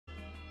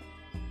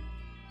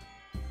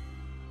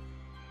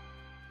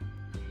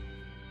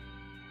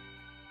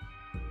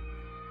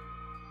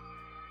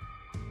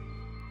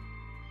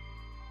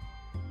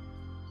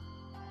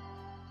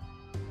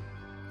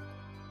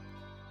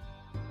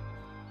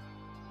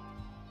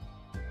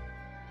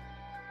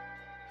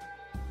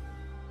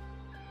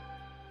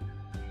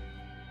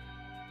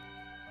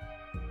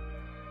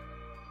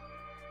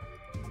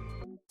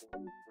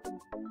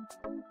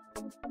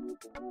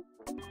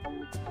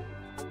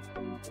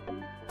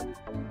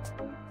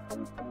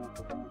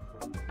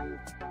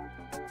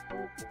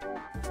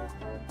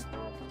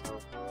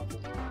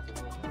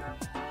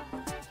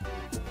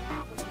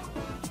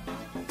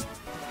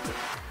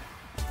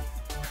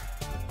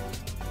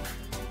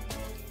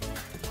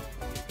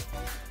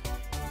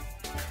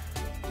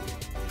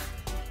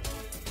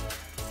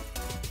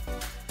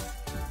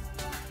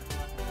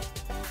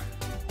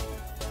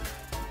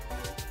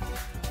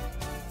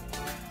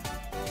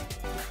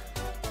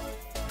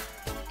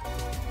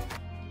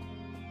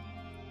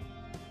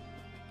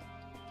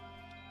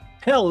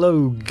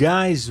Hello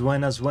guys,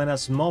 buenas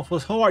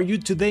MOFOS, how are you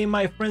today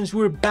my friends?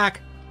 We're back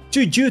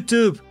to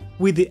YouTube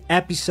with the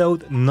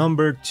episode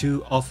number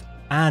 2 of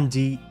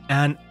Andy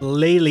and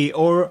Leyley,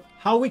 or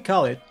how we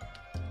call it,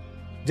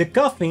 the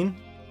coffin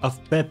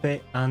of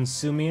Pepe and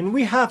Zumi. And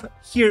we have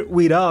here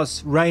with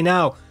us right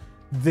now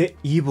the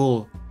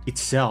evil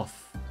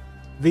itself,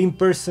 the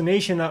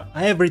impersonation of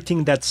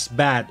everything that's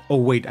bad. Oh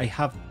wait, I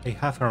have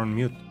her on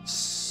mute,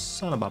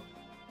 son of a...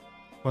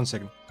 1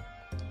 second.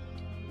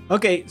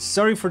 Okay,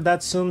 sorry for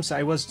that, Zooms.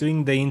 I was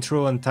doing the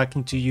intro and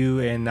talking to you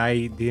and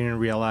I didn't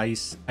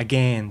realize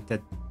again that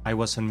I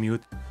was on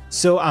mute.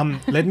 So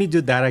let me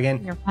do that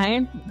again. You're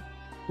fine.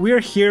 We're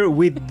here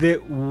with the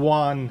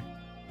one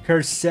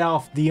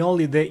herself, the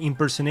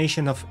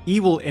impersonation of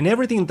evil and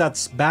everything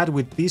that's bad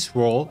with this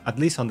role, at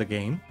least on the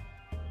game.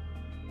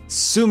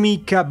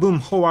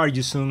 ZumiiKaboom. How are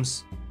you,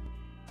 Zooms?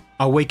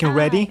 Awake and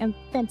ready? I'm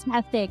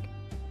fantastic.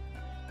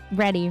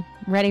 Ready.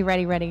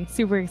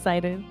 Super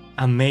excited.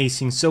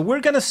 Amazing. So we're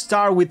gonna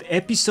start with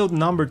episode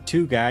number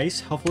 2,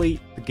 guys. Hopefully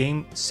the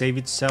game save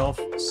itself.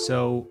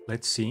 So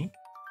let's see.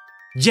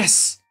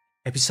 Yes!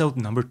 Episode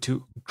number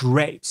 2,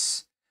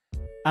 Grapes.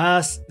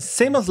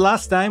 Same as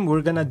last time,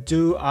 we're gonna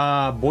do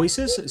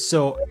voices.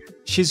 So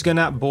she's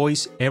gonna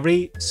voice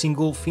every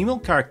single female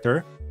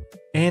character,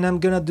 and I'm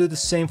gonna do the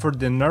same for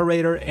the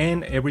narrator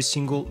and every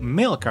single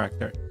male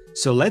character.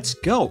 So let's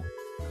go.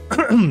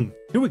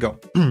 Here we go.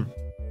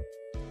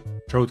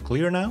 Throat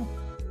clear now?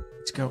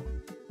 Let's go.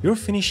 You're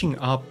finishing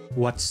up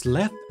what's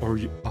left of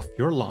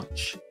your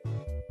lunch.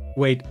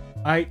 Wait,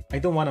 I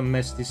don't want to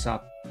mess this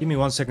up. Give me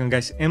 1 second,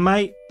 guys. Am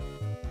I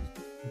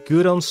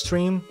good on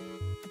stream?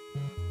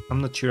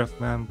 I'm not sure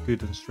if I'm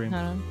good on stream.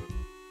 No.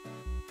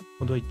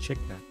 How do I check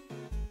that?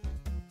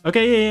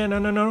 Okay, yeah,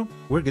 no.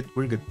 We're good.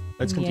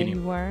 Let's continue.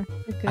 Yeah, you are.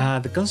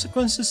 Good. The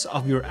consequences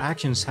of your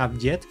actions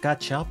have yet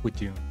catch up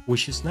with you,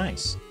 which is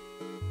nice.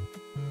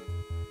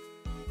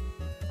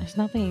 There's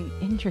nothing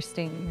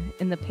interesting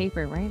in the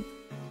paper, right?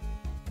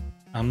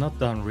 I'm not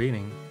done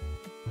reading.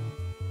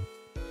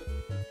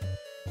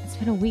 It's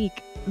been a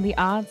week. The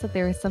odds that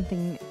there is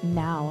something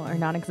now are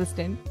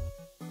non-existent.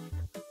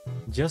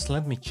 Just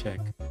let me check.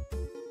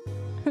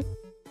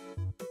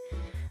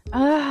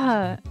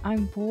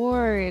 I'm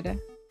bored.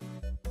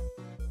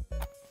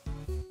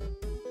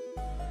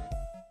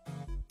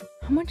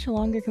 How much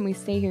longer can we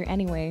stay here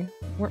anyway?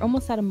 We're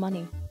almost out of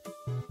money.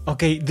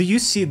 Okay, do you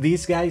see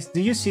these, guys? Do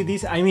you see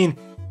this? I mean,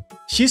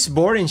 she's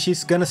bored and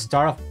she's gonna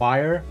start a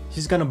fire.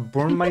 She's gonna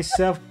burn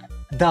myself.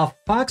 The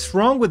fuck's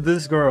wrong with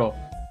this girl?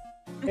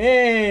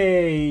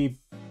 Hey,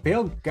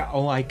 Pale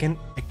Oh, I can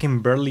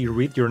barely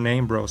read your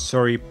name, bro.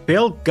 Sorry,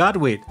 Pale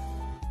Godwit.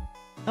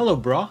 Hello,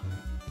 bro.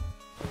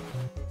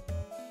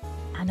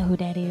 I know who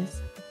that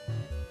is.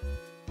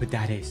 Who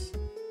that is?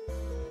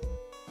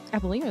 I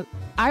believe it.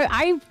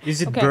 I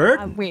Is it okay,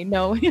 Bird? Wait,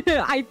 no.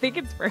 I think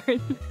it's Bird.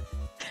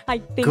 I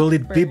think Could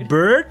it be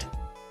Bird?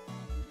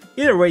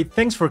 Either way,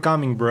 thanks for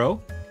coming,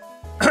 bro.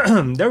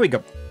 There we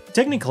go.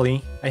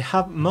 Technically, I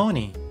have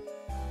money.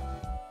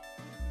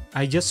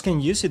 I just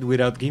can use it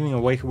without giving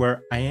away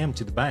where I am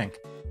to the bank.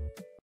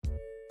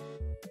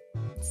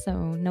 So,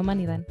 no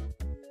money then.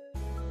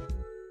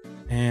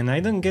 And I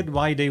don't get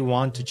why they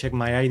want to check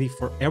my ID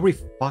for every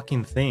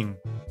fucking thing.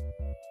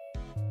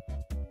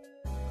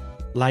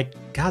 Like,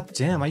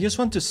 goddamn, I just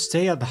want to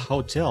stay at the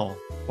hotel.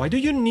 Why do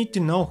you need to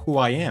know who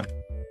I am?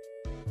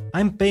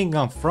 I'm paying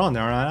up front,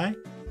 aren't I?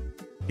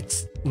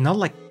 It's not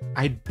like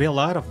I'd bail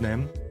out of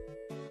them.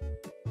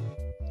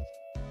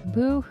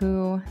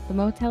 Boo-hoo. The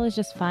motel is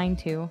just fine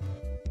too.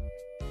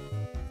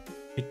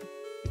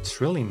 It's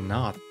really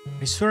not.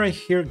 I swear I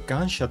heard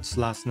gunshots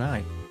last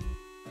night.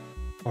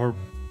 Or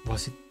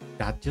was it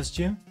that just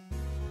you?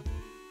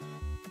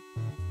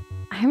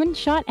 I haven't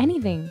shot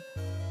anything.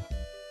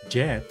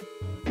 Jet?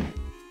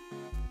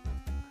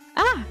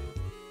 Ah!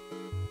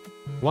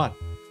 What?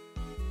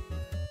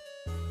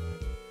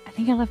 I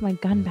think I left my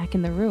gun back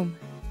in the room.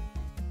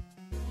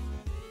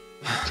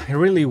 I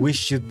really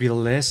wish you'd be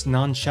less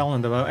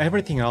nonchalant about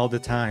everything all the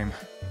time.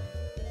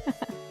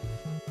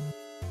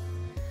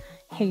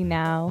 Hey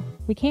now,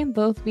 we can't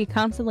both be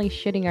constantly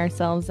shitting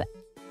ourselves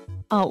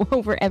all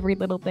over every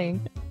little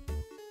thing.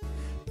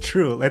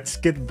 True, let's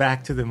get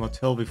back to the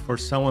motel before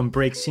someone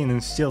breaks in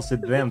and steals the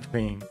damn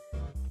thing.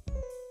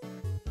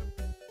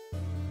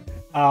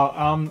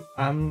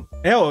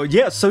 Oh,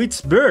 yeah, so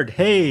it's Bird.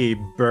 Hey,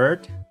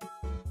 Bird.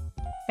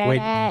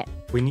 Wait,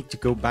 we need to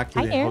go back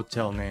to the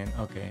hotel, man.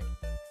 Okay.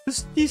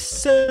 This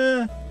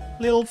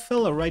little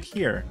fellow right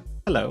here.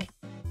 Hello.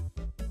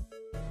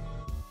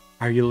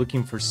 Are you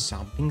looking for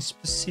something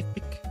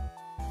specific?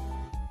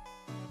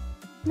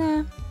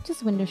 Nah,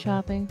 just window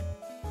shopping.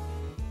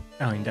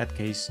 Oh, in that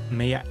case,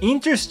 may I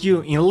interest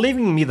you in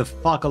leaving me the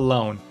fuck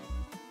alone?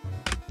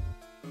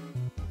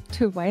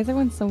 Dude, why is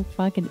everyone so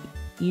fucking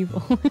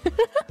evil?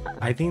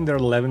 I think they're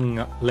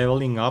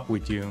leveling up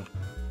with you.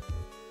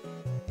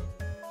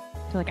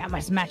 They're like, I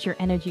must match your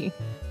energy.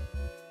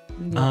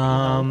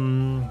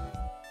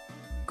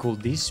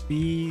 Could this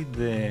be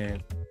the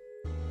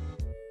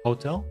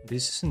hotel?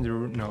 This isn't the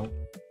room, no.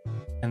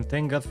 And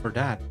thank God for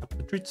that. A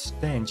putrid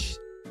stench.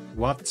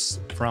 What's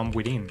from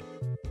within?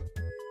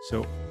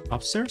 So,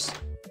 upstairs?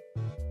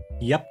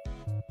 Yep.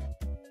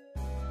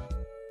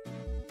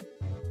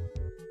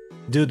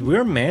 Dude,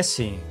 we're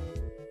messy.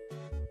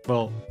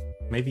 Well,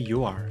 maybe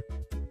you are.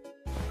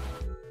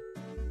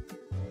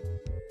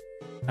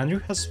 Andrew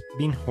has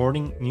been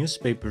hoarding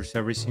newspapers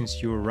ever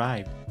since you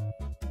arrived.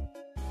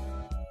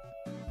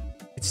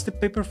 It's the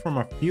paper from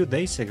a few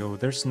days ago.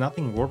 There's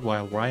nothing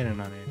worthwhile writing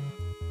on it.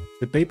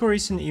 The paper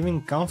isn't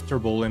even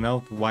comfortable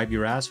enough to wipe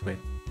your ass with.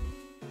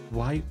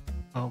 Why?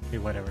 Okay,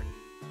 whatever.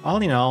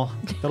 All in all,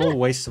 total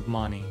waste of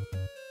money.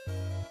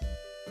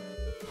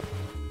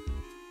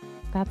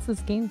 That's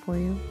this game for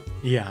you.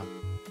 Yeah.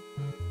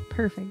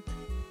 Perfect.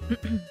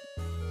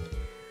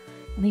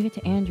 Leave it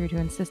to Andrew to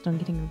insist on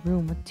getting a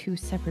room with 2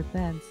 separate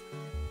beds.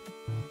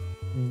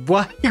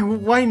 Why?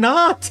 Why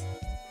not?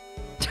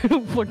 I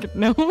don't fucking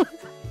know.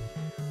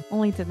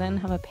 Only to then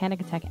have a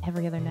panic attack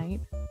every other night.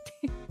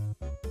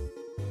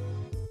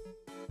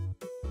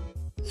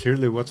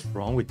 Seriously, what's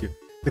wrong with you?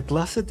 The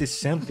closet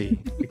is empty,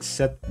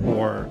 except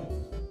for...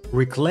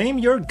 Reclaim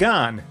your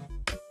gun!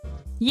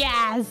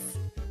 Yes!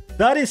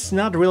 That is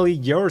not really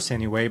yours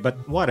anyway,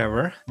 but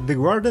whatever. The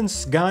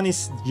warden's gun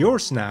is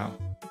yours now.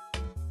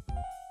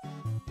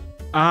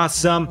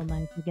 Awesome! Oh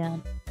my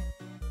God.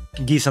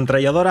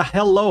 Gisantralladora,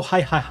 hello,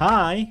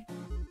 hi.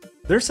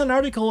 There's an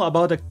article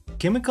about a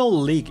chemical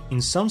leak in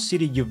some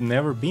city you've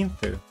never been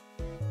to.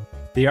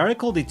 The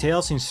article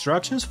details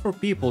instructions for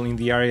people in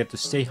the area to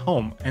stay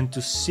home and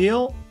to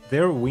seal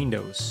their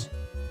windows.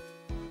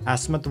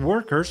 Hazmat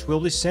workers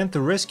will be sent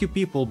to rescue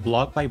people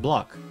block by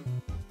block.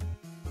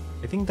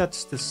 I think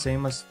that's the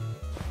same as...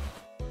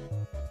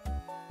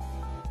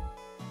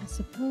 I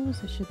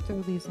suppose I should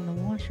throw these in the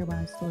washer while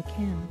I still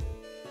can.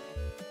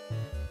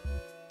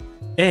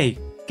 Hey,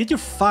 get your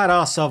fat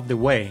ass off the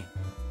way.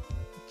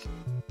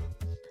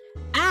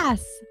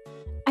 Ass!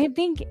 I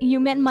think you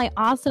meant my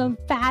awesome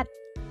fat...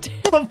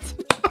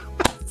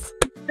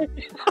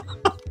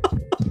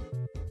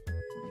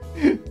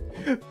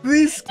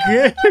 This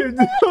game,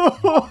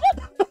 no!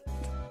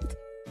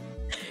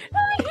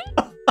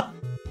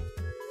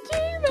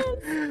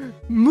 Jesus!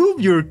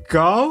 Move your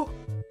cow!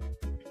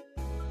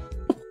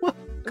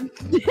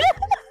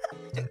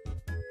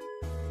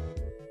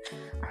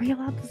 Are you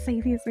allowed to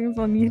say these things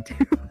on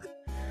YouTube?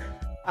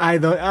 I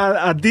don't,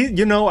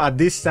 at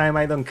this time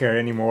I don't care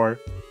anymore.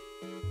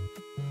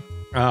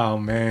 Oh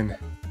man.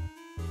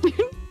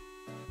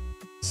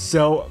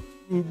 So,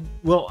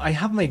 well, I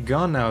have my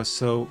gun now,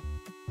 so...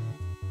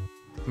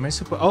 Am I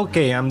supposed...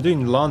 Okay, I'm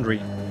doing laundry.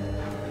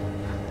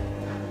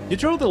 You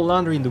throw the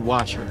laundry in the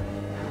washer.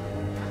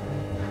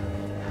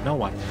 No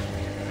what?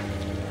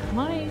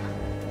 Why?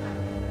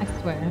 I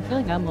swear, I feel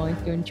like I'm always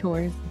doing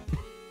chores.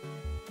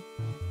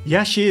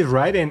 Yeah, she is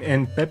right,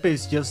 and Pepe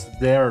is just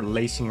there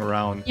lazing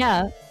around.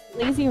 Yeah,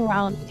 lazy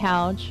around the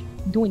couch,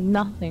 doing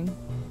nothing.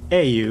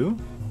 Hey you.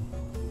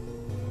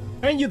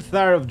 Aren't you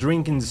tired of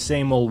drinking the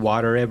same old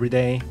water every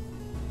day?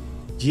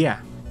 Yeah,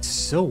 it's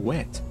so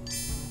wet.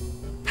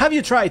 Have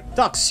you tried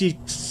Toxic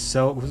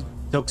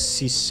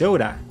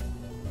Soda?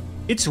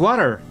 It's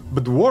water,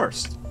 but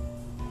worse.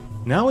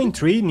 Now in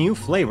 3 new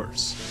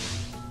flavors.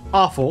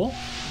 Awful,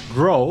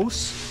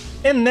 gross,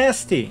 and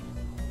nasty.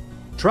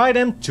 Try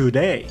them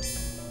today.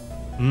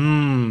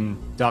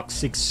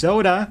 Toxic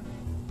Soda.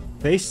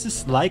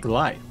 Tastes like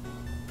life.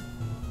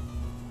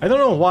 I don't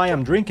know why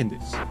I'm drinking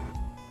this.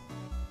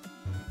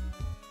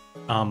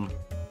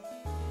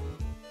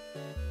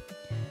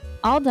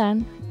 All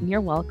done.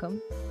 You're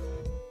welcome.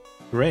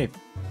 Great,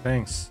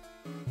 thanks.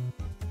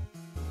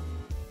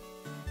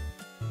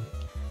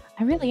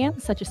 I really am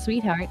such a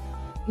sweetheart.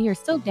 You're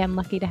so damn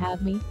lucky to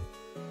have me.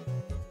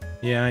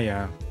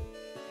 Yeah.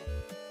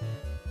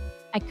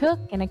 I cook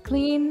and I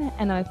clean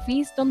and I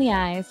feast on the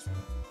eyes.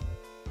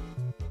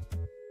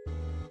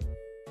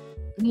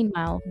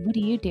 Meanwhile, what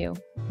do?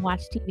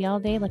 Watch TV all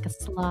day like a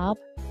slob?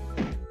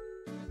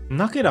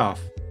 Knock it off.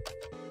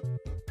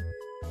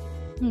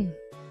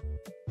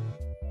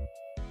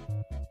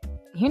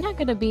 You're not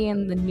gonna be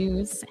in the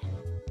news.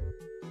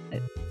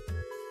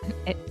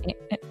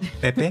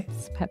 Pepe?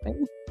 It's Pepe.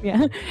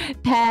 Yeah.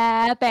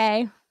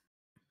 Pepe.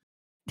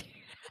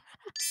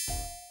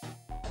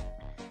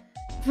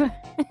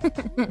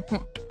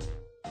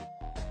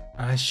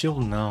 I should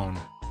have known.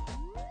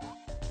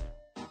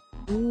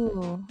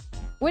 Ooh.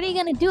 What are you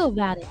gonna do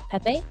about it,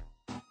 Pepe?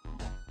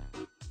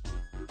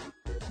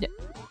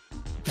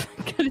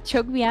 Gonna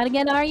choke me out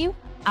again, are you?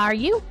 Are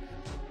you?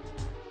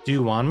 Do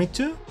you want me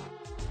to?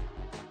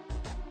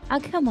 Oh,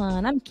 come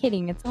on. I'm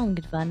kidding. It's all in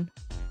good fun.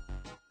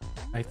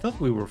 I thought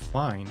we were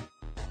fine.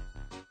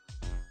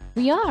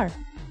 We are.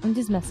 I'm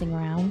just messing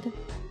around.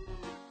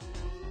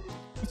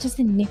 It's just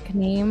a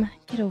nickname.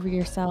 Get over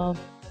yourself.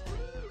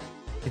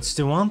 It's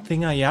the one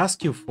thing I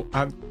ask you for.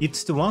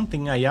 It's the one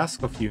thing I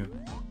ask of you.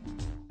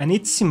 And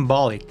it's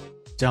symbolic,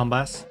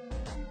 dumbass.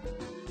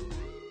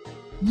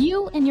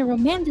 You and your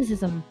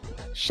romanticism.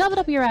 Shove it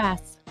up your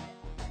ass.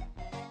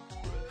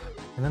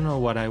 I don't know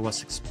what I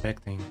was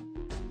expecting.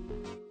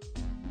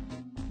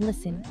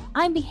 Listen,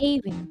 I'm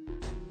behaving.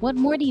 What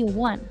more do you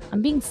want?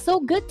 I'm being so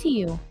good to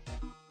you.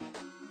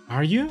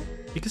 Are you?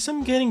 Because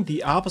I'm getting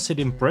the opposite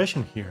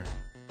impression here.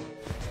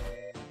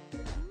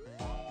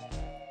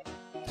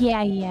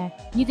 Yeah.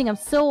 You think I'm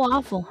so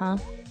awful, huh?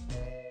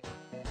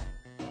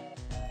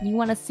 You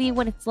want to see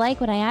what it's like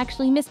when I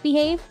actually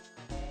misbehave?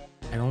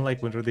 I don't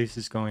like where this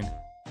is going.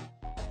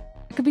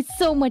 It could be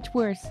so much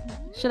worse.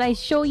 Should I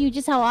show you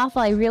just how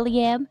awful I really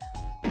am?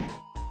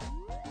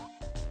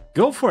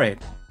 Go for it!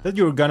 That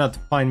you're gonna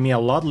find me a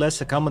lot less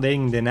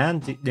accommodating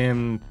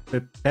than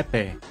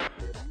Pepe.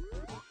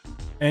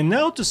 And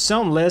now to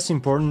some less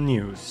important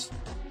news.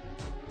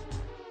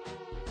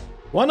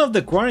 One of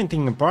the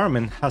quarantine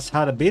apartment has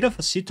had a bit of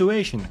a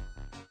situation.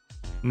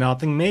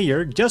 Nothing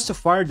major, just a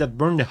fire that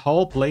burned the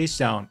whole place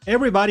down.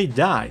 Everybody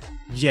died.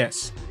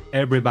 Yes,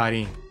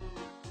 everybody.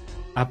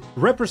 A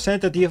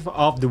representative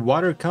of the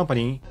water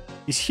company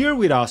is here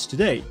with us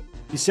today.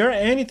 Is there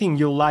anything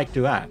you'd like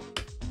to add?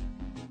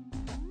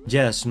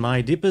 Yes,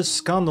 my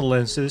deepest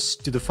condolences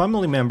to the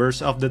family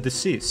members of the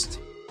deceased.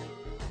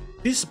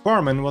 This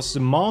apartment was the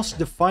most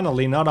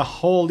definitely not a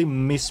wholly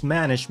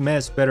mismanaged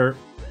mess, better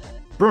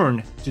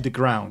burned to the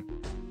ground.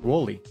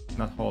 Wholly,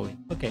 not wholly.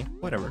 Okay,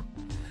 whatever.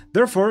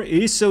 Therefore,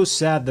 it is so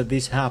sad that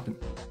this happened.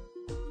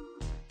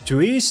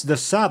 To ease the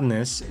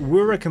sadness,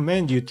 we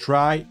recommend you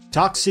try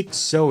Toxic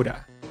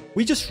Soda.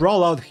 We just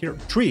roll out here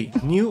 3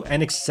 new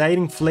and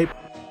exciting flavors.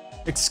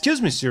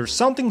 Excuse me, sir,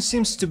 something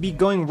seems to be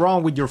going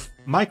wrong with your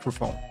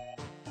microphone.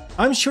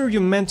 I'm sure you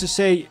meant to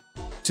say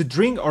to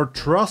drink our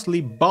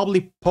trustly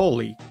bubbly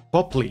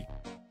Poppy,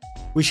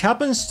 which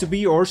happens to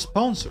be our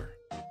sponsor.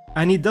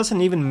 And it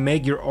doesn't even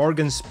make your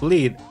organs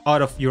bleed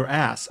out of your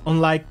ass,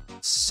 unlike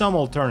some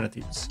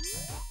alternatives.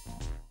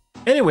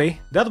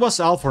 Anyway, that was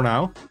all for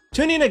now.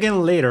 Tune in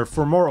again later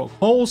for more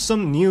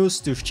wholesome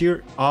news to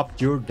cheer up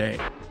your day.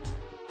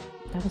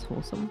 That was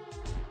wholesome.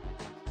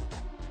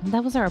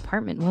 That was our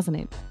apartment,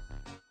 wasn't it?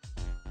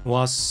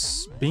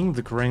 Was being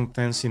the correct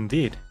tense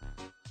indeed.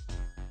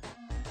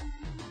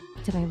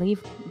 Did I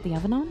leave the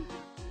oven on?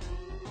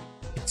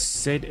 It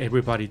said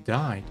everybody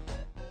died.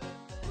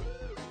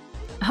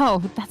 Oh,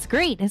 that's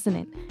great, isn't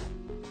it?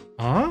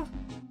 Huh?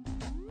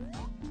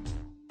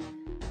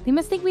 They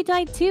must think we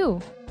died too.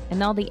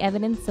 And all the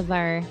evidence of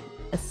our...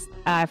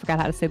 I forgot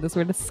how to say this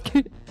word.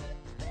 Escapades?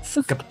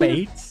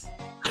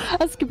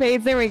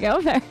 Escapades, there we go.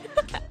 Of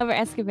our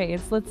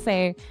escapades, let's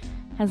say,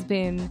 has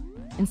been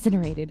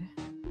incinerated.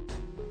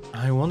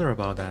 I wonder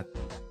about that.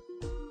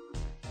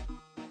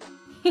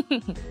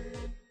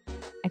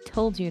 I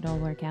told you it'll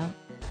work out.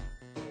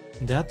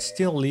 That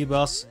still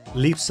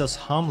leaves us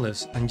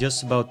homeless and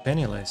just about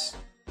penniless.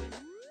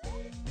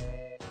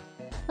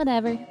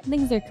 Whatever,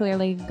 things are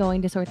clearly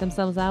going to sort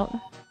themselves out.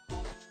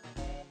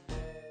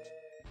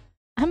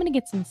 I'm gonna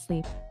get some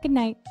sleep. Good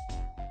night.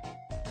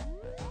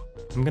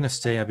 I'm gonna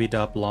stay a bit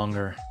up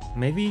longer.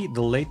 Maybe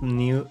the late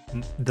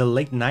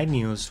night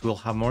news will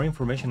have more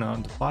information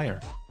on the fire.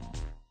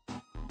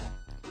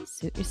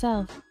 Suit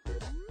yourself.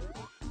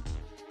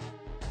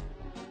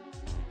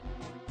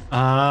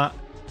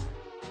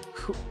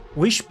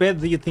 Which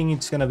bed do you think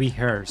it's gonna be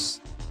hers?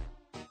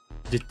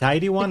 The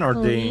tidy one or the...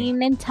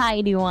 clean and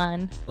tidy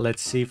one.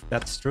 Let's see if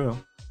that's true.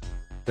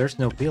 There's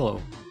no pillow.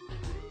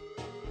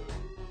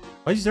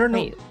 Why is there no...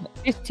 Wait,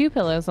 there's 2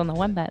 pillows on the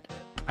one bed.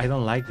 I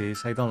don't like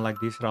this. I don't like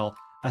this at all.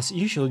 As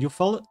usual, you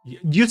follow...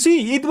 You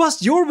see, it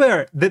was your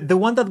bed! The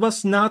one that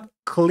was not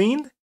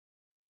cleaned?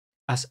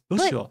 As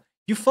usual.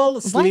 You fall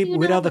asleep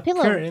without a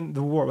care in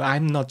the world.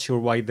 I'm not sure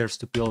why there's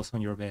 2 pillows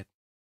on your bed.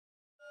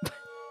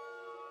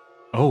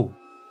 Oh.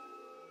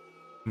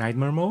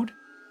 Nightmare mode?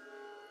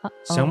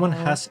 Someone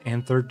has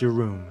entered the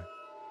room.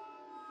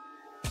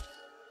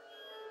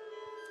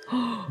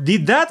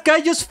 Did that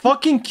guy just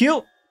fucking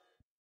kill?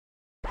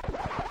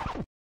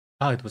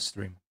 Oh, it was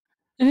dream.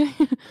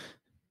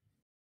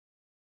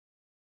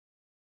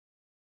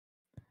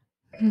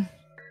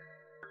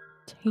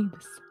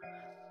 James.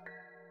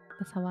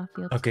 That's how I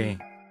feel. Okay.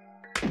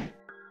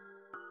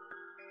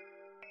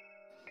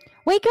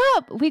 Wake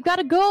up! We've got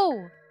to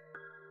go!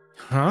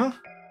 Huh?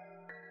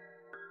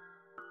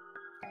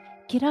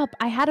 Get up,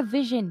 I had a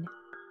vision.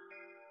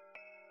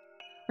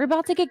 We're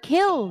about to get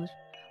killed.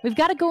 We've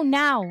got to go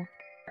now.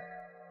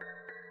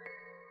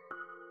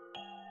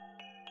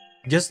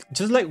 Just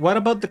like, what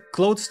about the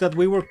clothes that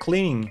we were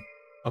cleaning?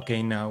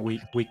 Okay, now we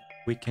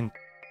can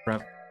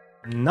grab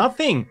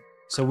nothing.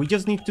 So we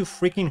just need to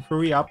freaking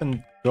hurry up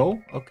and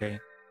go? Okay.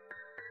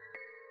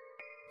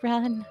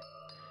 Run.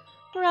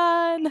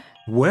 Run.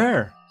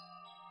 Where?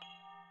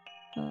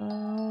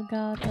 Oh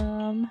god.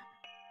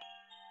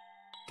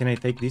 Can I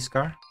take this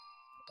car?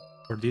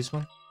 Or this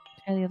one?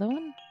 Try the other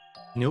one?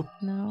 Nope.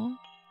 No.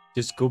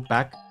 Just go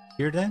back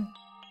here then?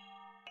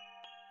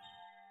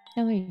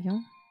 Oh, there you go.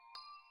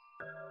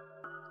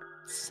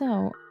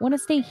 So, want to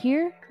stay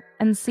here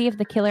and see if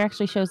the killer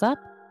actually shows up?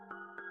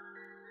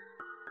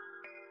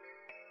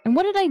 And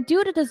what did I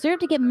do to deserve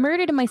to get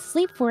murdered in my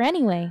sleep for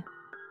anyway?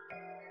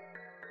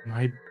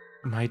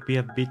 Might be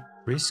a bit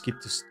risky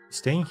to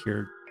staying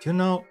here. Do you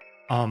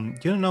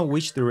don't know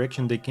which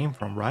direction they came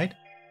from, right?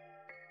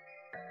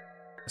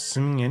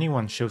 Assuming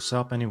anyone shows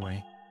up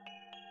anyway.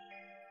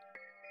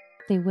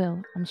 They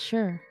will, I'm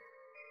sure.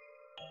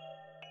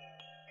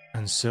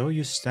 And so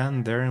you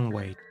stand there and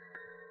wait.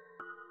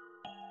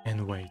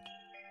 And wait.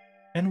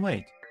 And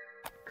wait.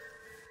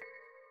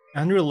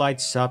 Andrew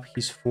lights up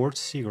his fourth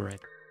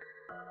cigarette.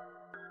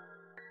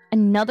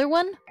 Another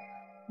one?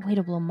 Way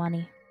to blow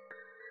money.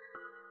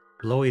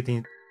 Blow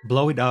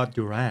it out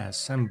your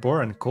ass. I'm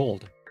bored and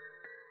cold.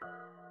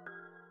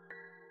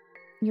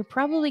 You're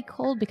probably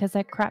cold because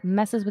that crap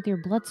messes with your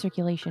blood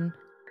circulation.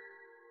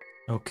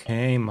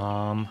 Okay,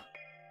 Mom.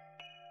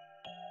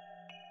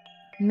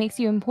 Makes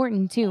you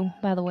important too,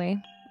 by the way.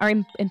 Or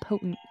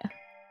impotent.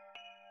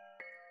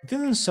 It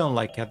didn't sound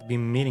like I'd be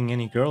meeting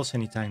any girls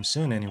anytime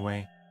soon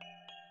anyway.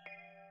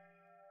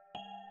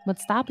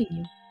 What's stopping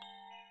you?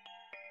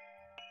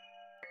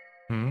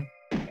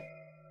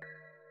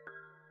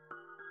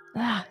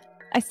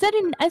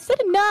 I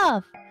said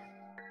enough!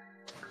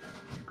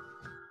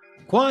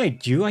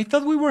 Quiet, you! I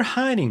thought we were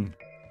hiding!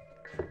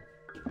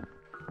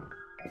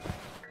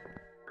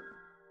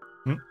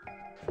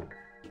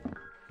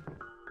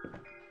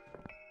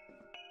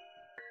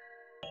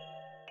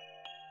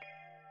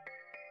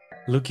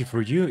 Lucky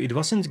for you, it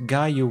wasn't the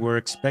guy you were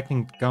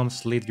expecting to come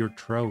slit your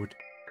throat.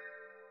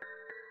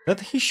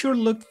 But he sure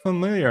looked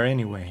familiar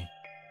anyway.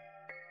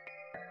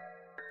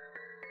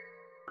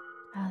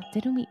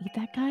 Didn't we eat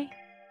that guy?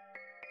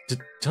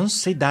 Don't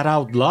say that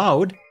out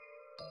loud!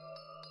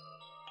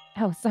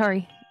 Oh,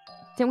 sorry.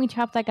 Didn't we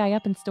chop that guy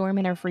up and store him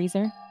in our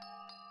freezer?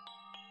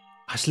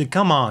 Ashley,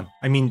 come on!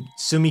 I mean,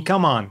 Sumi,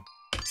 come on!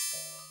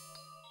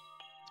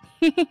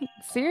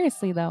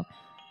 Seriously, though.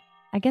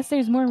 I guess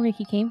there's more where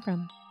he came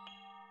from.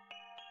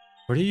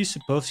 Where do you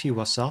suppose he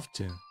was off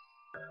to?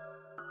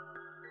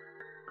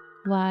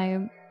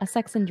 Why, a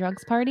sex and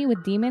drugs party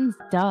with demons?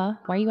 Duh.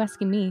 Why are you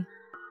asking me?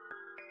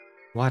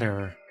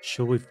 Whatever.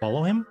 Should we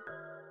follow him?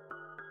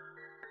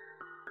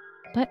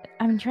 But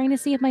I'm trying to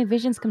see if my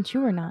visions come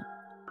true or not.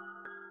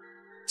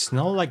 It's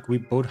not like we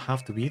both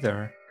have to be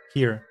there.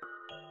 Here.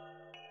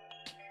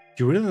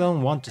 You really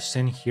don't want to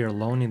stand here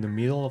alone in the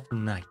middle of the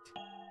night.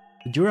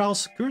 But you're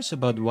also curious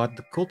about what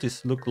the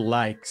cultists look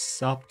like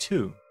up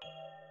to.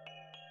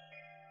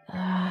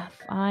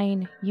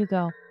 Fine. You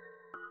go.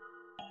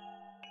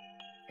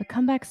 But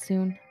come back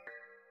soon.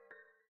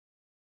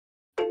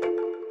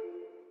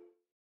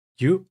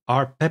 You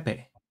are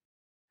Pepe.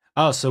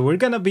 Oh, so we're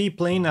gonna be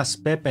playing as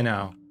Pepe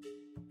now.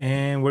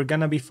 And we're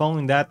gonna be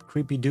following that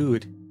creepy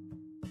dude.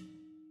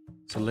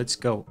 So let's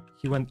go.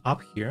 He went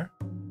up here,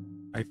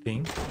 I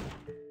think.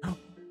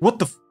 What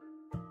the f—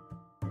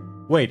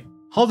 Wait,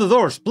 hold the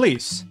doors,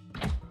 please.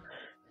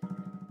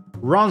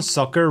 Run,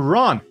 sucker,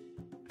 run!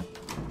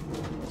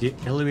 The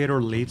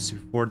elevator leaves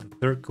before the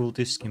third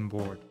cultist can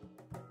board.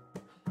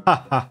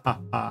 Ha ha ha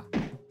ha.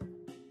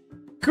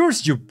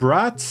 Curse you,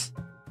 brats!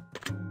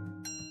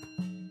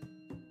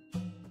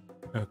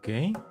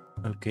 Okay,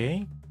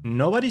 okay.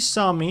 Nobody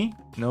saw me.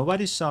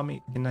 Nobody saw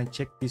me. Can I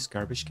check this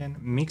garbage can?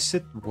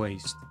 Mixed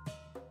waste.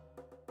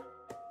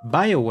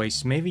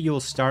 Bio-waste. Maybe you'll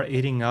start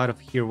eating out of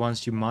here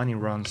once your money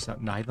runs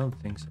out. No, I don't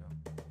think so.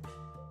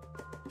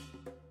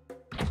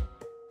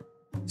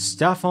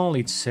 Staff only,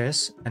 it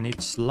says, and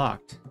it's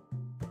locked.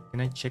 Can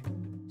I check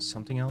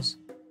something else?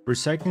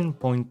 Recycling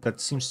point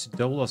that seems to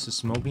double as a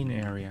smoking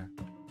area.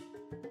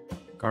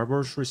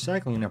 Cardboard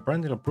recycling,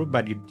 apparently approved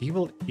by the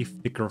devil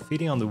if the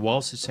graffiti on the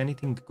walls is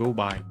anything to go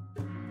by.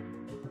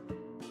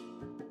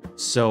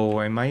 So,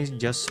 am I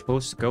just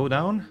supposed to go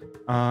down?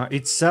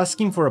 It's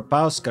asking for a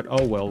postcode.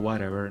 Oh well,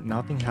 whatever.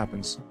 Nothing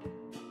happens.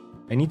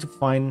 I need to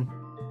find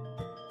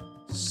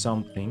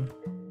something.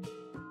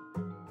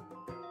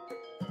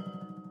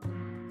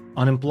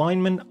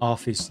 Unemployment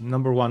office,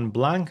 number 1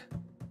 blank,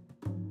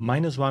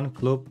 -1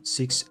 club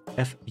 6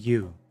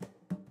 FU.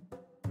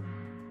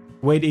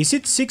 Wait, is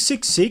it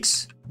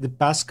 666? The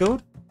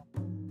passcode?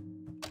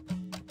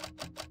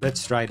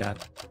 Let's try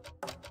that.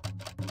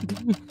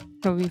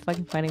 That would be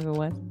fucking funny if it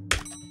was.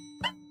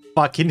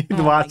 Fucking it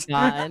was.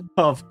 My God.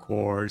 Of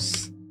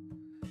course.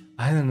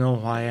 I don't know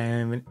why I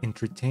am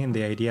entertained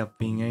the idea of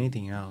being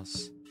anything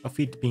else. Of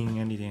it being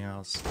anything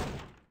else.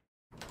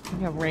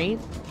 Yeah, right?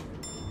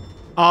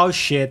 Oh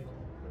shit.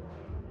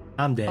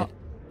 I'm dead.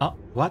 Oh,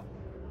 what?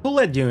 Who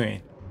let you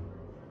in?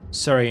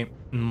 Sorry,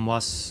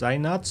 was I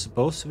not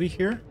supposed to be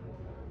here?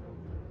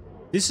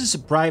 This is a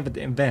private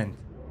event.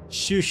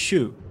 Shoo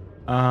shoo.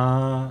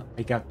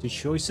 I got 2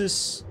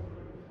 choices.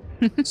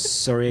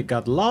 Sorry, I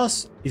got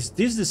lost. Is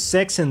this the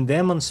sex and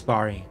demon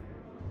sparring?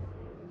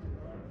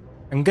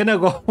 I'm gonna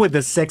go with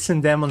the sex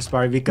and demons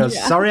part because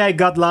sorry I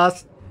got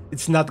lost.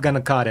 It's not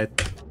gonna cut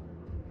it.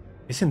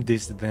 Isn't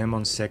this the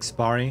demon sex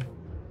party?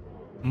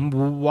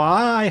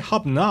 Why? I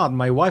hope not.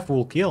 My wife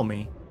will kill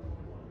me.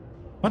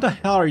 What the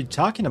hell are you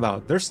talking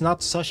about? There's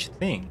not such a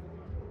thing.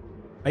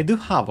 I do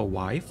have a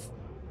wife.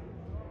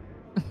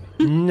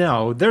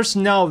 No, there's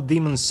no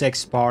demon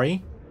sex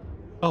party.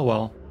 Oh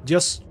well,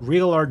 just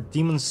regular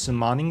demon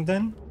summoning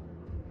then?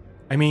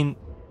 I mean,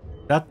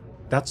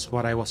 that's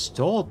what I was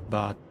told,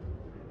 but...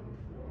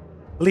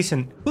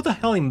 Listen, who the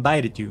hell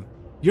invited you?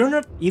 You're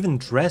not even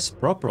dressed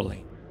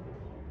properly.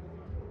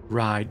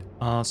 Right,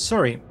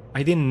 sorry,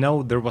 I didn't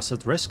know there was a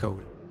dress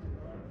code.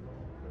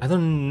 I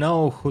don't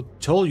know who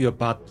told you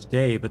about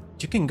today, but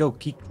you can go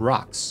kick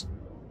rocks.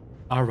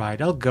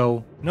 Alright, I'll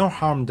go. No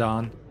harm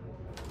done.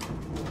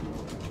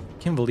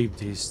 Can't believe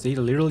this. They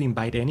literally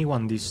invite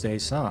anyone these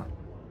days, huh?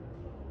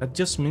 That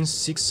just means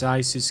Six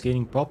Eyes is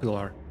getting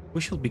popular.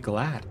 We should be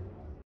glad.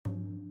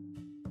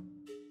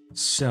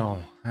 So,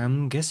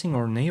 I'm guessing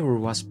our neighbor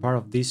was part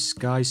of this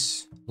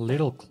guy's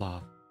little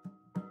club.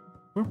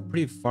 We're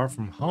pretty far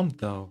from home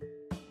though.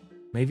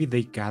 Maybe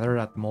they gather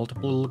at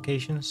multiple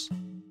locations?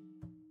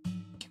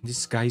 Can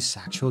these guys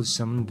actually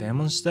summon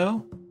demons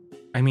though?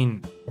 I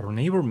mean, our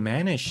neighbor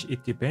managed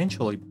it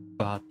eventually,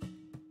 but...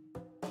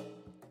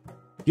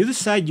 You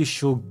decide you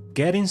should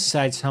get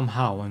inside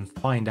somehow and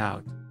find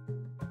out.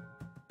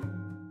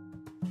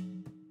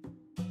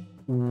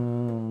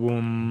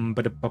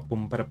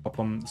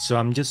 So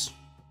I'm just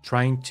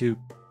trying to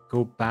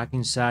go back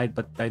inside,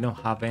 but I don't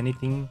have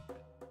anything.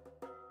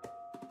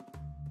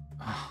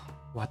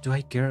 What do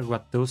I care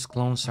what those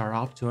clones are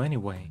up to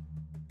anyway?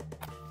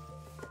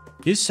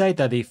 You say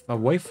that if a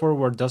way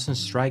forward doesn't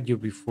strike you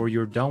before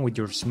you're done with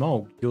your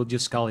smoke, you'll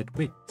just call it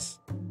quits.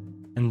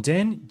 And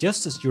then,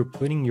 just as you're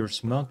putting your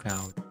smoke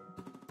out,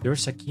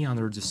 there's a key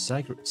under the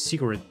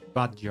cigarette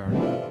butt jar.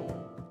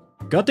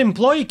 Got the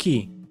employee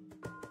key!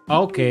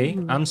 Okay,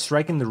 I'm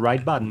striking the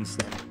right buttons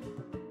then.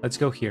 Let's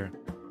go here.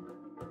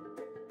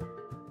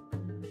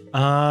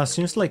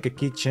 Seems like a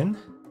kitchen.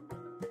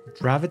 The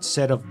ravaged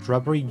set of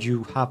drapery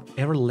you have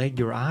ever laid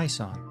your eyes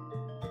on.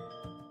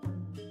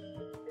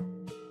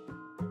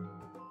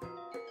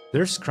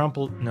 There's a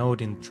crumpled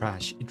note in the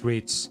trash. It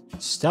reads,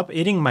 "Stop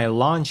eating my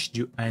lunch,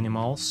 you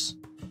animals."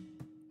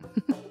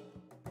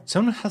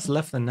 Someone has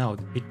left a note.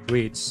 It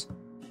reads,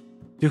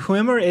 "To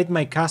whoever ate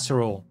my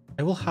casserole,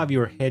 I will have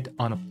your head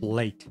on a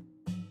plate."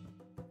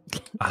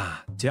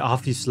 Ah, the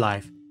office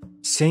life.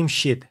 Same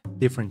shit,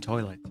 different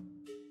toilet.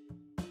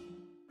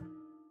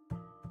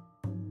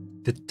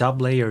 The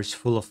top layer is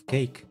full of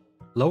cake.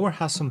 Lower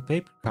has some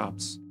paper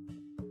cups.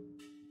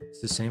 It's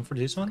the same for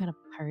this one? Got a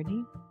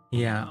party?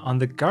 Yeah, on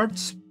the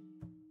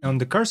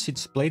car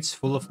seats plates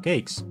full of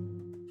cakes.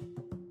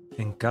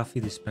 And coffee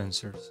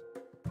dispensers.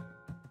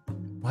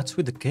 What's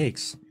with the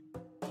cakes?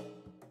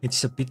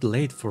 It's a bit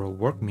late for a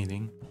work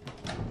meeting.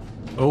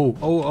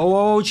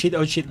 Oh shit,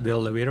 the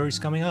elevator is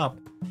coming up.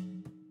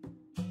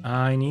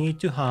 I need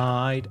to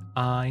hide,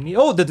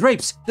 oh, the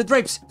drapes!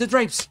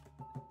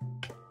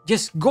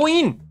 Just go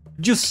in,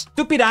 you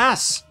stupid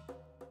ass!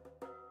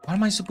 What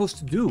am I supposed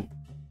to do?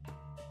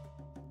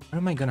 Where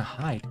am I gonna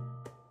hide?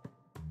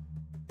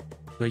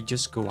 Do I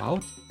just go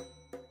out?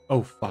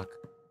 Oh fuck,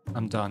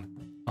 I'm done.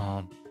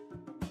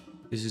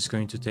 This is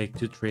going to take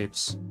 2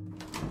 trips.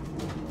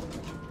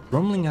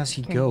 Rumbling as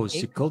he goes,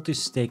 the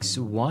cultist takes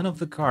one of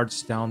the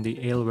carts down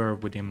the elevator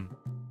with him.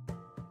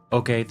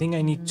 Okay, I think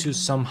I need to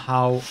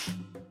somehow...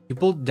 He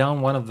pulled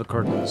down one of the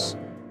curtains.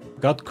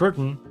 Got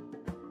curtain.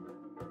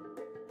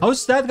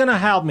 How's that gonna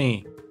help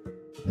me?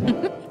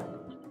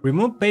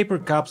 Remove paper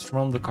cups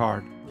from the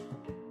cart.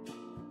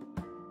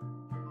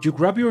 You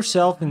grab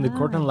yourself in the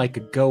curtain like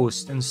a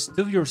ghost and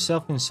stuff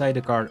yourself inside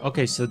the cart.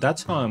 Okay, so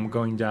that's how I'm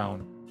going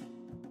down.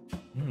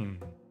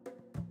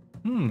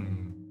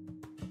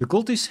 The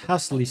cultist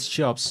hastily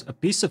shoves a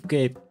piece of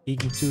cake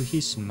into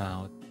his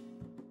mouth.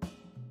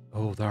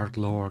 Oh, Dark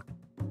Lord,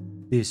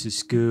 this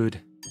is good.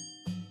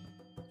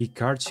 He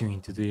carts you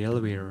into the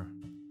elevator.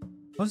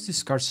 How's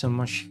this cart so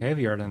much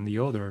heavier than the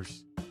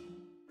others?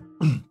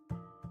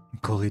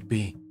 Could it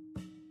be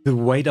the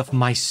weight of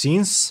my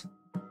sins?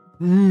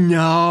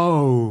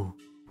 No!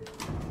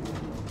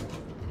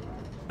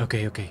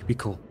 Okay, be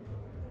cool.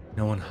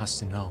 No one has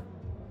to know.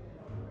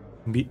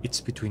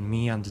 It's between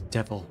me and the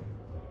devil.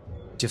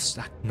 Just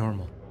act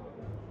normal.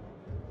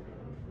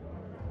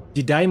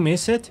 Did I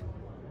miss it?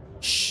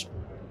 Shh.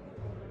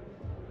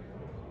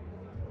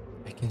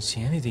 I can't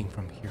see anything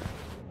from here.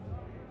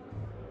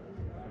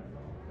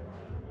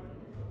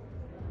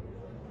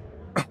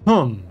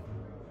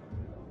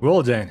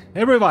 Well then,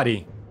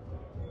 everybody.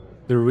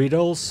 The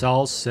riddle's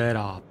all set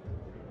up.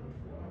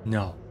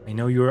 No, I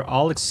know you're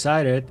all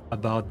excited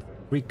about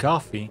free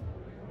coffee,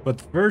 but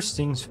first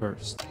things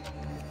first.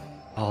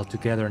 All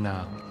together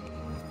now.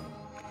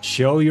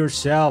 Show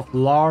yourself,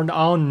 Lord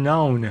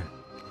Unknown.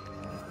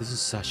 This is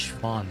such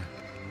fun.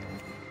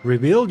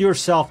 Reveal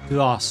yourself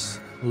to us,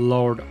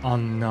 Lord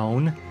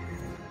Unknown.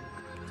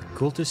 The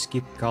cultists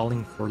keep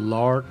calling for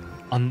Lord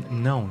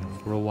Unknown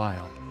for a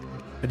while.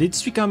 But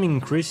it's becoming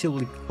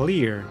increasingly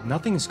clear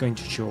nothing is going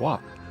to show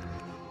up.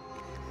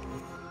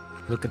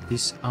 Look at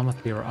this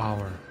amateur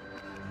hour.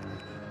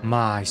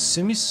 My,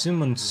 Sumi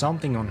summoned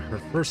something on her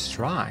first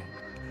try.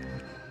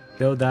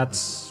 Though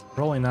that's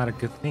probably not a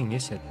good thing,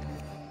 is it?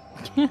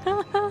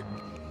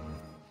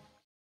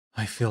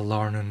 I feel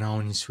Lord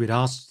Unknown is with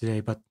us today,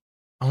 but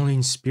only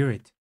in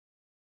spirit.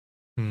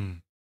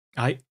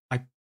 I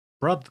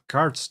brought the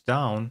cards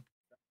down,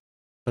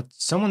 but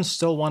someone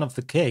stole one of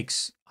the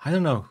cakes. I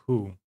don't know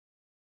who.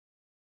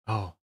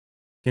 Oh,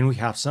 can we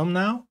have some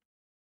now?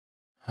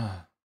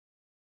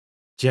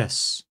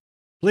 Yes.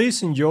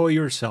 Please enjoy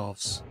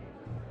yourselves.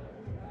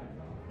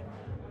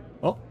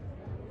 Oh,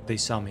 they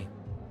saw me.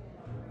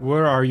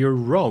 Where are your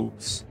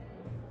robes?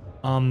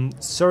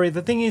 Sorry,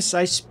 the thing is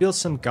I spilled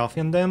some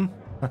coffee on them.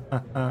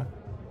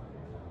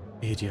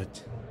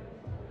 Idiot.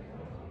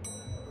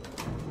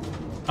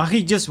 Ah,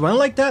 he just went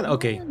like that?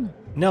 Okay.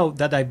 Now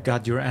that I've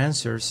got your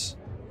answers.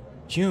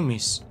 You,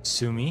 Miss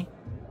Sumi.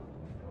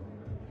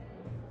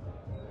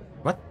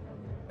 What?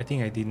 I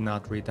think I did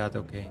not read that,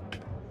 okay.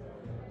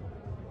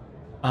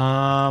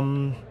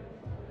 I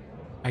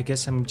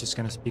guess I'm just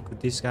gonna speak with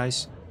these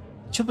guys.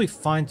 It should be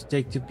fine to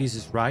take 2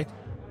 pieces, right?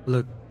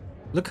 Look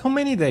how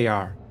many they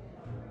are.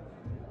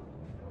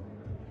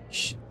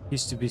 Shh,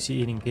 he's too busy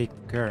eating cake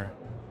to care.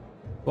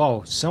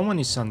 Whoa, someone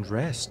is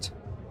undressed.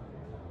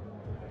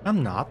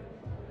 I'm not.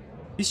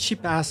 These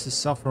cheap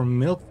asses offer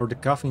milk for the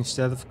coffee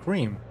instead of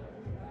cream.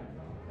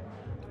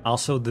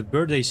 Also, the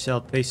birthday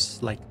shell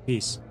tastes like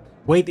piss.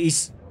 Wait,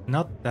 it's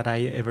not that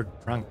I ever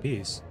drank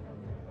piss.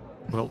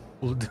 Well,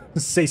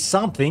 say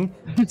something.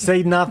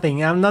 Say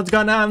nothing. I'm not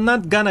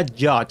gonna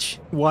judge.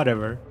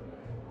 Whatever.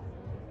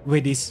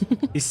 Wait,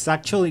 is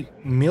actually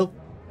milk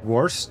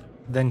worse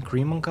than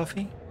cream on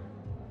coffee?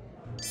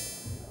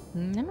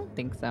 I don't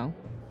think so.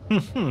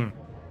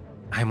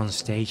 I'm on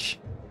stage.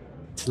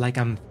 It's like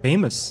I'm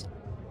famous.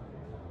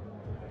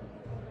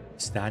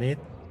 Is that it?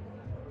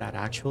 That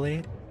actually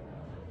it?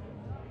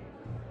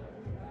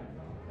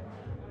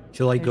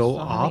 Should I go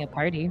up? A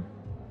party.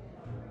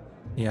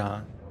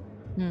 Yeah.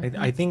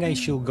 I think I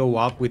should go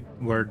up with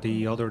where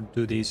the other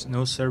dude is.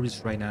 No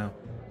service right now.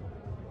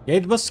 Yeah,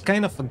 it was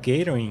kind of a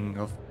gathering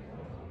of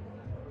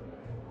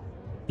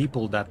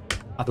people that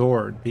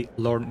adore the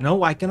Lord.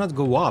 No, I cannot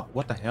go up.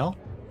 What the hell?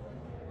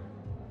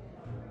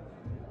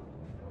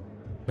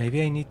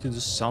 Maybe I need to do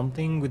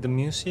something with the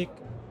music?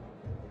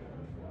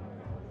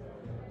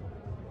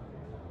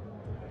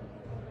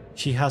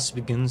 She has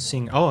begun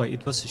singing. Oh,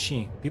 it was a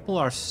she. People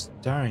are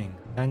staring.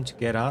 Time to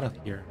get out of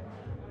here.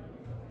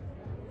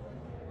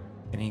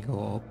 Can he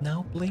go up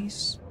now,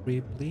 please?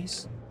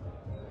 Please?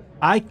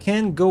 I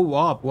can't go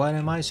up. What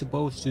am I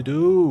supposed to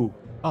do?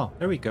 Oh,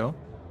 there we go.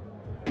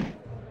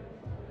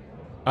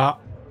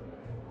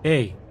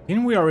 Hey,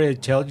 didn't we already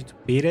tell you to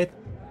beat it?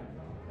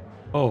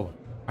 Oh,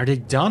 are they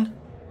done?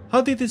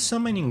 How did the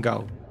summoning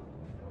go?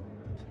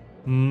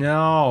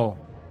 No.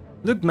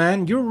 Look,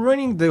 man, you're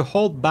ruining the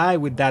whole bag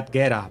with that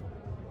getup.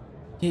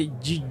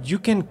 You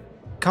can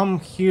come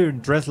here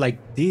dressed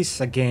like this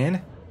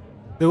again?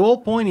 The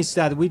whole point is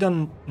that we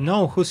don't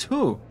know who's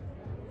who.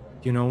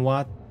 You know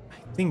what?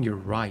 I think you're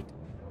right.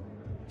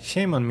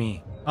 Shame on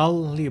me. I'll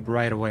leave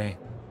right away.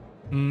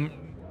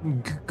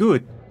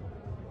 Good.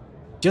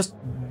 Just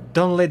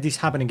don't let this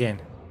happen again.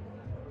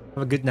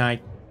 Have a good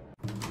night.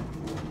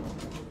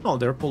 Oh,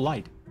 they're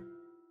polite.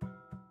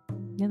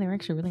 Yeah, they were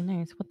actually really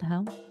nice. What the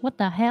hell? What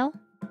the hell?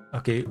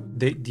 Okay,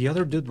 the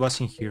other dude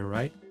wasn't here,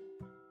 right?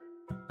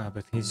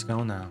 But he's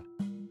gone now.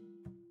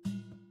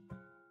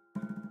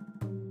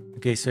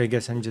 Okay, so I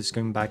guess I'm just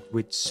going back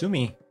with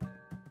Sumi.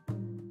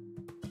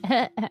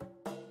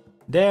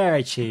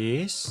 There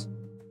she is.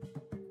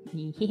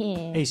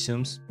 Yeah. Hey,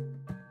 Sums.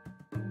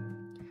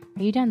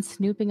 Are you done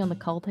snooping on the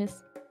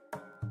cultists?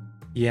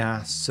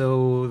 Yeah,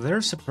 so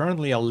there's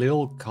apparently a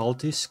little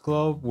cultist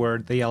club where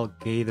they all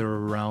gather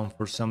around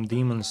for some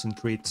demons and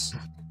treats.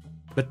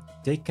 But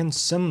they can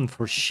summon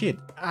for shit.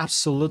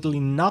 Absolutely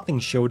nothing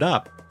showed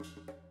up.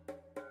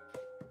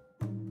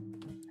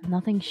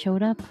 Nothing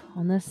showed up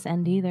on this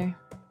end either.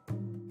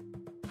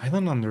 I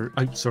don't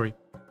I'm sorry.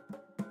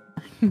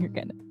 You're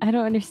good. I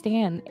don't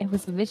understand. It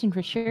was a vision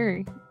for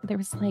sure. There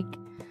was like...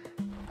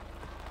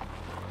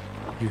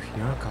 You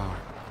hear a car.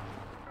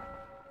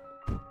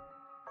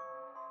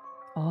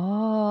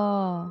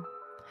 Oh.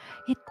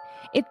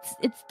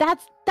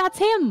 That's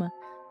him!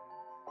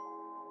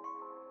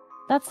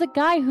 That's the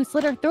guy who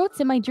slit our throats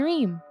in my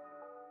dream.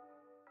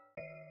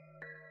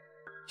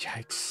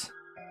 Yikes.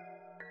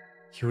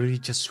 He really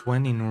just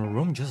went in our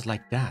room just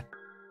like that.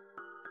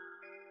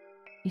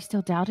 You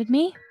still doubted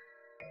me?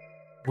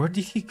 Where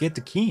did he get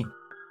the key?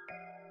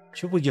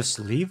 Should we just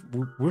leave?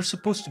 We're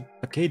supposed to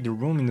vacate the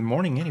room in the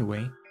morning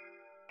anyway.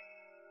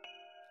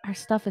 Our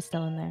stuff is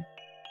still in there.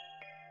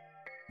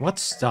 What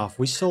stuff?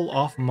 We sold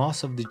off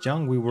most of the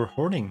junk we were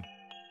hoarding.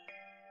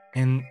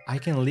 And I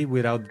can live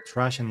without the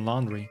trash and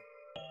laundry.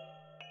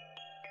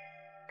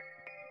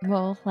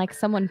 Well, like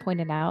someone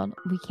pointed out,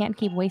 we can't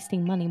keep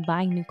wasting money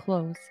buying new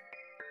clothes.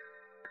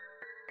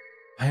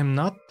 I am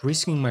not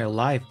risking my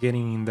life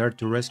getting in there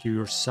to rescue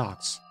your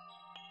socks.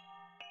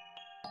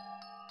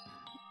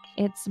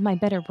 It's my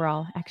better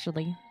bra,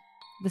 actually.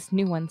 This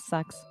new one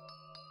sucks.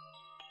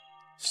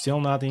 Still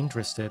not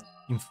interested.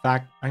 In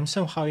fact, I'm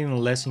somehow even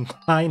less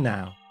inclined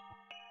now.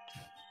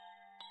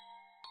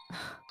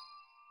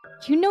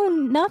 You know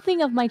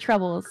nothing of my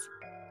troubles.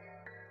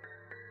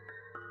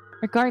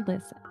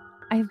 Regardless,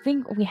 I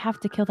think we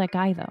have to kill that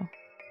guy, though.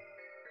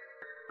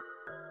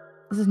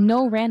 This is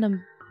no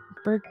random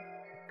burger.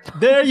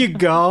 There you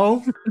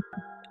go!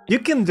 You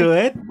can do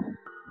it!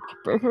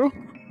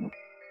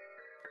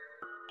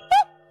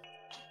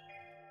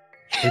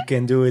 You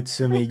can do it,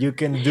 Sumi. You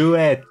can do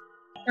it!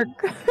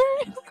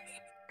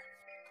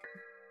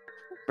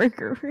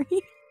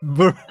 Burgery?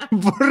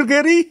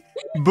 Burgery?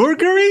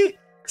 Burgery?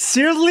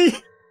 Seriously?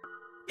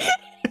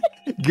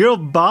 Girl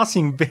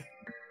bossing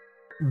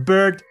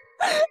Bird.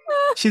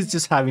 She's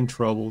just having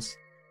troubles.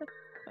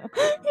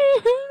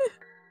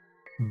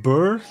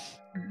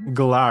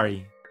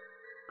 Burglary.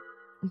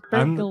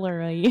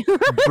 Burglary.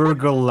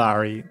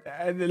 Burglary.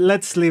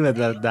 Let's leave it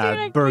at that.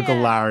 Dude,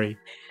 Burglary.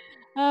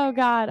 Oh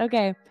god,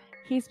 okay.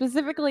 He's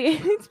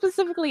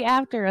specifically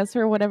after us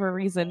for whatever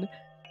reason.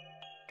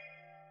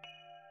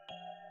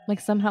 Like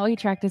somehow he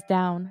tracked us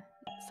down.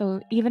 So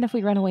even if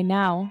we run away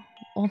now,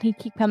 won't he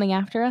keep coming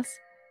after us?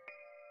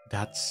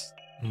 That's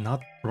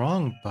not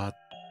wrong, but...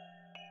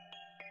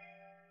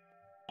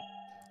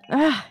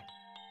 Ah.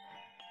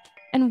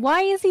 And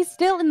why is he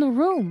still in the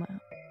room?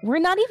 We're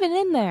not even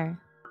in there.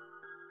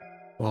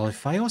 Well,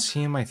 if I was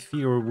him, I'd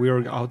figure we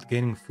were out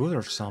getting food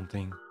or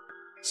something.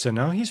 So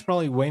now he's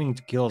probably waiting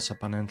to kill us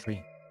upon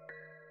entry.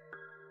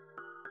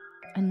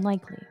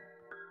 Unlikely,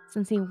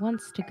 since he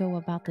wants to go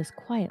about this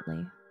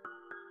quietly.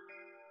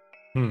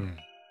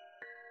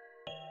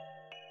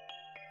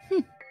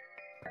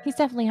 He's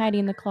definitely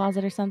hiding in the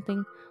closet or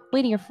something,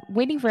 waiting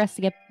for us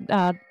to get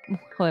oh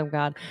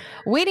god,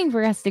 waiting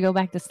for us to go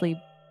back to sleep.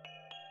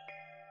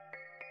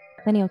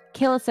 Then he'll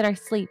kill us at our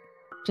sleep,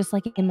 just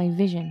like in my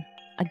vision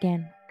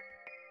again.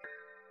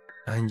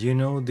 And you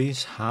know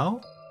this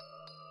how?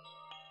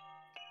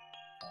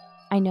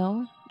 I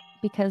know,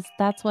 because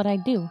that's what I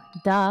do.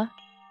 Duh.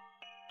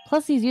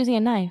 Plus he's using a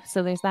knife,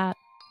 so there's that.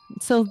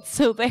 So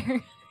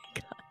there.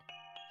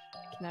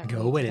 God.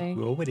 Go with it.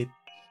 Go with it.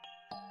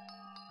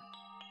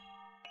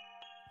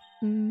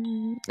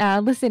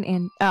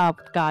 Listen, oh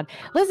god.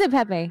 Listen,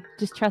 Pepe.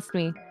 Just trust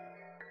me.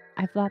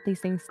 I've thought these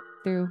things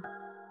through.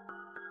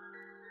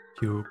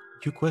 You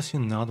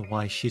question not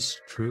why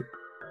she's true.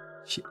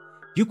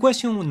 You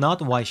question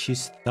not why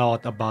she's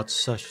thought about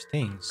such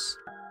things.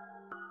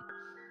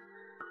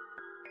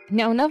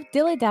 No, enough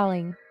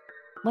dilly-dallying.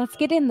 Let's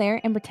get in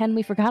there and pretend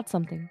we forgot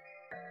something.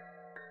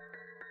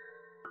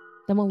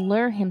 Then we'll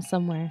lure him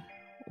somewhere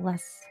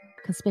less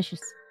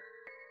conspicuous.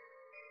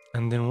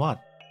 And then what?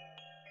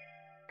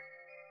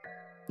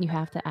 You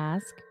have to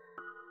ask.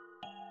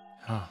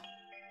 Huh.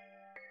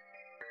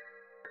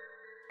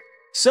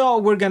 So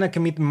we're gonna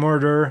commit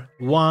murder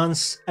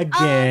once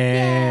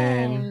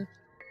again.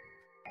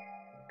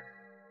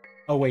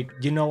 Oh wait,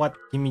 you know what?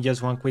 Give me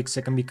just one quick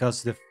second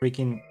because the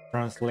freaking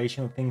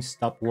translation thing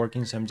stopped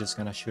working, so I'm just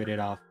gonna shoot it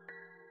off.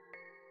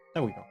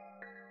 There we go.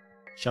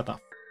 Shut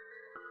off.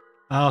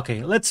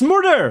 Okay, let's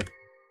murder!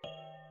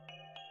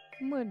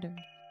 Murder.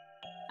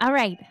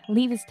 Alright,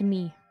 leave this to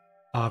me.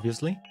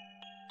 Obviously.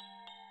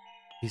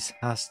 This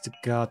has to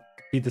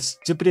be the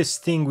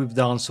stupidest thing we've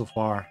done so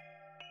far.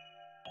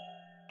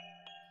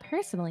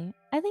 Personally,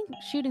 I think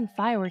shooting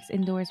fireworks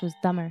indoors was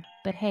dumber,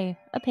 but hey,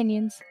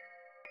 opinions.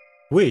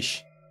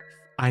 Which,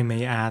 I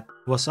may add,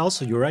 was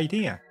also your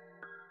idea.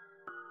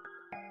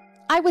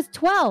 I was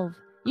 12!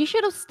 You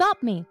should have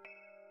stopped me!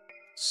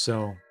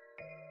 So,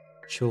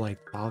 should I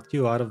talk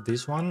you out of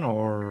this one,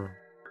 or...?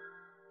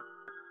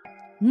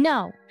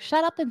 No!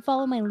 Shut up and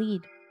follow my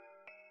lead.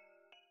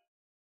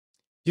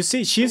 You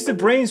see, she's the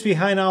brains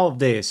behind all of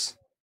this.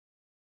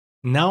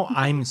 Now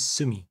I'm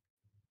Sumi.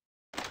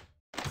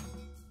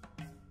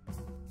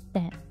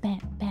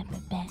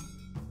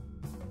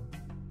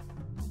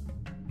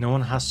 No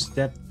one has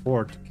stepped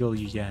forward to kill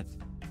you yet.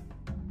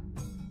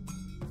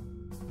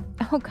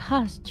 Oh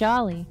gosh,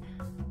 jolly.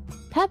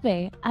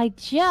 Pepe, I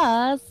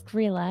just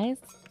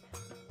realized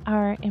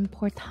our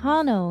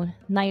Importano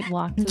night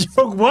walk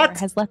what?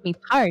 has left me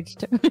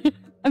parched.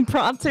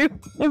 Impromptu.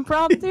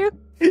 Importano?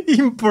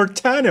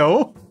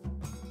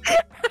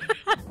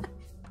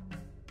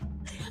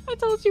 I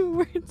told you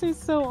words are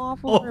so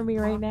awful for me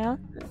right now.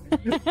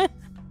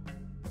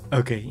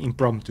 Okay,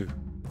 impromptu.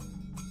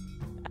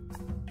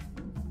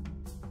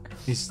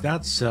 Is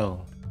that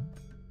so?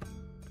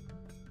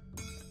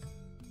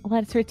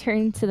 Let's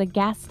return to the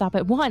gas stop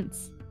at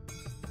once.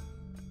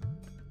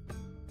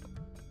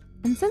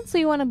 And since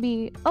we want to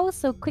be oh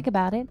so quick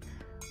about it,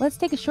 let's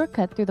take a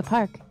shortcut through the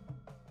park,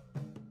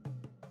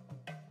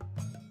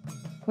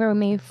 where we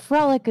may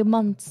frolic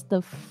amongst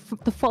the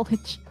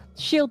foliage,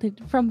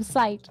 shielded from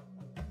sight.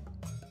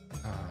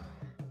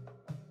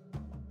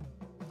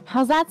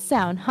 How's that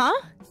sound, huh?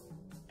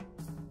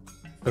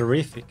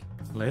 Terrific.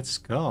 Let's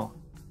go.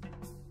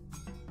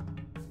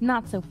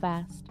 Not so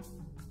fast.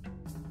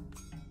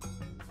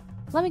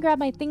 Let me grab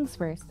my things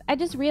first. I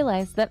just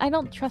realized that I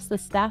don't trust the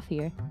staff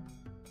here.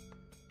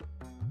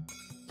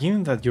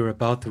 Given that you're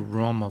about to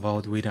roam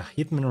about with a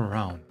hitman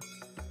around,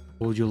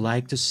 would you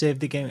like to save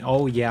the game?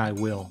 Oh yeah, I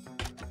will.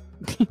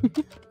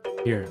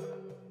 Here.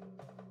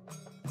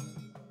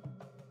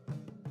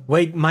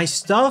 Wait, my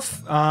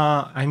stuff?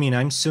 I mean,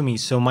 I'm Sumi,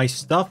 so my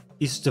stuff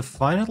is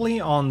definitely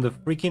on the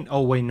freaking...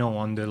 Oh wait, no,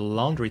 on the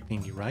laundry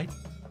thingy, right?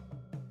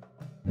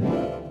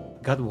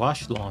 Got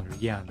washed laundry,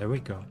 yeah, there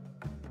we go.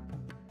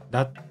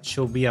 That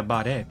should be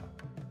about it.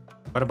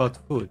 What about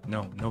food?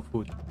 No, no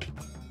food.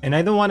 And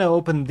I don't want to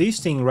open this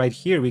thing right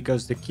here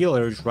because the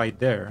killer is right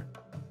there.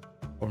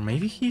 Or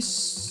maybe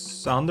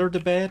he's under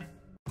the bed?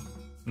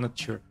 I'm not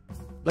sure.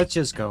 Let's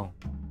just go.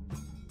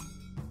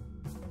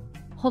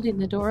 Holding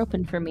the door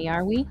open for me,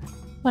 are we?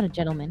 What a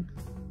gentleman.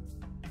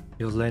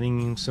 You're letting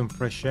in some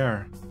fresh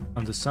air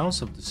on the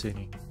sounds of the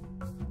city.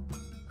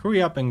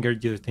 Hurry up and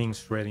get your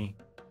things ready.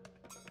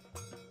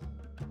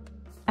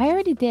 I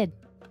already did.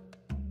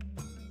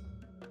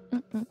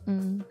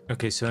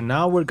 Okay, so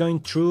now we're going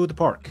through the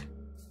park.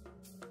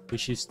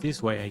 Which is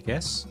this way, I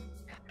guess.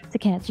 To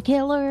catch a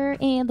killer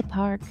in the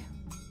park.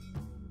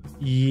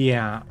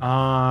 Yeah,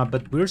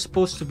 but we're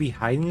supposed to be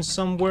hiding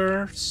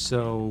somewhere,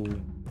 so...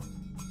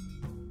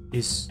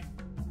 Is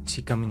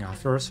he coming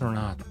after us or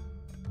not?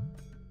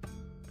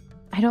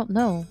 I don't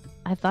know.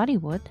 I thought he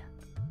would.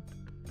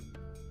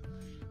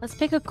 Let's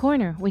pick a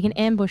corner we can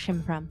ambush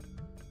him from.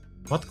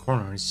 What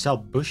corner? It's all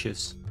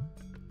bushes.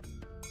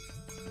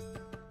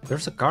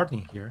 There's a cart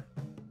in here.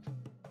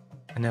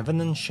 An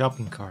abandoned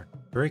shopping cart.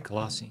 Very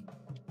classy.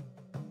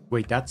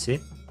 Wait, that's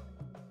it?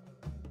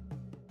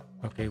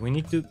 Okay, we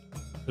need to...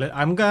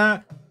 I'm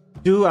gonna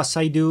do as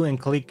I do and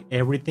click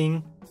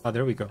everything. Oh,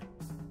 there we go.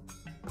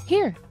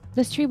 Here!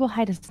 This tree will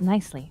hide us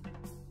nicely.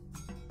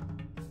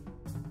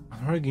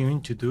 What are you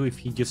going to do if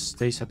he just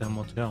stays at the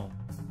motel?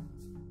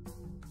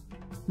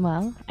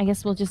 Well, I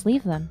guess we'll just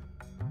leave then.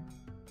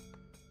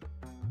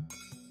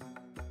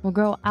 We'll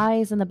grow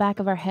eyes in the back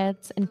of our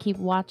heads and keep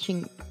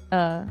watching...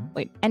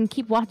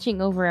 keep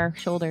watching over our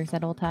shoulders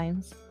at all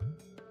times.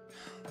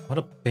 What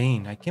a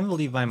pain. I can't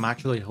believe I'm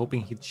actually hoping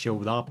he'd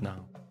showed up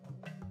now.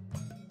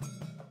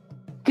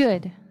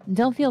 Good.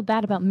 Don't feel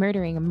bad about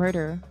murdering a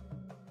murderer.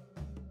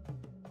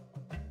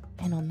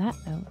 And on that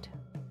note...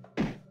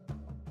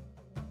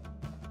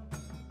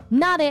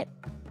 Not it!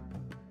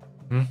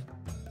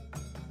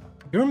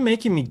 You're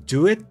making me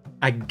do it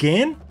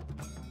again?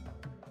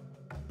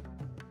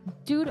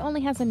 Dude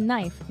only has a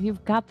knife.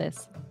 You've got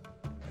this.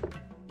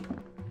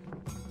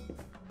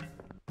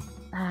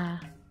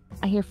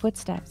 I hear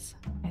footsteps,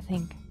 I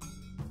think.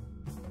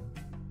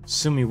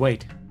 Sumi,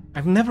 wait.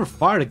 I've never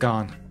fired a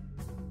gun.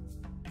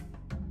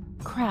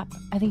 Crap,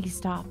 I think he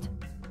stopped.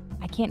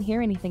 I can't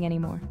hear anything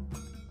anymore.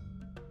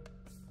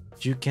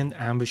 You can't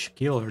ambush a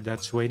killer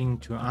that's waiting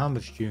to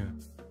ambush you.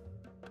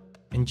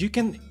 And you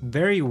can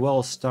very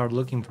well start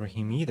looking for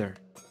him either.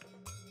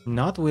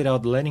 Not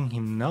without letting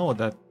him know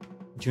that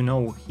you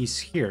know he's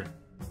here.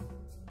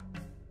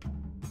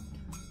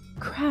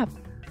 Crap,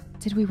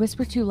 did we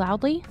whisper too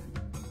loudly?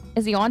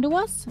 Is he onto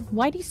us?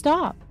 Why'd he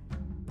stop?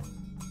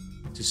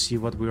 To see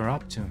what we're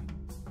up to.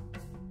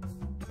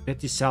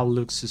 Betty Sal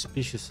looks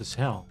suspicious as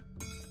hell.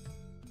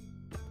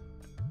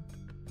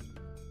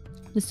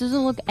 This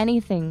doesn't look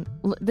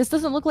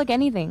like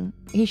anything.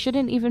 He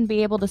shouldn't even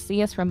be able to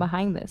see us from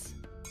behind this.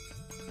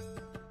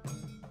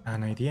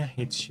 An idea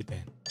hits you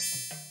then.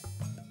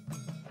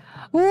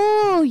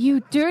 Ooh, you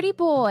dirty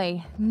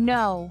boy!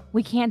 No,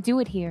 we can't do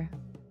it here.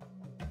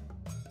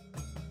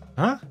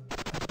 Huh?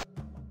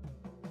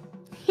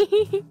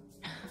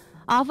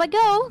 Off I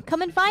go!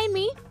 Come and find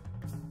me!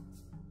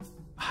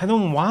 I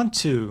don't want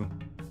to.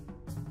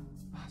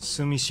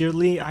 Sumi,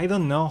 surely I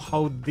don't know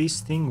how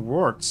this thing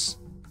works.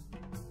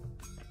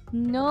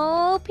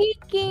 No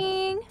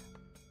peeking!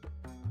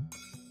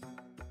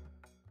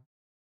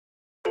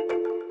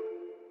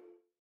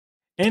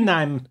 And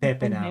I'm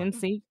Pepe now.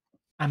 Nancy.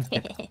 I'm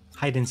Pepe.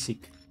 Hide and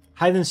seek.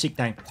 Hide and seek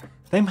time.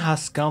 Time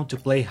has come to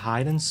play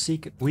hide and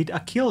seek with a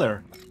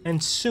killer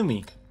and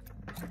Sumi.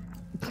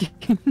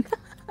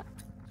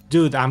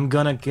 Dude, I'm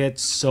gonna get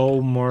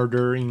so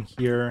murder in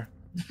here.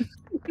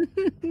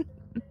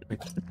 Wait.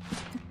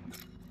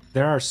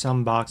 There are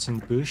some bugs in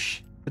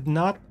bush, but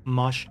not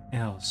much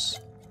else.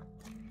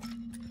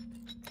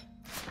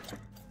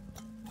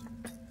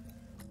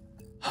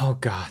 Oh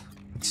god,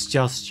 it's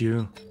just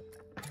you.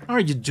 What are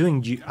you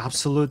doing, you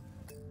absolute...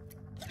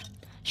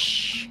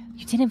 Shh,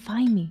 you didn't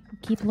find me.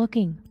 Keep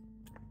looking.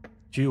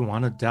 Do you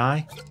wanna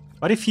die?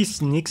 What if he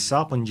sneaks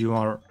up on you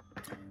or...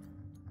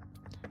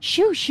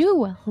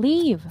 Shoo,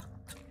 leave.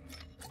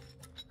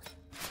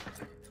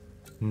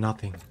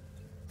 Nothing.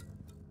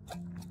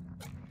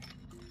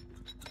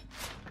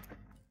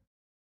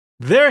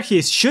 There he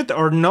is. Shoot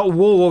or no?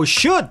 Whoa,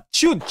 shoot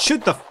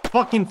the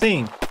fucking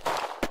thing.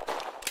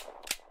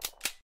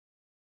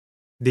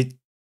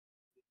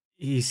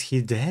 Is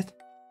he dead?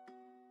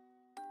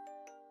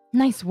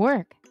 Nice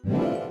work.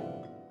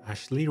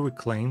 Ashley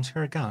reclaims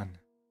her gun.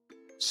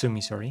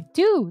 Sumi, sorry.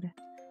 Dude,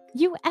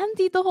 you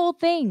emptied the whole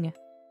thing.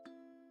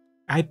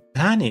 I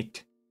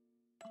panicked.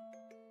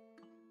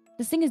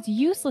 This thing is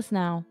useless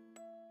now.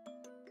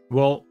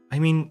 Well, I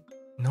mean,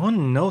 no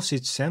one knows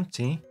it's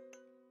empty.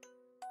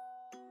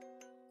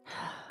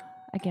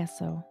 I guess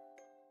so.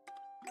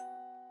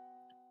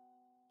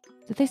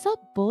 Did they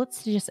sell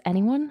bullets to just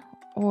anyone?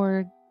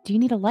 Or do you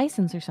need a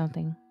license or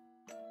something?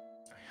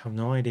 I have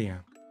no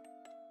idea.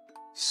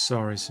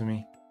 Sorry,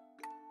 Sumi.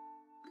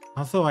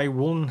 Although I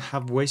wouldn't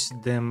have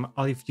wasted them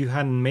if you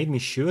hadn't made me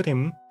shoot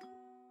him.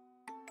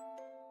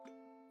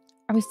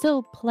 Are we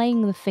still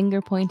playing the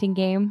finger pointing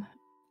game?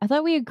 I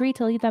thought we agreed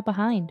to leave that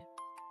behind.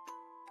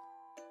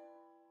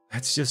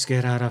 Let's just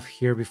get out of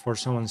here before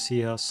someone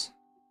sees us.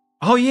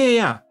 Oh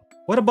yeah.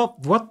 What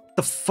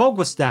the fuck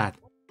was that?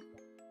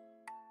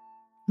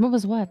 What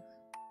was what?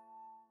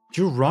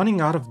 You're running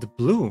out of the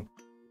blue.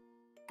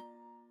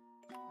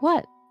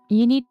 What?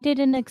 You needed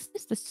an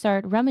excuse to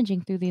start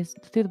rummaging through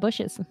the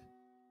bushes.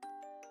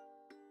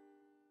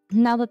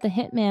 Now that the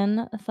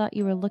hitman thought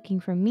you were looking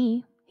for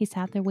me, he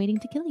sat there waiting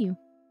to kill you.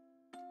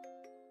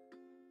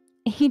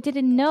 He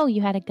didn't know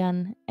you had a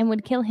gun and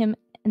would kill him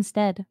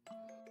instead.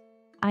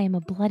 I am a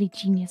bloody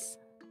genius.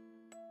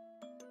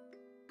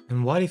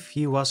 And what if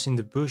he was in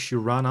the bush you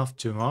ran off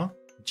to, huh?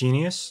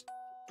 Genius?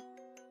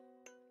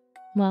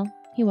 Well,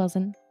 he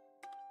wasn't.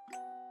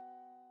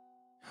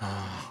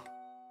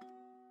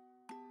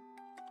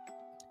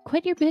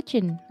 Quit your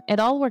bitching. It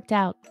all worked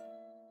out.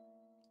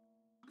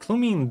 Clue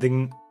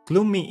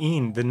me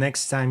in the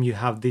next time you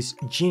have these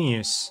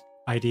genius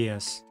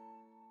ideas,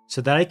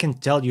 so that I can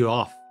tell you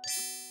off.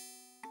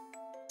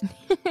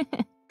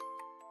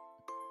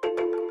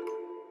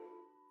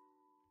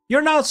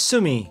 You're not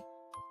Sumi.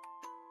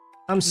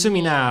 I'm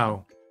Sumi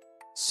now.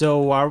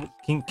 So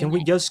can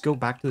we just go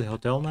back to the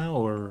hotel now,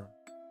 or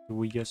do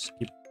we just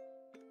keep?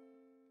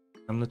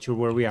 I'm not sure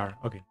where we are.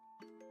 Okay.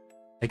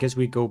 I guess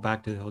we go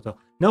back to the hotel.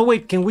 No,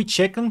 wait, can we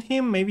check on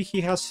him? Maybe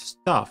he has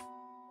stuff.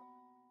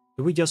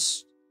 Do we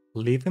just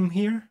leave him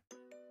here?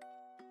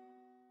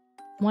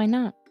 Why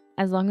not?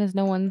 As long as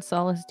no one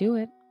saw us do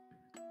it.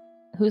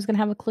 Who's gonna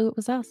have a clue it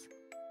was us?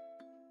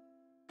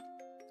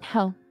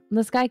 Hell,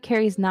 this guy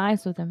carries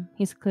knives with him.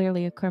 He's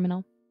clearly a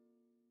criminal.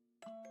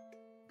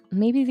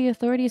 Maybe the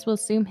authorities will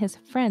assume his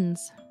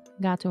friends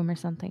got to him or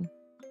something.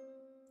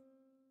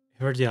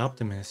 You're the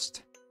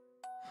optimist.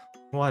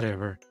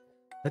 Whatever.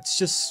 Let's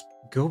just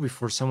go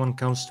before someone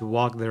comes to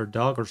walk their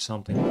dog or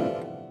something.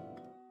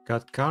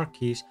 Got car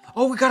keys.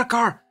 Oh, we got a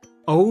car!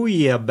 Oh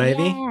yeah,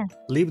 baby. Yeah.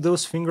 Leave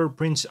those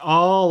fingerprints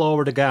all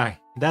over the guy.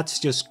 That's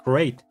just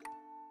great.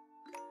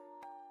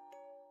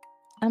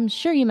 I'm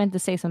sure you meant to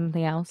say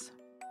something else.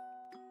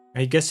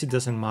 I guess it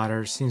doesn't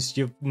matter since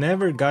you've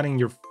never gotten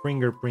your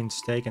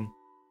fingerprints taken.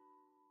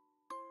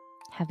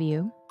 Have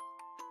you?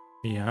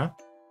 Yeah?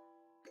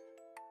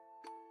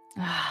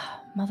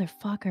 Ah,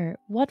 motherfucker.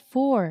 What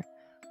for?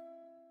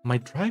 My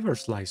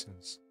driver's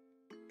license.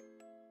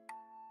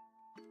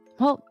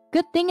 Well,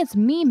 good thing it's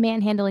me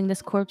manhandling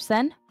this corpse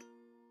then.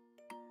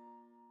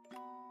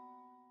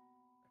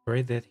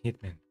 Very dead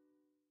hitman.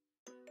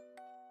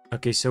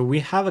 Okay, so we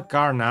have a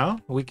car now.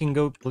 We can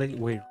go play.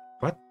 Wait,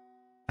 what?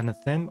 An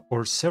attempt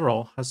or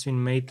several has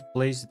been made to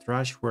place the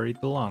trash where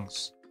it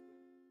belongs.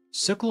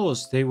 So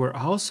close, they were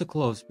all so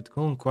close, but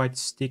couldn't quite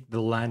stick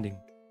the landing.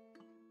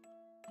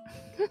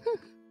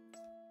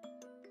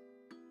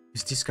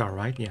 Is this car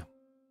right? Yeah.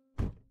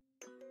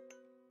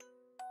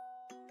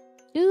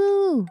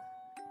 Ooh.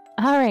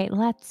 All right,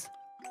 let's.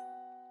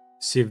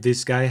 See if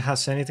this guy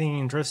has anything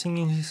interesting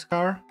in his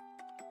car.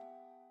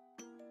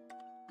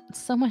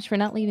 So much for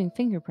not leaving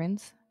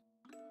fingerprints.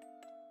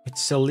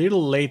 It's a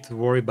little late to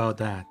worry about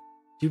that.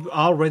 You've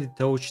already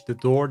touched the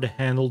door, the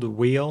handle, the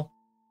wheel.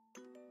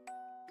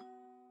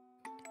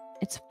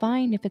 It's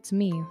fine if it's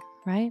me,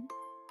 right?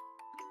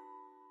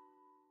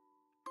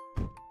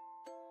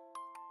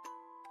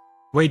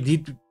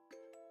 Wait,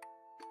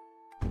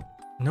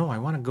 No, I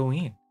want to go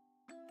in.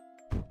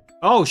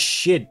 Oh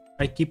shit,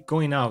 I keep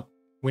going out.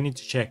 We need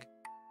to check.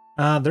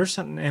 There's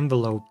an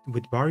envelope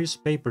with various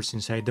papers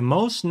inside. The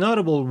most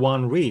notable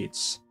one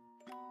reads,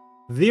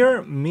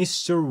 "Dear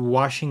Mr.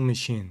 Washing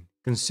Machine,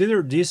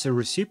 consider this a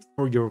receipt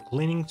for your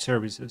cleaning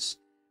services.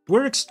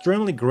 We're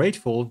extremely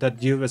grateful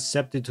that you've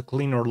accepted to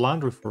clean our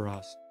laundry for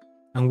us.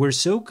 And we're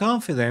so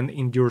confident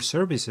in your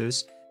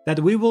services that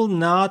we will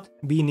not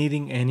be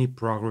needing any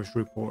progress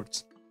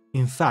reports.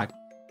 In fact,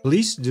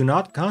 please do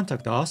not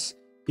contact us.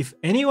 If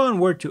anyone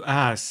were to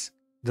ask,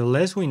 the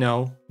less we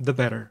know, the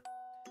better.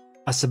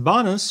 As a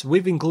bonus,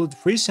 we've included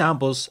free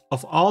samples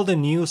of all the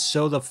new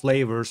soda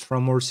flavors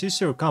from our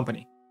sister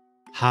company.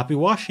 Happy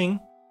washing!"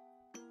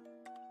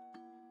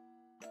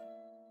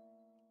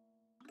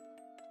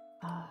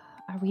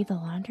 Are we the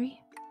laundry?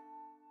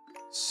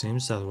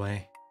 Seems that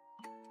way.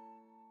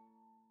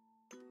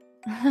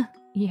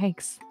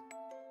 Yikes.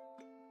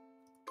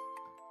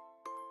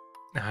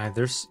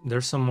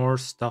 There's some more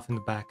stuff in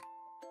the back.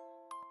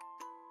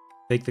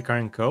 Take the car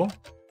and go?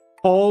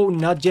 Oh,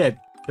 not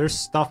yet. There's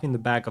stuff in the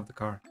back of the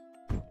car.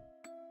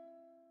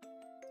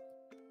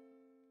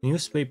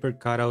 Newspaper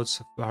cutouts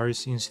of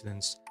various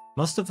incidents.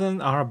 Most of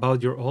them are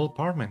about your old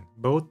apartment,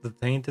 both the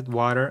tainted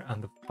water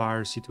and the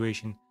fire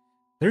situation.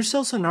 There's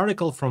also an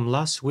article from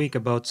last week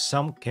about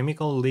some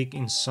chemical leak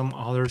in some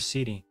other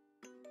city.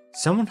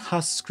 Someone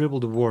has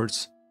scribbled the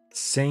words,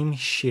 "same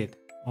shit,"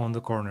 on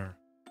the corner.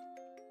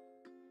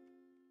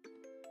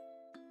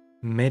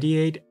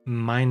 Mediate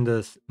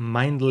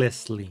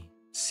mindlessly.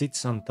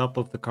 Sits on top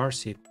of the car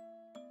seat.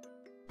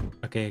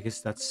 Okay, I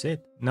guess that's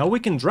it. Now we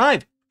can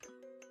drive!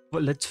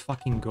 Well, let's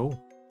fucking go.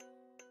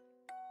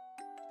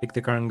 Take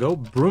the car and go.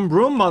 Broom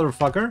broom,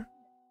 motherfucker!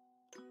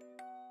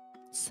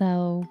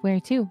 So, where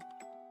to?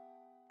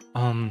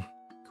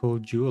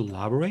 Could you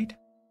elaborate?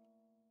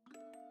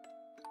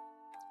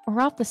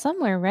 We're off to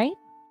somewhere, right?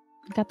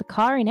 We got the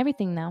car and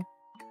everything now.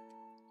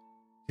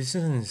 This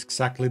isn't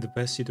exactly the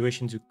best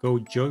situation to go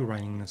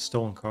joyriding in a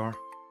stolen car.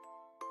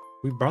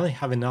 We barely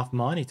have enough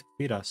money to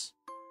feed us.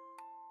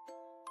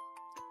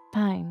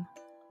 Fine.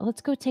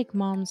 Let's go take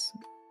Mom's.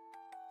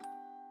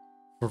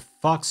 For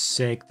fuck's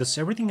sake, does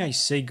everything I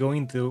say go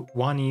into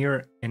one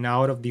ear and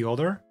out of the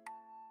other?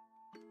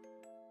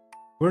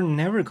 We're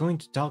never going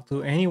to talk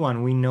to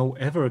anyone we know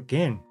ever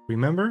again,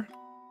 remember?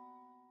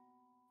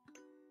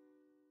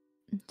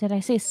 Did I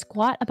say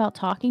squat about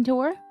talking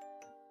to her?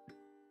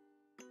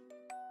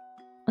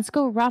 Let's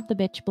go rob the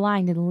bitch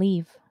blind and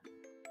leave.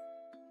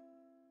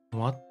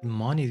 What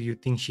money do you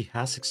think she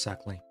has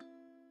exactly?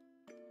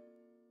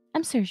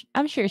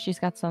 I'm sure she's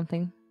got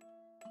something.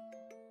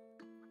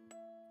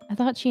 I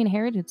thought she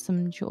inherited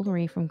some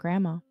jewelry from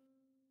Grandma.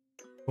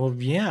 Well,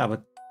 yeah,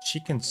 but she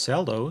can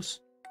sell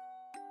those.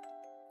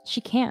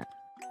 She can't,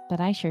 but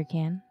I sure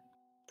can.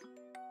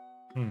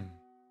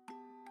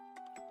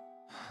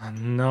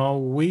 No,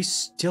 we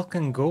still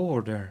can go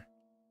over there.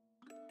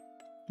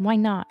 Why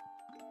not?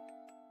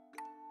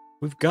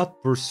 We've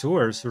got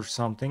pursuers or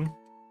something.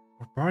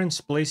 Our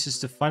parents' place is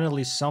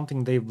definitely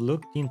something they've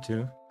looked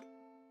into.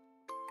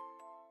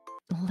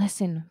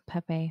 Listen,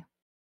 Pepe.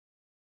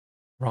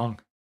 Wrong.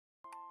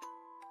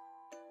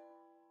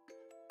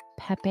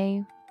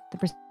 Pepe, the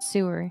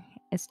pursuer,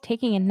 is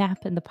taking a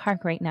nap in the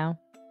park right now.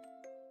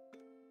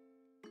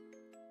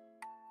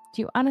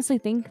 Do you honestly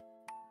think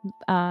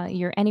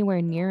you're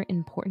anywhere near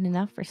important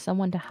enough for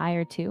someone to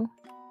hire too?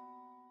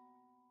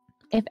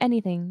 If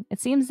anything, it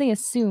seems they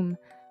assume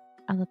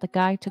that the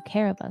guy took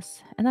care of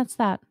us, and that's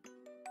that.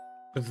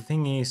 But the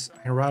thing is,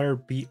 I'd rather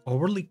be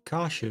overly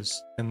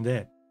cautious than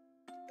that.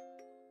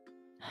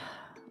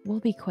 We'll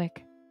be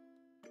quick.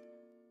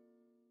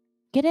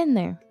 Get in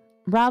there.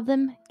 Rob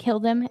them, kill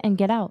them, and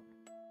get out.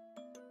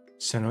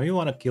 So now you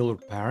want to kill our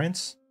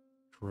parents?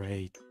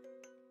 Great.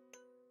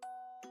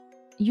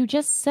 You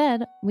just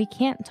said we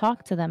can't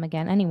talk to them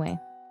again anyway.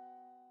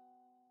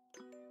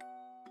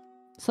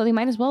 So they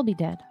might as well be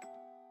dead.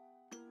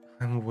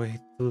 I'm way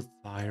too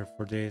tired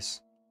for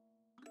this.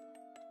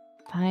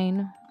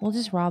 Fine, we'll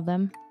just rob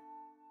them.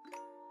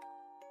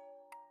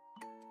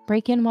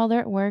 Break in while they're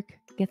at work,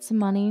 get some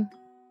money,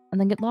 and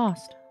then get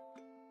lost.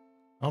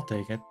 I'll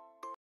take it.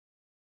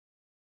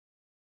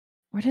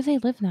 Where do they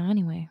live now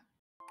anyway?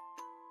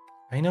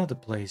 I know the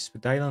place,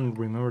 but I don't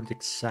remember the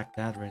exact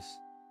address.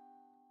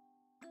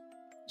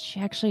 She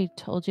actually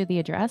told you the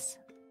address?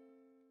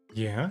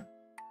 Yeah?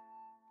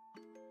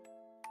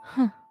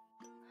 Huh.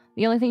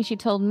 The only thing she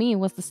told me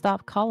was to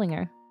stop calling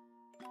her.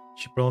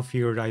 She probably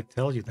figured I'd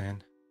tell you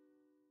then.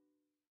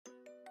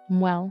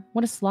 Well,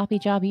 what a sloppy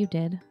job you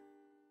did.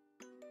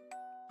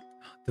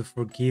 To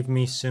forgive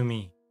me,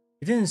 Sumi.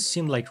 It didn't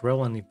seem like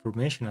relevant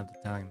information at the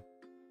time.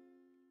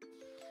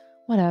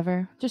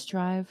 Whatever, just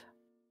drive.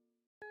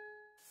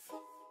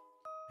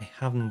 I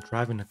haven't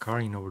driven a car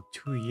in over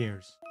 2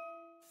 years.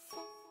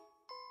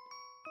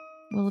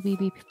 Will we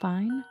be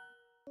fine?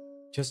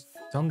 Just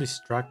don't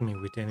distract me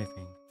with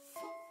anything.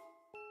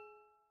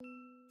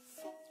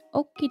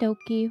 Okie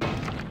dokie.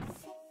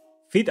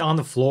 Feet on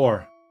the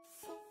floor.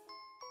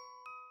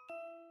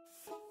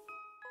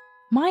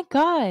 My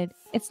god,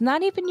 it's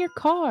not even your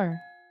car.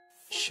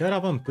 Shut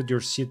up and put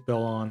your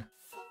seatbelt on.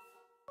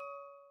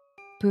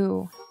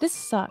 Boo, this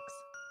sucks.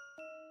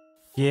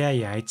 Yeah,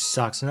 it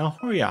sucks. Now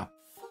hurry up.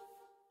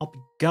 I'll be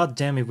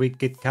goddamn if we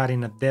get caught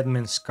in a dead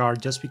man's car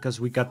just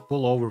because we got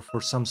pulled over for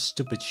some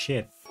stupid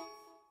shit.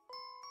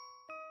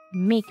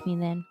 Make me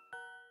then.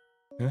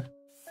 Huh?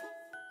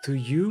 Do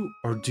you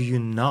or do you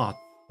not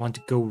want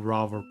to go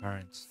rob our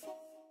parents?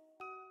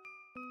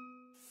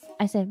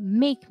 I said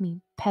make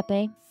me,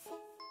 Pepe.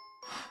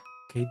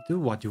 Okay, do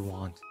what you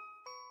want.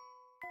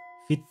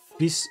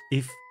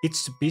 If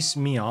it's to piss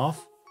me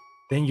off,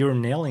 then you're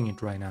nailing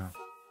it right now.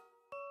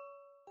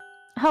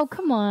 Oh,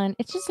 come on.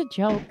 It's just a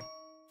joke.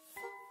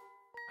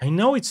 I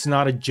know it's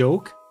not a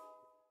joke.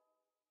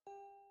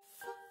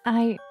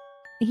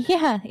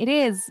 Yeah, it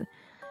is.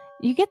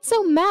 You get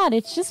so mad.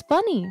 It's just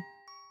funny.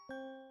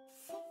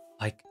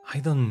 Like, I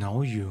don't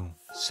know you,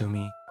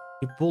 Sumi.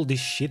 You pulled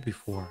this shit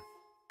before.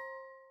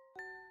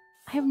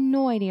 I have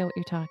no idea what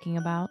you're talking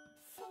about.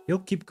 You'll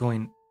keep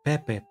going,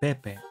 Pepe,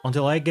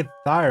 until I get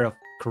tired of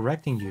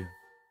correcting you.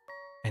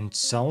 And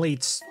suddenly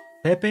it's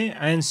Pepe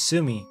and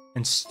Sumi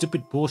and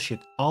stupid bullshit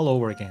all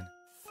over again.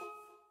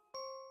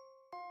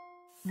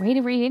 Way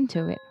to read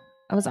into it.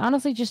 I was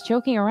honestly just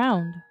joking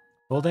around.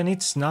 Well, then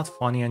it's not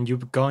funny and you're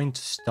going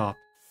to stop.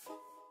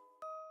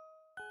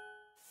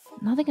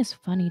 Nothing is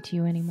funny to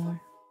you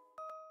anymore.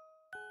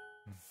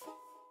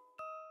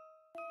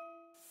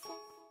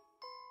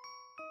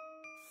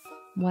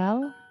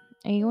 Well,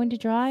 are you going to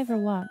drive or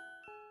what?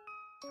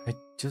 I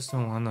just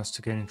don't want us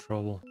to get in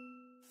trouble.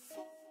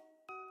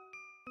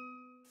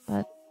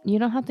 But you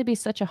don't have to be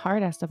such a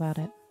hard ass about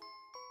it.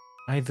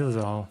 I do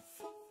though.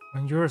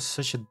 And you're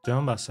such a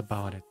dumbass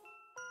about it.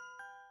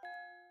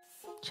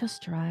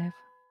 Just drive.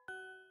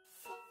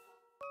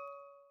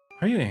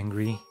 Are you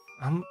angry?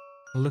 I'm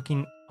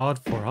looking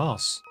out for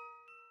us.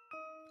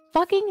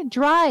 Fucking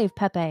drive,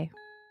 Pepe.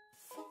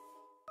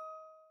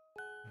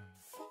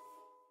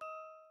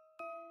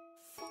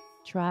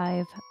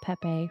 Drive,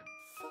 Pepe.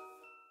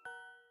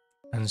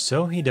 And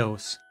so he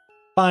does.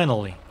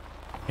 Finally.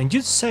 And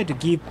you decide to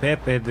give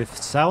Pepe the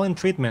silent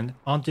treatment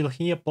until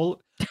he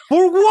apologizes.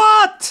 For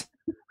what?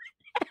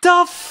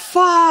 The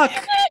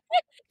fuck?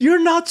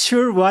 You're not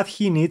sure what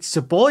he needs to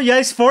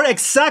apologize for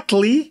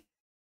exactly,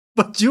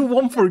 but you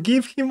won't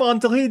forgive him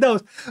until he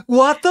does.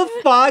 What the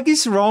fuck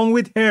is wrong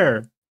with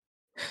her?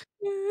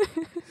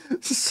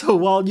 So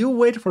while you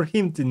wait for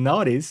him to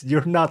notice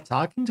you're not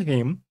talking to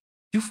him,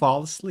 you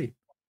fall asleep.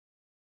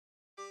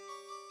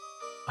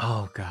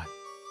 Oh god.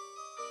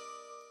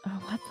 Oh,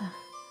 what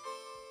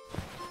the?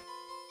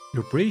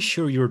 You're pretty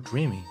sure you're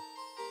dreaming,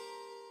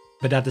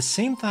 but at the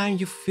same time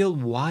you feel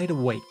wide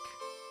awake.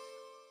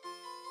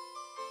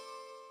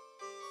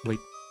 Wait,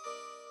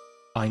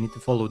 I need to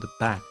follow the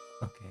path.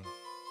 Okay.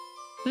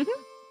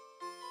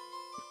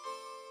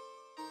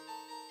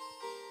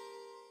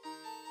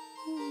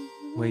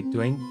 Wait,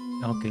 do I?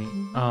 Okay.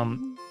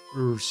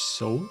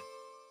 So?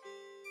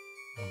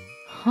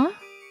 Huh?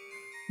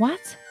 What?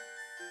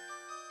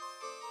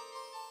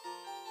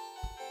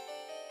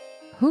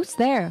 Who's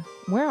there?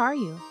 Where are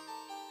you?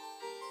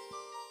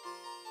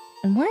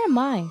 And where am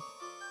I?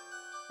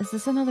 Is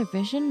this another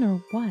vision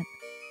or what?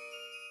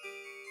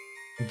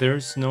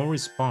 There's no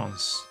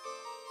response.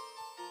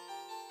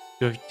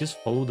 Do I just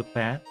follow the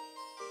path?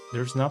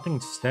 There's nothing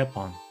to step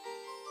on.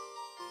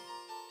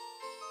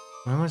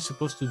 What am I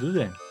supposed to do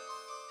then?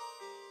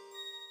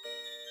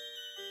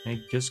 Can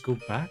I just go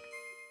back?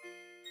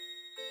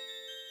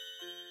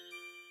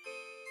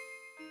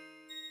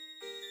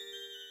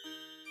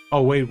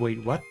 Oh, wait,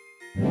 what?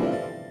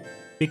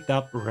 Picked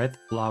up red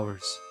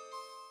flowers.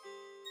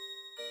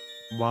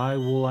 Why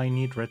will I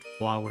need red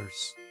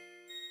flowers?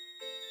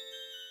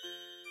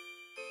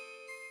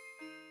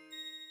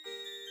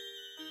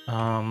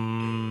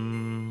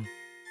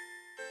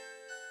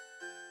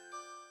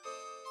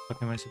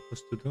 What am I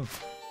supposed to do?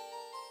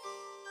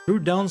 Threw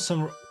down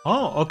some...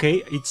 Oh,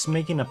 okay, it's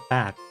making a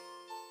path.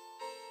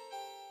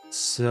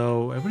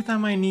 So every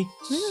time I need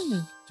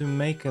to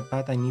make a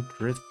path, I need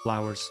red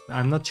flowers.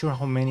 I'm not sure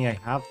how many I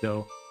have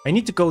though. I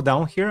need to go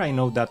down here, I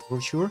know that for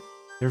sure.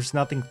 There's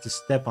nothing to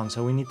step on,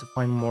 so we need to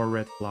find more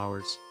red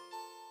flowers.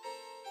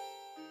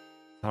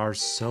 Our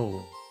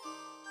soul.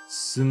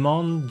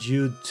 Summon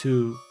you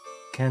to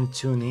can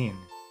tune in.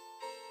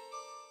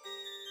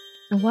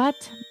 What?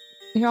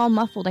 You're all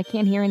muffled. I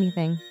can't hear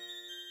anything.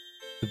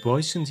 The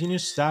voice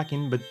continues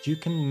talking, but you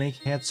can make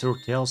heads or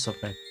tails of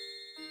it.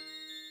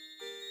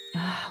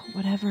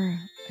 Whatever.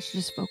 I should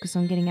just focus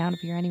on getting out of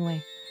here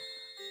anyway.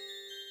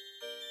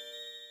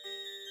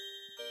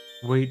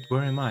 Wait,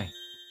 where am I?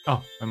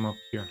 Oh, I'm up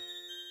here.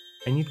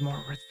 I need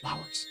more red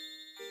flowers.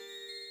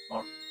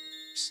 More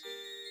flowers.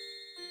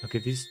 Okay,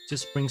 this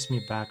just brings me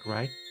back,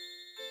 right?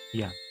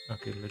 Yeah,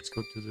 okay, let's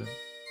go to the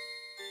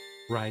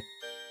right.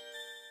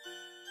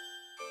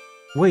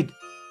 Wait.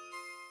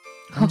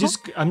 I'm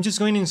just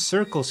going in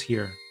circles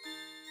here.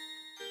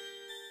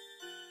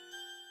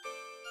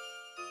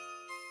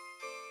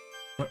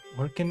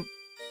 Where can...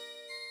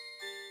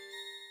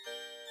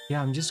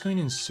 Yeah, I'm just going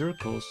in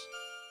circles.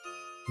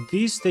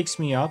 This takes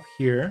me up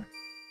here.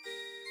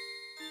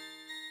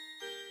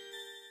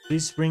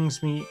 This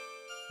brings me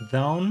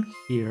down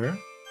here.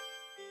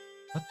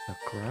 What the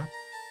crap?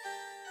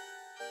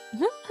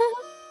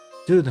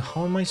 Dude,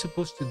 how am I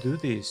supposed to do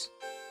this?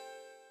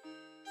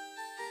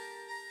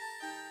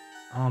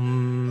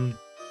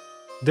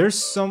 There's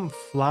some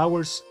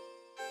flowers.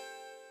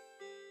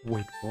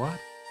 Wait, what?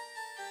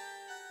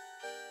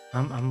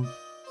 What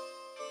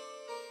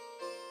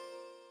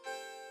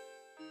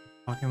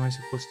am I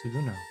supposed to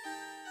do now?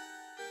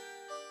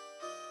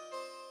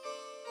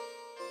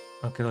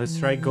 Okay, let's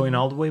try going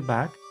all the way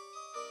back.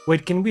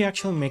 Wait, can we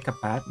actually make a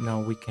path? No,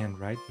 we can't,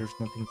 right? There's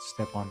nothing to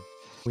step on.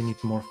 We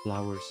need more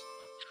flowers.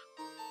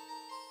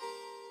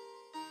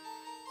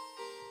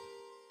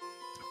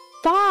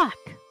 Fuck!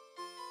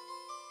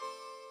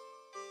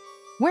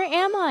 Where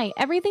am I?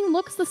 Everything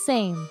looks the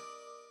same.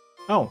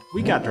 Oh,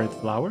 we got red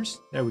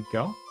flowers. There we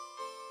go.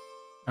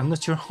 I'm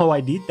not sure how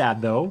I did that,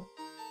 though.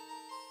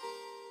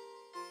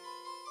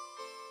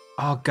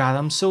 Oh god,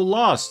 I'm so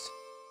lost.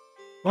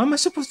 What am I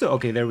supposed to...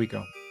 Okay, there we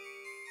go.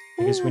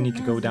 I guess we need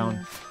to go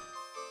down.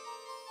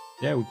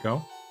 There we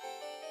go.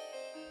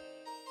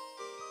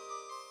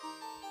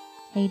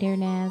 Hey there,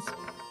 Naz.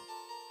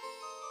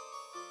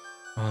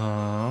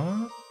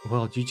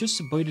 Well, you just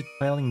avoided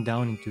falling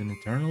down into an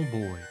eternal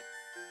void.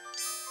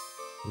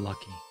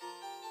 Lucky.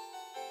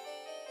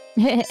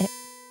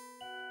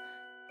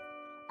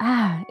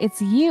 Ah,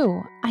 it's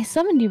you. I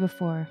summoned you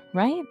before,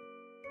 right?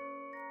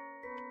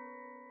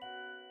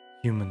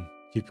 Human,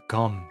 you've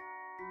come.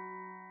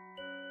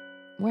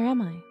 Where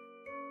am I?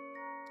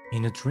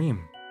 In a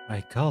dream,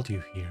 I called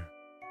you here.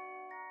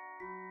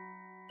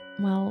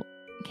 Well,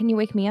 can you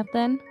wake me up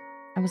then?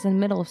 I was in the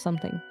middle of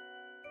something.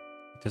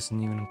 It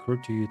doesn't even occur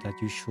to you that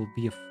you should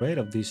be afraid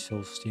of this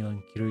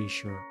soul-stealing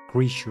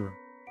creature.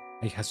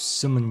 I have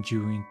summoned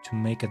you in to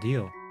make a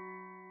deal.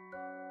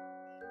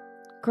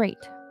 Great.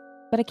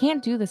 But I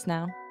can't do this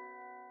now.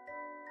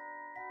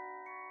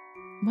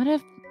 What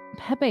if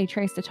Pepe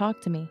tries to talk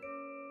to me?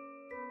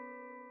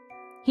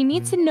 He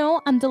needs to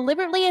know I'm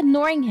deliberately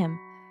ignoring him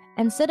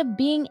instead of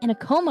being in a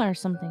coma or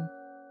something.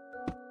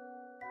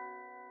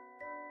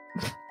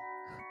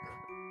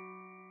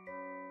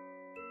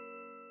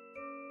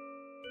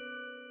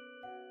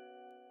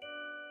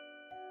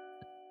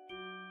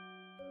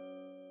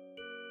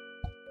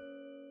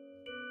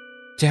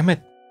 Damn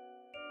it!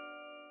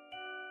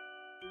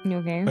 You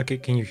okay? Okay,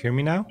 can you hear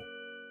me now?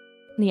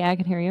 Yeah, I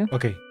can hear you.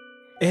 Okay.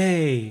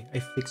 Hey, I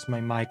fixed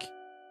my mic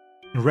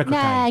in record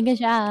time. Good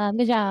job,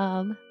 good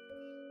job.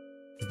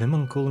 The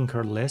demon couldn't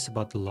care less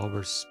about the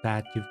lover's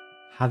spat you're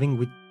having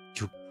with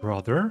your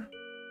brother?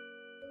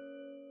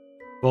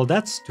 Well,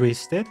 that's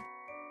twisted.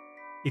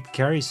 It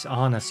carries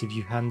on as if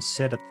you hadn't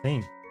said a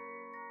thing.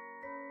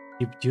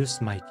 You've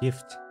used my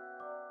gift.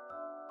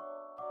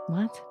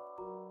 What?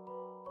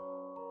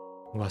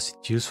 Was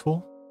it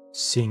useful?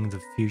 Seeing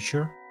the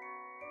future?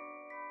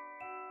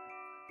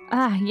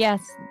 Ah, yes,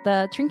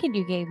 the trinket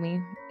you gave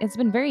me. It's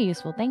been very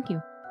useful, thank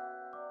you.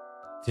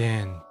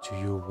 Then, do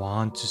you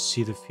want to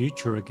see the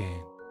future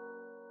again?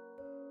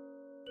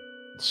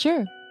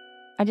 Sure.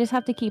 I just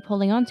have to keep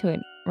holding on to it,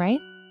 right?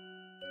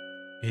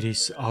 It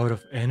is out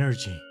of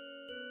energy.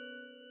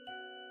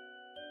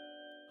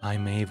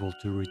 I'm able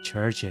to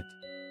recharge it.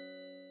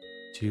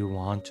 Do you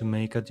want to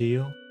make a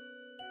deal?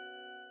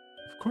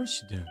 Of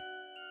course you do.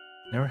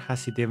 Never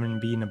has it even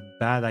been a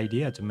bad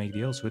idea to make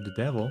deals with the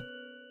devil.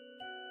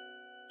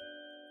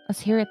 Let's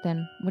hear it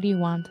then. What do you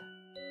want?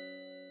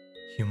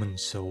 Human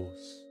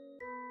souls.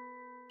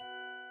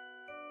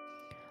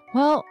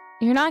 Well,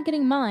 you're not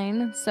getting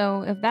mine,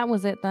 so if that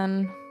was it,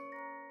 then...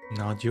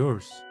 Not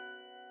yours.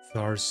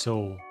 Our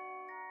soul.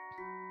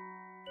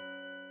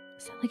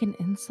 Is that like an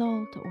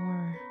insult,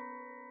 or...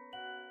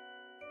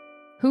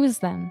 Whose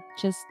then?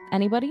 Just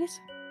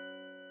anybody's?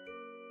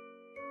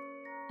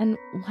 And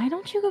why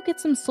don't you go get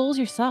some souls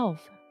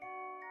yourself?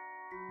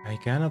 I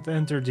cannot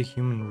enter the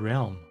human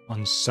realm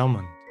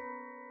unsummoned,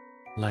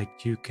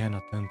 like you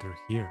cannot enter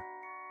here.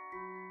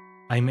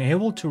 I'm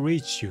able to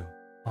reach you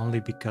only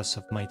because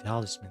of my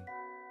talisman.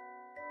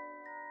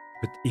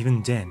 But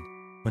even then,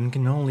 one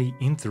can only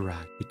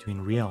interact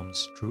between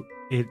realms through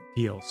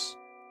deals.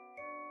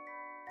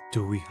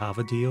 Do we have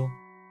a deal?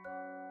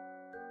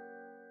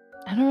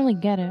 I don't really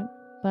get it,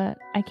 but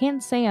I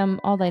can't say I'm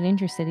all that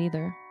interested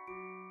either.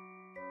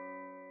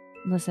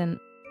 Listen,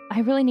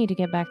 I really need to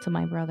get back to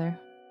my brother.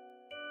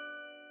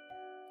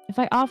 If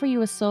I offer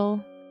you a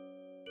soul,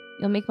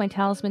 you'll make my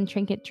talisman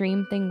trinket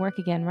dream thing work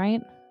again,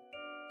 right?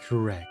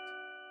 Correct.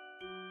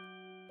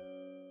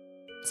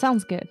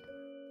 Sounds good.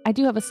 I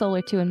do have a soul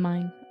or two in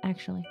mind,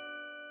 actually.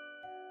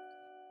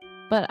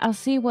 But I'll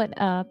see what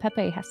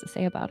Pepe has to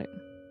say about it.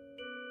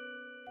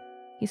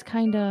 He's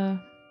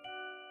kinda...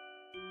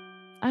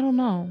 I don't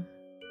know.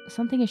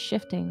 Something is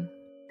shifting.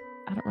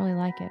 I don't really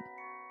like it.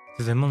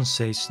 The demon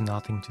says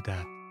nothing to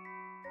that.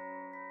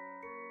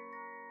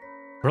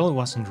 Probably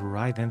wasn't the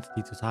right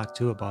entity to talk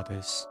to about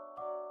this.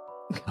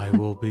 I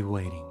will be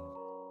waiting.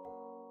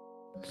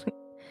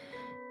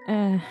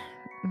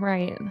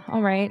 Right.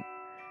 Alright.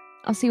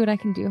 I'll see what I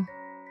can do.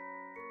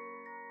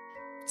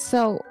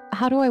 So,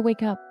 how do I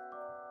wake up?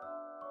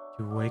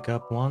 You wake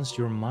up once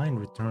your mind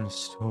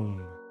returns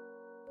home.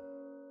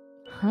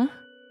 Huh?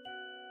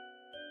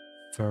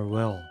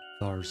 Farewell,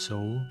 our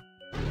soul.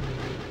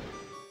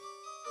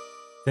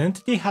 The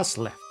entity has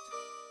left.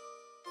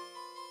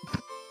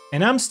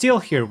 And I'm still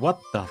here.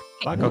 What the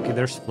fuck? Okay,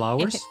 there's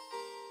flowers.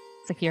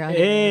 It's like you're on.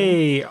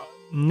 Hey,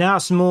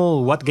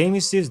 Nazmul, what game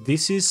is this?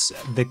 This is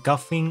the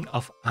coffin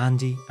of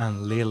Andy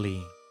and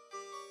Leyley.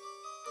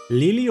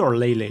 Lily or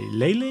Leyley?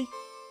 Leyley?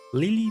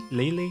 Lily?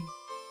 Leyley?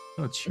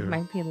 Not sure.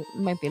 It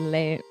might be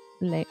Leyley.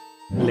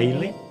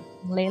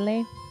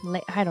 Leyley?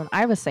 I don't.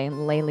 I was saying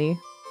Leyley.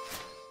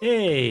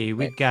 Hey,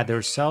 we got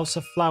ourselves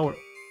a flower.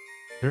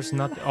 There's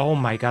not. Oh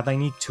my god, I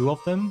need two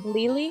of them.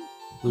 Lily?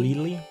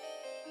 Lily?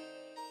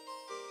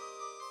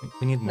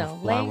 We need more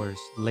flowers.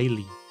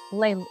 Leyley.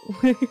 Leyley.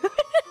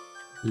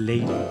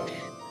 Leyley.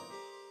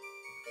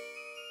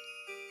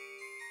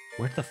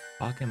 Where the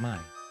fuck am I?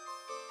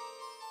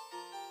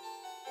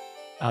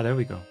 Ah, there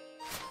we go.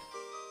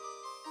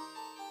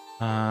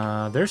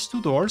 There's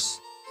two doors.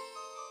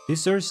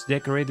 This door is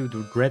decorated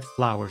with red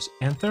flowers.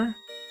 Enter?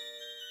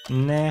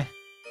 Nah.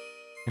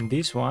 And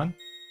this one?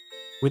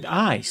 With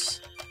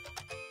eyes.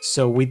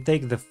 So we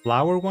take the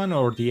flower one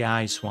or the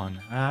eyes one?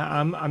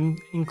 I'm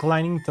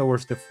inclining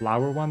towards the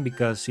flower one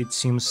because it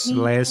seems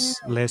less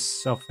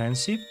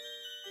offensive.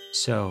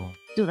 So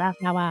Do that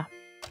now.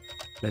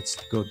 let's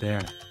go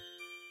there.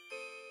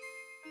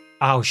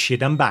 Oh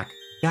shit, I'm back.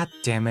 God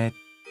damn it.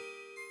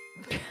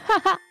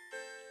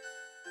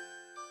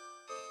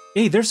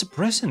 Hey, there's a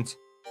present.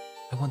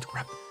 I want to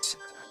grab the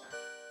present.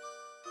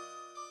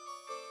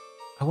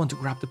 I want to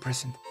grab the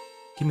present.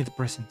 Give me the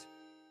present.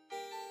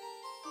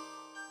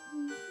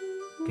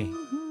 Okay.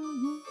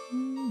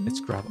 Let's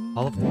grab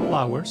all of the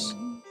flowers.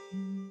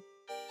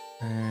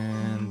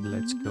 And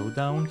let's go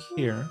down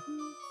here.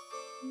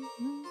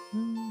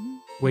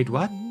 Wait,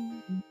 what?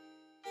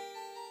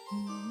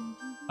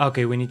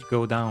 Okay, we need to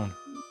go down.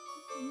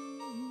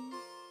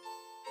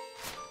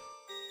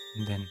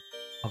 And then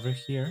over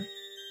here.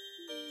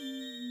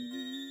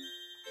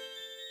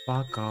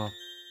 Fuck off.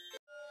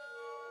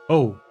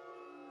 Oh.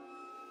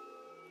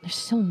 There's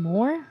still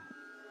more?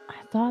 I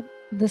thought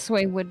this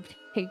way would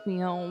take me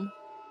home.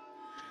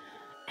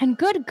 And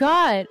good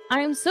God,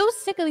 I am so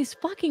sick of these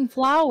fucking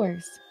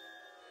flowers.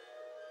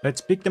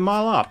 Let's pick them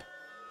all up.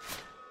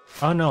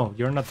 Oh no,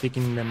 you're not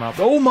picking them up.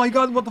 Oh my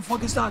God, what the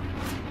fuck is that?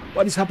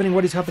 What is happening?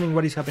 What is happening?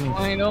 What is happening?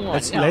 I know.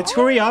 Let's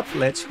hurry up.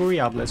 Let's hurry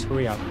up. Let's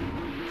hurry up.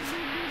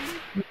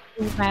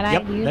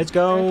 Yep, let's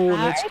go.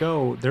 Let's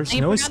go. There's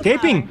no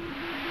escaping.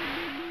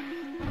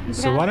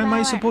 So what am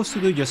I supposed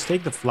to do? Just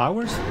take the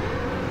flowers?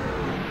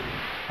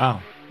 Oh.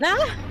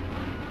 Ah!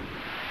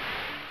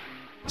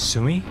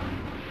 Sumi?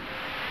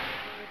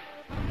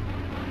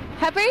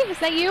 Pepper, is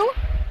that you?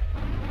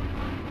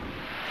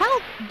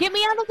 Help! Get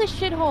me out of this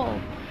shithole!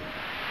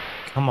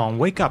 Come on,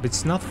 wake up.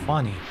 It's not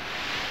funny.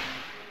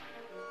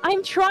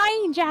 I'm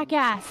trying,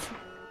 jackass!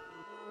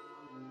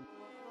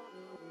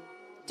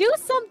 Do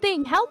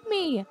something! Help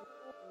me!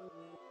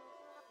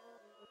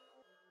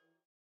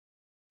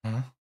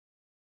 Huh?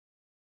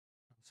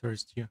 Sorry,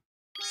 it's you.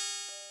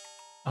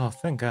 Oh,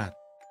 thank God.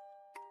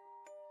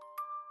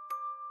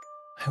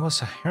 I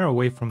was a hair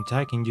away from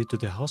taking you to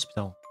the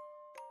hospital.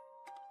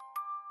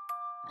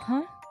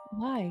 Huh?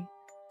 Why?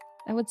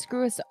 That would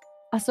screw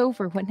us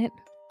over, wouldn't it?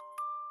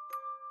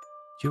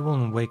 You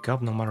wouldn't wake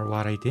up no matter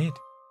what I did.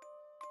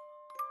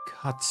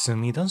 God,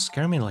 Sumi, don't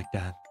scare me like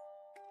that.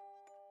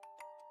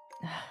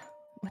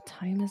 What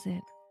time is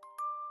it?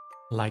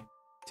 Like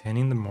 10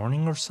 in the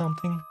morning or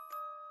something?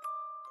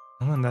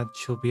 Mom and Dad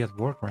should be at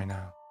work right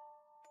now.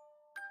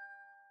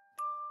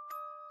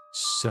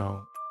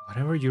 So,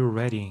 whenever you're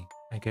ready,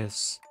 I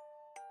guess.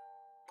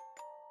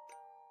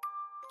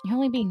 You're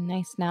only being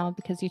nice now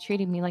because you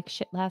treated me like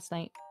shit last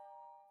night.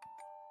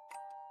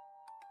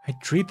 I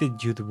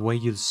treated you the way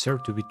you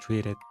deserve to be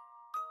treated.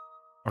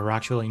 Or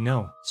actually,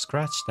 no,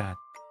 scratch that.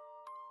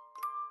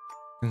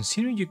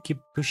 Considering you keep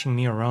pushing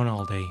me around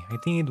all day, I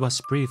think it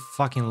was pretty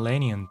fucking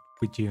lenient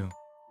with you.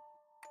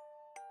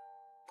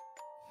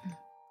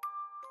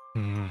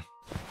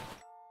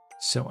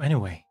 So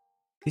anyway,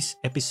 this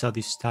episode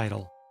is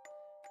titled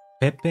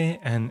Pepe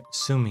and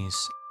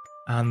Sumi's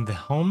and the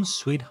Home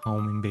Sweet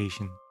Home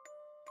Invasion.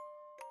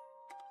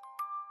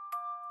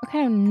 What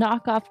kind of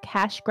knockoff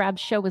cash grab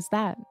show is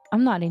that?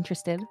 I'm not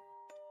interested.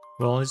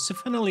 Well, it's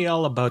definitely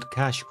all about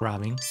cash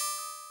grabbing.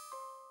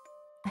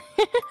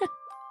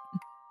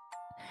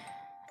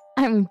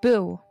 I mean,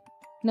 boo.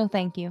 No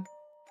thank you.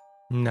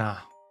 Nah,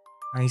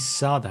 I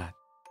saw that.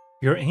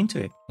 You're into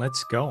it.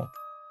 Let's go.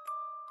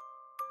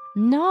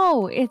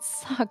 No, it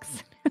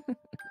sucks.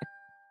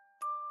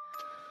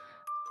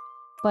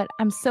 But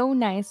I'm so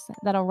nice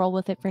that I'll roll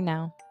with it for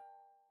now.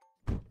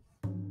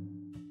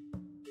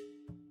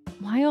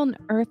 Why on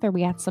earth are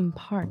we at some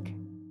park?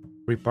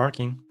 Free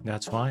parking,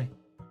 that's why.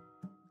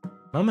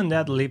 Mom and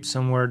Dad live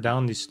somewhere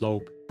down this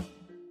slope.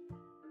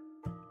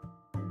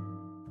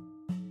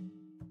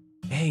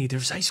 Hey,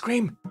 there's ice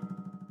cream!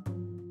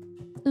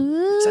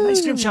 Ooh. It's an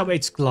ice cream shop,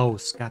 it's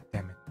closed, god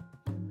damn it.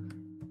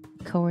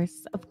 Of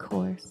course, of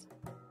course.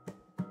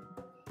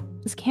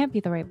 This can't be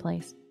the right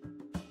place.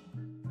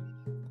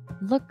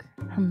 Look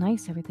how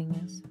nice everything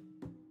is.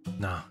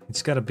 Nah,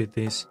 it's gotta be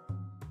this.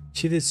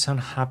 She did sound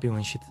happy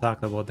when she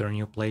talked about their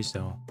new place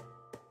though.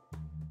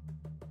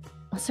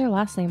 What's her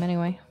last name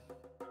anyway?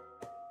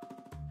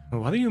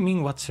 What do you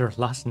mean, what's her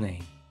last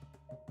name?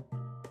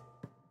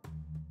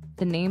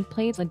 The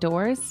nameplate, the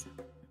doors?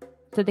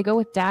 Did they go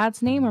with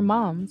Dad's name or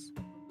Mom's?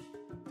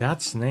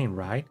 Dad's name,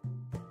 right?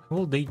 Why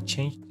will they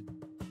change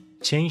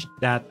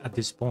that at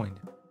this point?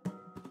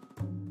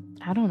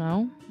 I don't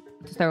know.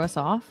 To throw us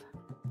off?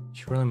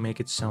 You really make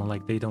it sound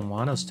like they don't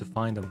want us to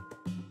find them.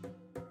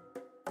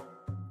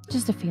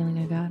 Just a feeling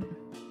I got.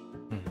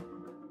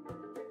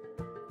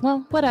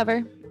 Well,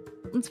 whatever.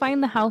 Let's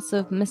find the house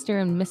of Mr.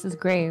 and Mrs.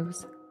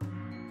 Graves.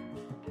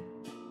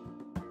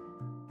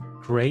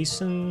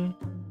 Grayson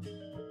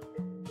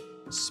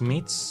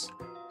Smith's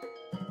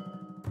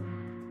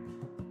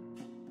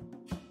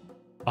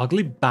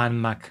Ugly Band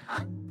Mac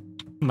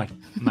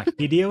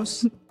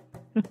videos.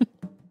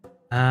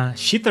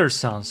 Shitter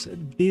Sons.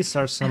 These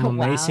are some Wow.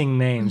 amazing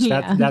names.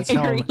 Yeah, That's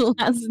how. very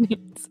last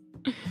names.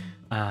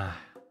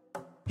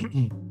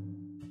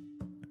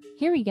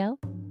 Here we go.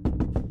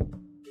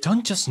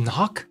 Don't just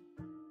knock.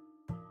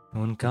 No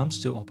one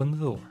comes to open the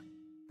door.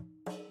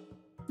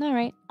 All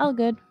right, all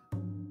good.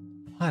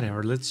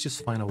 Whatever, let's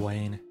just find a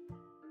way in.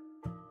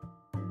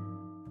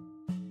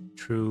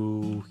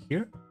 Through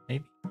here,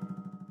 maybe?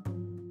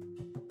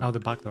 Oh, the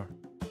back door.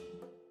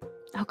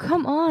 Oh,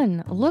 come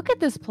on. Look at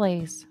this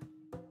place.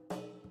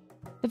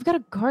 They've got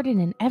a garden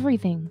and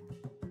everything.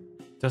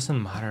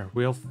 Doesn't matter.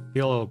 We'll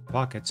fill our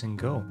pockets and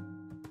go.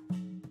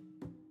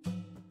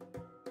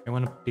 I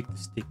want to pick the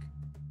stick.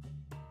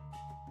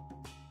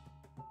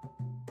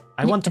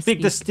 I want to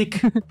pick the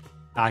stick.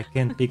 I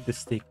can't pick the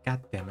stick.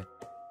 God damn it.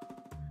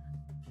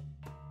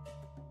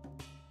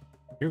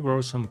 Here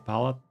grows some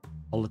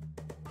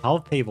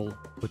palatable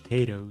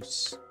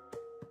potatoes.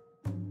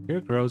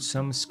 Here grows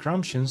some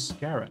scrumptious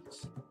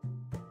carrots.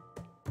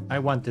 I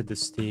wanted the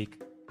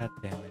stick. God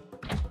damn it.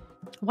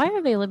 Why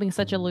are they living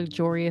such a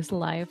luxurious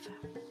life?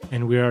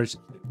 And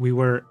we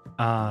were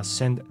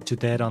sent to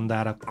death on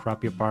that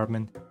crappy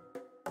apartment.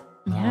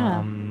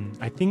 Yeah.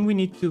 I think we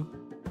need to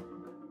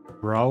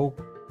broke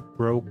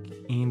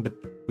in but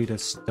with a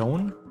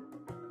stone.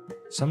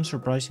 Some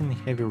surprisingly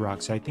heavy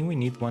rocks. I think we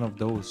need one of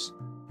those.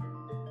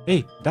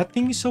 Hey, that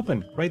thing is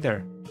open right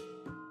there.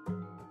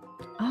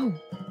 Oh,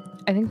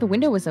 I think the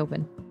window was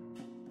open.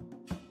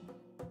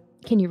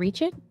 Can you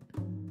reach it?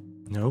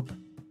 Nope.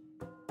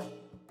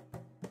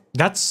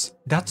 That's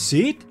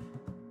it?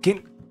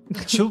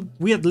 Should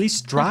we at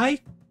least try?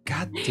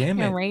 God damn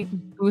it. Yeah, right?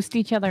 Boost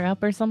each other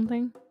up or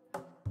something?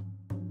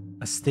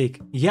 A stick.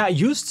 Yeah,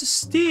 use the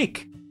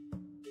stick.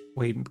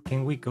 Wait,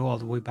 can we go all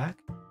the way back?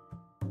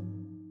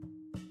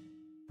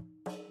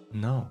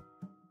 No.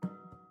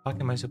 How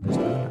am I supposed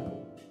to do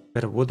that?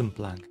 Got a wooden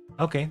plank.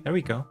 Okay, there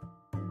we go.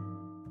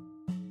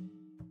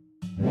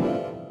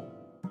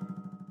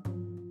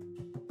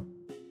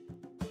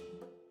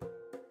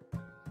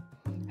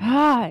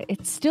 Ah,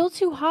 it's still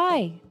too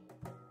high.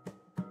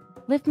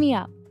 Lift me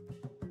up.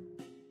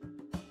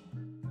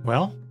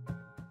 Well?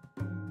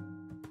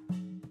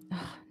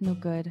 No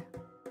good.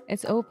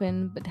 It's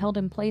open, but held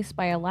in place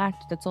by a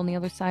latch that's on the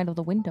other side of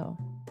the window.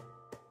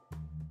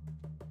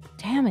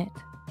 Damn it.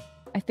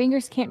 My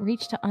fingers can't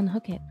reach to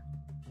unhook it.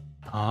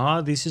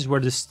 Ah, this is where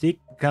the stick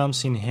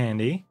comes in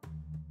handy.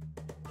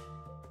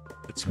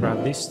 Let's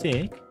grab this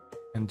stick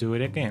and do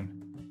it again.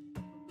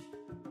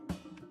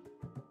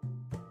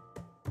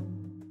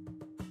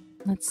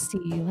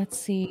 Let's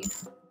see.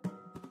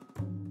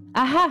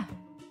 Aha!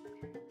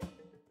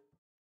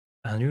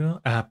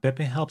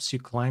 Pepe helps you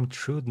climb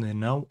through the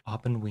now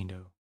open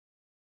window.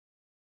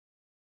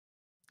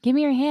 Give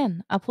me your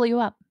hand. I'll pull you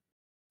up.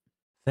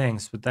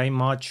 Thanks, but I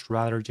much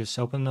rather just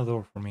open the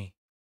door for me.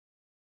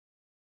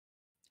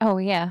 Oh,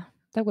 yeah.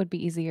 That would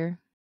be easier.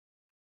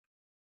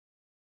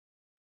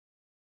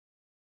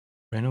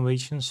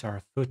 Renovations are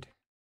afoot.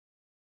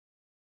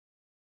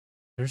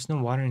 There's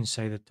no water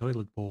inside the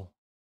toilet bowl.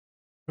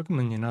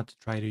 Recommend you not to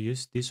try to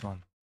use this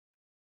one.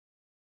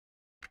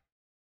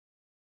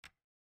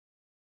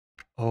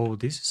 Oh,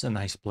 this is a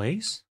nice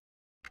place.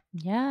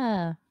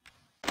 Yeah.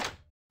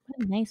 What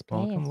a nice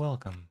place. Welcome,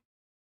 welcome.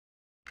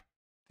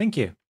 Thank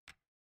you.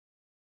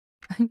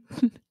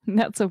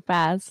 Not so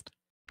fast.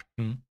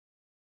 Hmm.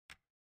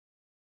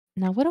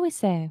 Now, what do we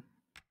say?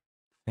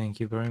 Thank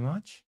you very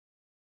much.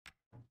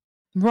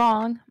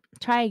 Wrong.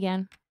 Try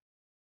again.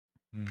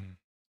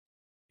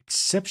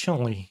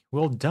 Exceptionally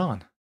well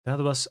done. That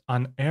was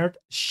an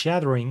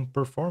earth-shattering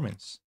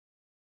performance.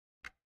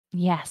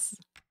 Yes.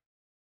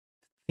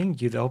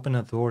 Think you'd open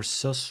a door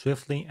so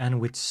swiftly and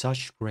with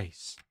such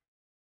grace.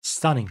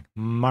 Stunning,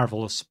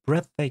 marvelous,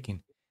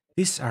 breathtaking.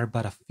 These are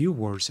but a few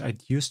words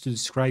I'd use to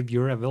describe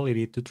your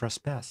ability to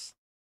trespass.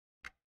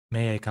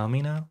 May I come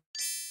in now?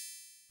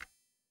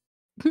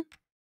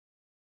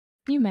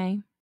 You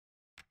may.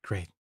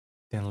 Great.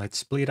 Then let's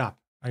split up.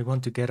 I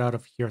want to get out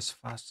of here as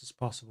fast as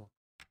possible.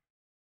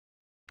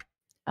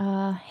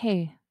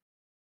 Hey.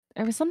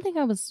 There was something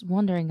I was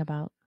wondering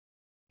about.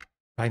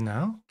 Right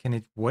now? Can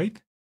it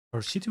wait?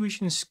 Our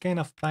situation is kind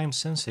of time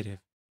sensitive.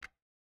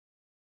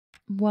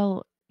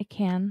 Well, it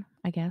can,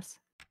 I guess.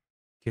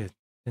 Good.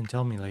 Then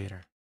tell me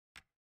later.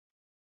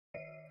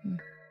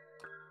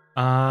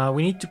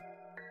 We need to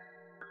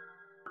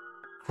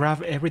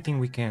grab everything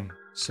we can.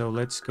 So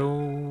let's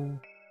go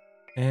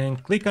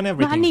and click on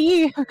everything.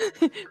 Money!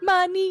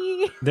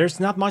 Money! There's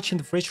not much in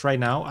the fridge right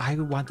now. I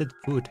wanted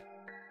food.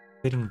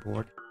 Getting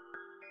bored.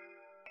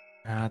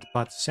 The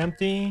pot's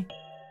empty.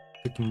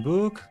 Cooking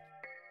book.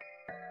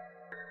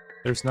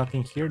 There's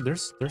nothing here.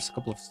 There's a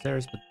couple of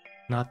stairs, but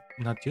not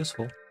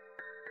useful.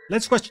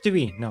 Let's watch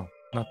TV. No,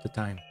 not the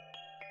time.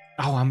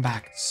 Oh, I'm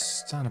back.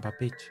 Son of a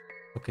bitch.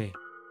 Okay.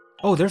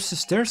 Oh, there's the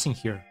stairs in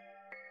here.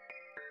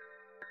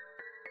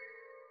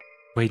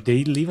 Wait,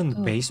 they live in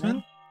the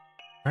basement?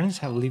 Parents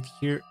have lived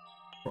here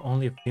for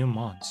only a few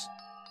months.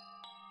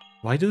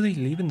 Why do they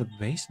live in the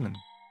basement?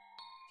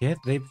 Yet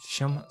they've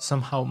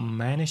somehow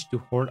managed to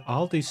hoard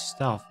all this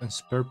stuff and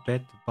spare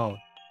bed to both.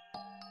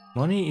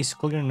 Money is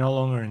clearly no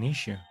longer an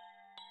issue.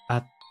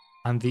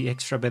 And the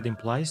extra bed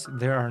implies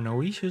there are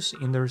no issues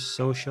in their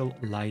social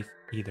life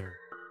either.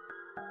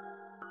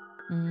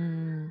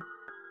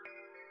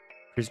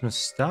 Christmas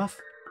stuff,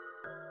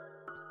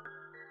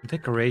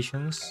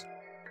 decorations,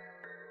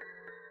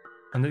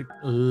 and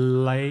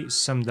lay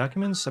some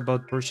documents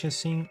about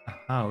purchasing a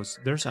house.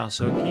 There's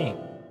also a key.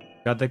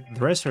 Got the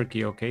dresser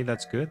key, okay,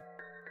 that's good.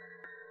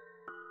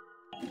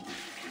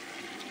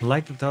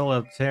 Like the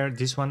toilet there,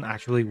 this one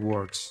actually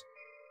works.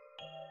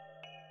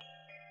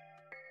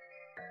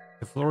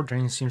 The floor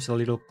drain seems a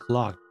little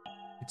clogged.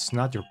 It's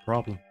not your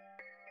problem.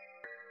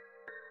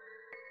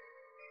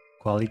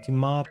 Quality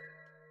mop.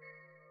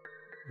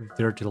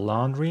 Dirty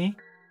laundry.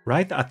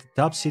 Right at the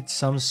top sits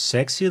some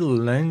sexy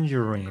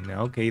lingerie.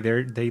 Okay,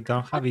 they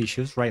don't have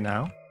issues right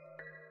now.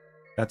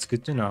 That's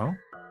good to know.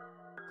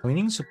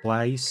 Cleaning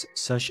supplies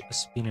such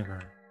as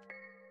vinegar.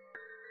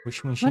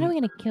 Washing machine. When are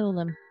we gonna kill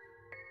them?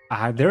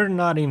 They're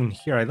not even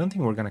here. I don't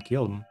think we're gonna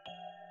kill them.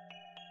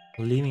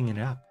 Leaving it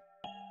up.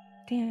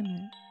 Damn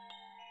it.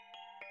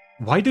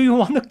 Why do you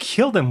want to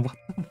kill them?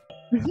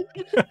 Because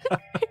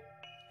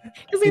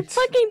it's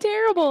fucking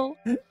terrible.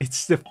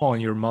 It's the phone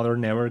your mother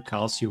never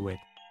calls you with.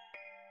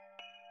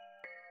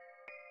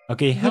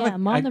 Okay,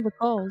 Mom never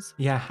calls.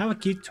 Yeah, have a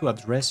key to a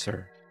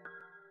dresser.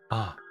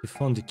 Ah, you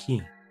found the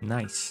key.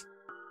 Nice.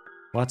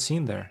 What's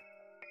in there?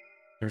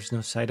 There's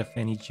no sign of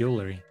any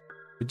jewelry.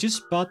 We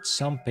just bought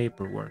some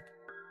paperwork.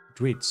 It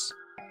reads,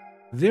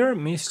 "Dear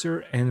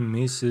Mr. and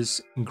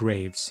Mrs.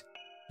 Graves,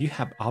 you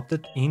have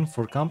opted in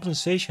for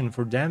compensation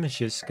for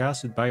damages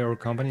caused by our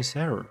company's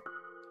error.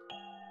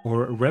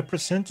 Our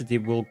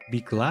representative will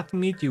be glad to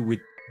meet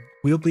with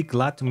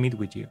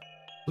you.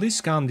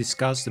 Please come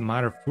discuss the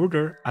matter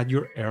further at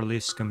your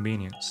earliest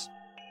convenience."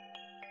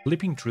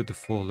 Flipping through the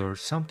folder,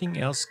 something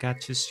else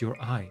catches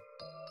your eye.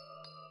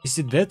 It's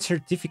the death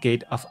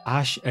certificate of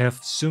Ash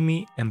F.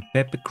 Zumi and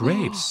Pepe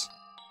Graves.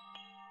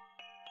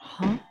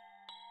 Huh?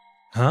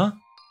 Huh?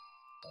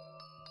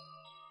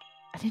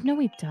 I didn't know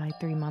he died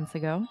 3 months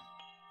ago.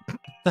 What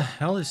the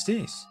hell is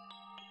this?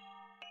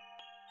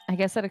 I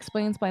guess that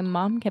explains why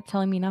Mom kept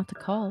telling me not to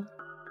call.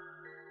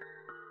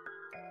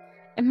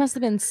 It must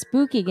have been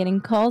spooky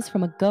getting calls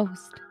from a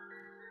ghost.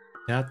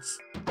 That's...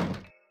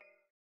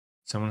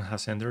 Someone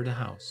has entered the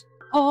house.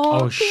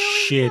 Oh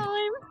shit.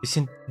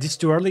 Isn't this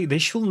too early? They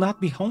should not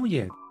be home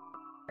yet.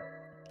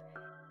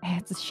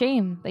 It's a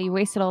shame that you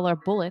wasted all our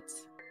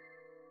bullets.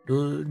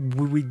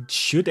 We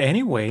should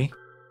anyway.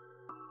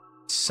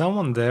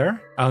 Someone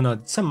there? Oh no,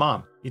 it's a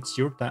mom. It's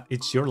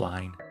your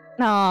line.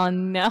 Oh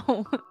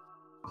no.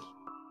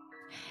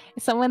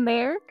 Is someone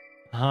there?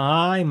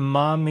 Hi,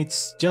 Mom.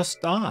 It's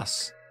just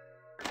us.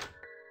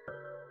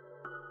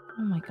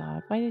 Oh my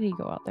god, why did he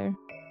go out there?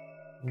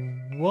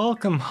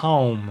 Welcome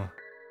home.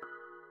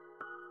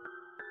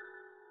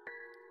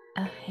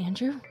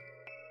 Andrew?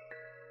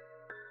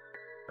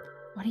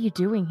 What are you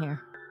doing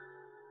here?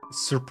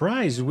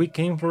 Surprise, we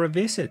came for a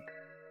visit.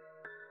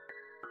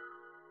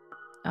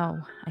 Oh,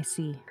 I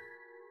see.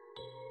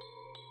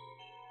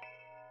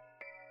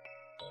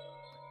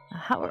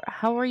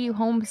 How are you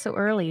home so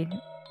early?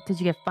 Did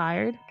you get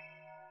fired?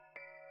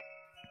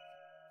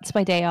 It's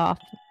my day off.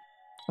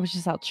 I was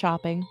just out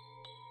shopping.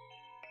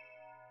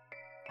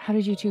 How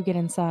did you two get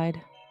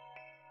inside?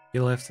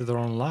 You left the door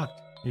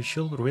unlocked. You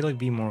should really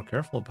be more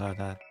careful about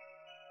that.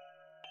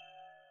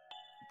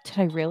 Did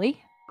I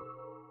really?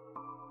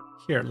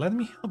 Here, let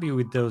me help you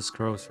with those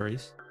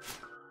groceries.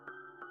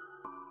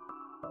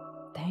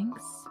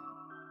 Thanks.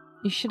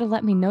 You should have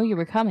let me know you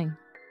were coming.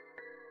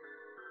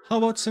 How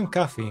about some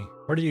coffee?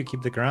 Where do you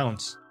keep the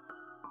grounds?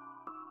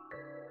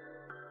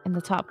 In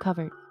the top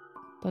cupboard.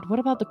 But what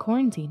about the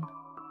quarantine?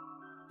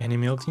 Any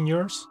milk in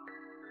yours?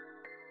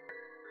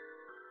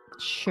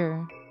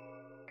 Sure.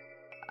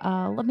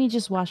 Let me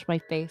just wash my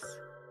face.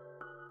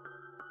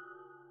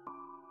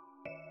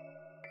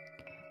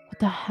 What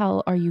the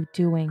hell are you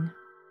doing?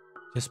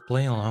 Just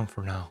play along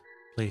for now,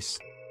 please.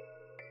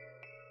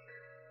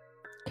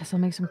 Guess I'll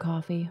make some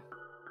coffee.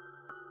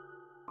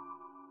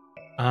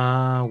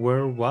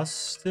 Where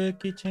was the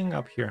kitchen?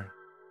 Up here.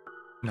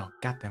 No,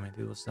 goddammit,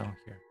 it was down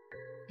here.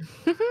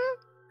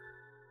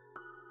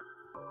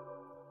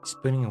 He's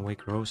putting away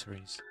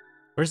groceries.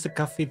 Where's the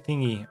coffee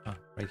thingy? Oh,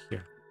 right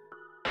here.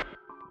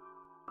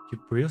 You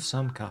brew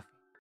some coffee.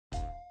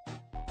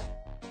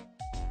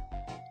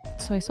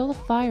 So I saw the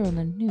fire on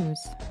the news.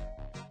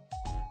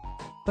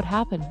 What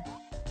happened?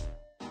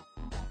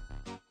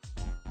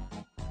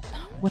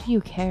 What do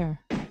you care?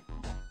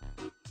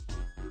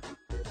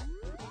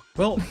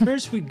 Well,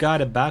 first we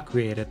got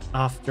evacuated.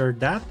 After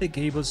that, they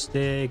gave us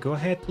the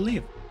go-ahead to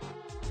leave.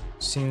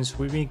 Since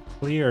we've been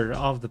cleared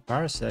of the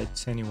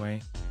parasites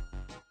anyway.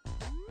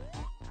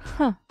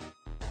 Huh.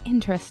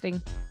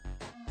 Interesting.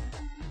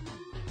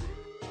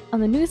 On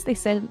the news they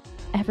said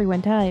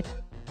everyone died.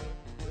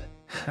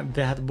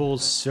 That will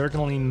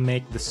certainly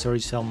make the story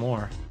sell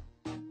more.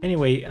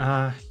 Anyway,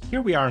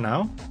 here we are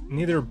now.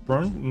 Neither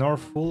burned nor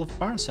full of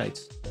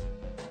parasites.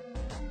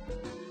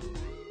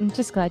 I'm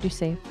just glad you're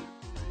safe.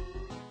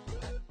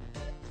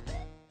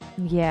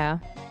 Yeah,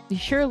 you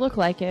sure look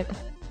like it.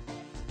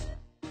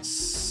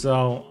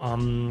 So,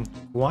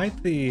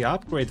 quite the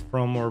upgrade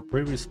from our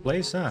previous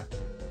place, huh?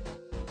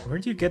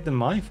 Where'd you get the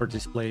money for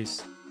this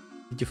place?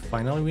 Did you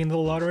finally win the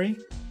lottery?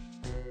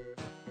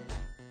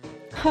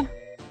 Huh,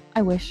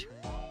 I wish.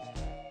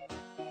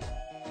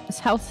 This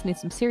house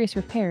needs some serious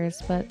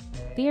repairs, but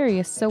the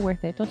area is so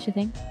worth it, don't you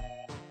think?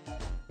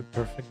 The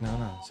perfect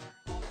non-answer.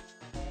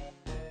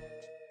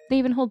 They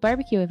even hold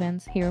barbecue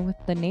events here with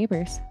the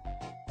neighbors.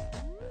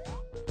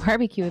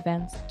 Barbecue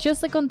events,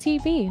 just like on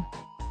TV.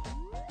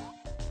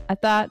 I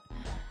thought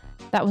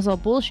that was all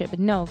bullshit, but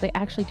no, they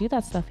actually do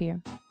that stuff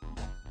here.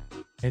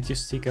 It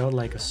just stick out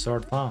like a sore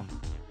thumb.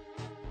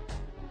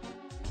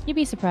 You'd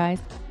be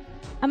surprised.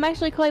 I'm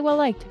actually quite well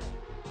liked.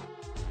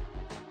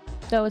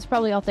 Though it's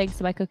probably all thanks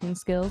to my cooking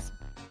skills.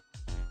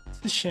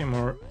 It's a shame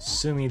our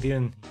Sumi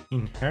didn't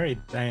inherit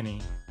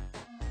any.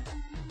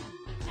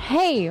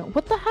 Hey,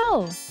 what the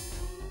hell?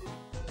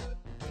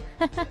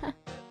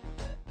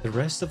 The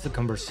rest of the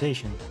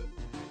conversation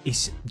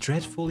is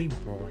dreadfully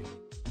boring.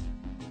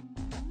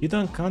 You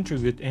don't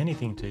contribute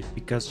anything to it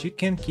because you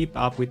can't keep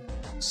up with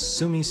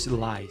Sumi's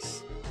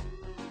lies.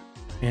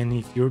 And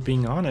if you're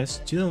being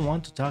honest, you don't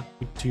want to talk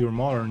to your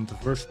mother in the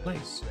first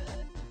place.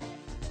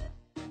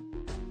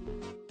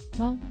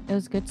 Well, it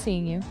was good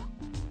seeing you.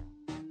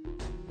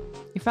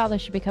 Your father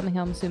should be coming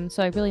home soon,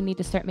 so I really need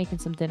to start making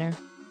some dinner.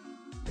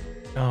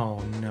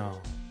 Oh no,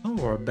 don't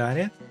worry about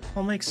it.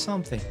 I'll make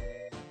something.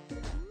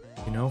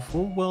 You know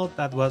full well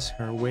that was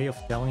her way of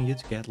telling you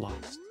to get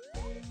lost.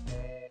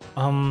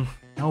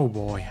 Oh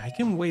boy, I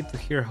can't wait to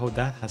hear how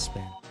that has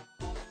been.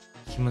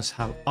 He must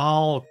have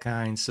all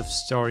kinds of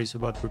stories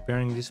about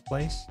preparing this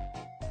place.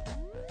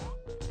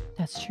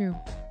 That's true.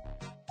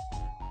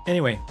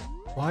 Anyway,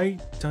 why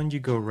don't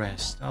you go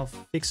rest? I'll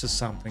fix us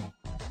something.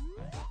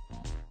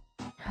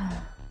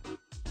 I'll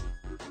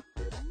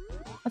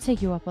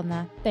take you up on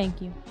that. Thank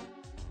you.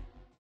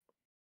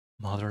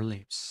 Mother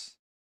lips.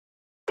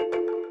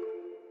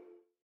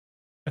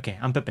 Okay,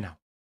 I'm Pepe now.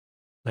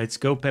 Let's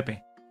go, Pepe.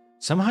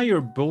 Somehow your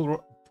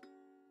God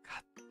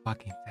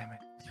fucking damn it.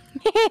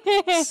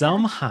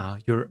 Somehow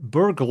your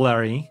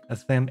burglary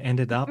attempt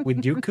ended up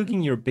with you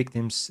cooking your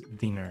victim's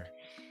dinner.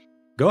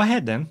 Go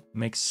ahead then,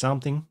 make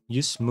something,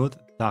 you smooth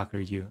talker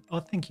you.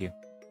 Oh, thank you.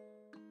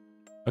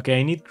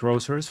 Okay, I need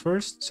groceries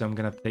first, so I'm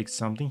gonna take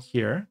something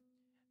here.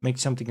 Make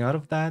something out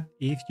of that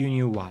if you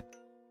knew what.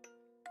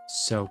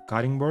 So,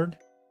 cutting board.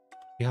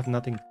 You have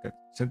nothing.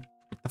 So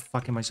what the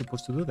fuck am I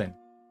supposed to do then?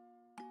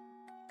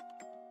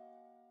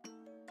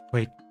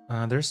 Wait,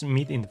 there's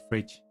meat in the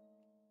fridge.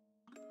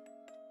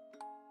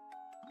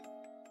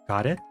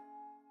 Got it?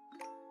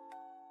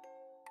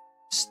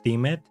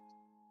 Steam it?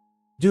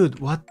 Dude,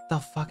 what the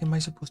fuck am I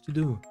supposed to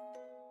do?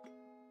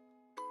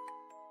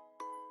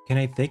 Can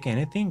I take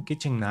anything?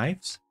 Kitchen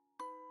knives?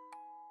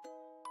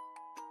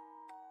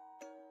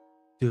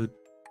 Dude.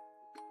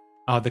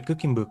 Oh, the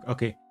cooking book.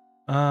 Okay.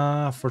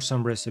 For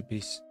some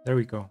recipes. There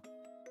we go.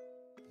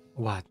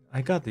 What?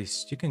 I got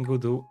this. You can go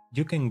do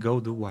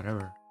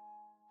whatever.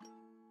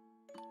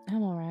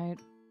 I'm alright.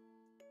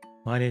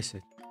 What is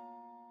it?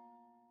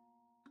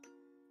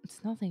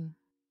 It's nothing.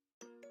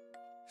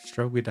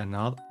 Struck with an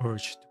odd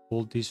urge to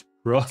pull this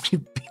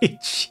brothy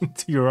bitch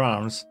into your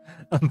arms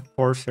and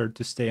force her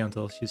to stay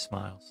until she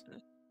smiles.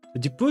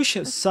 But you push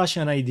such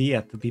an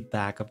idea to the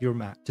back of your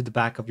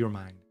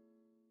mind,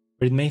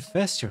 where it may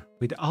fester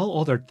with all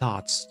other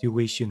thoughts you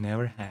wish you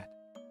never had.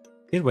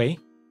 That way,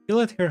 you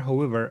let her,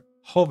 however,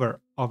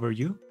 hover over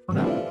you for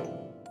now.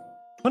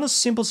 On a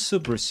simple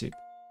soup recipe.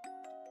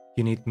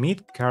 You need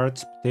meat,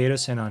 carrots,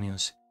 potatoes, and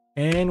onions.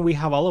 And we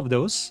have all of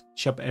those.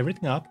 Chop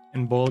everything up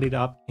and boil it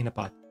up in a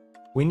pot.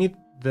 We need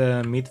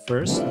the meat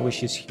first,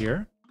 which is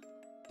here.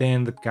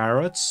 Then the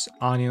carrots,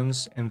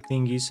 onions, and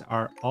thingies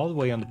are all the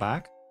way on the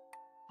back.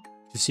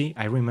 You see,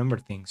 I remember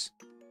things.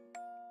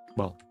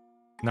 Well,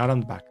 not on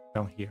the back,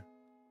 down here.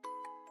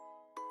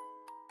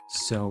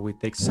 So we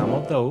take some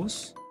of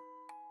those.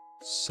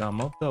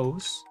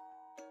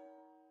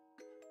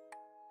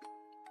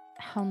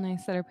 How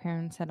nice that our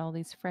parents had all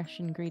these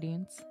fresh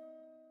ingredients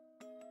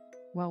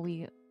while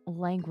we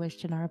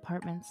languished in our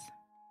apartments.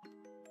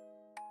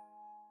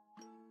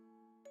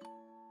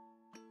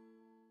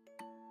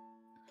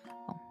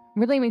 Well,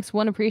 really makes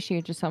one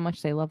appreciate just how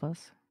much they love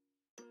us.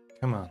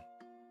 Come on,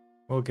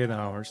 we'll get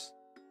ours.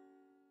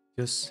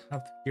 Just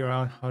have to figure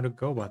out how to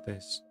go about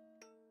this,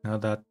 now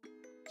that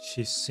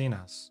she's seen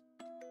us.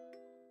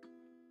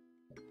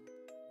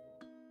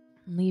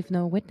 Leave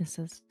no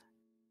witnesses.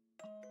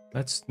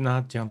 Let's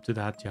not jump to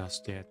that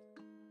just yet.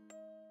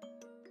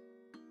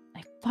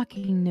 I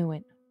fucking knew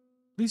it.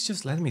 Please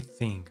just let me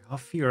think. I'll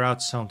figure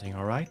out something,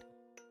 alright?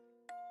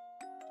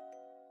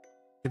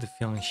 I get the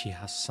feeling she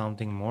has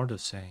something more to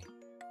say,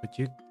 but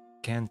you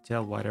can't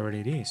tell whatever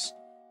it is.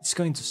 It's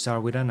going to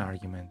start with an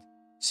argument,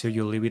 so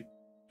you leave it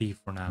be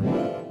for now.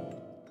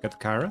 Got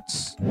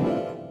carrots?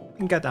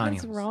 And got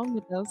onions. What's wrong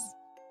with us?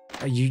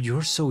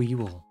 You're so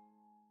evil.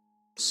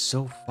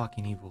 So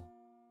fucking evil.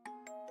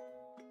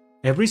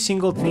 Every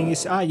single thing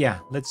is, ah yeah,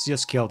 let's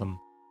just kill them.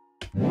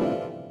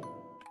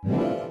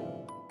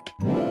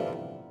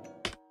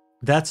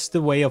 That's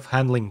the way of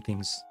handling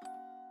things.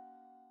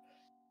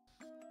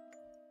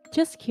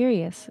 Just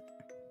curious.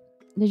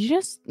 Did you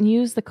just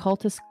use the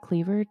cultist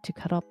cleaver to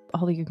cut up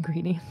all the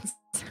ingredients?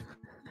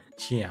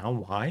 Yeah,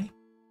 why?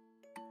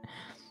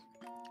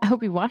 I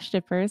hope you washed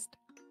it first.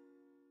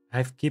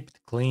 I've kept it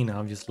clean,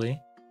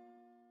 obviously.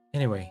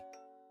 Anyway,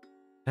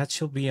 that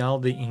should be all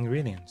the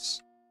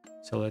ingredients.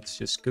 So let's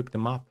just cook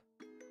them up.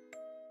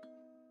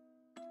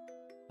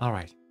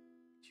 Alright,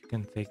 you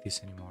can't take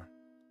this anymore.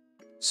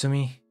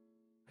 Sumi,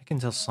 I can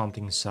tell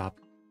something's up.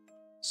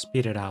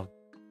 Spit it out.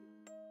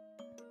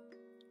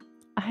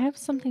 I have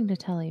something to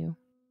tell you.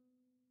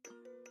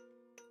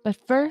 But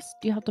first,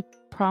 you have to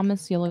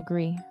promise you'll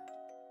agree.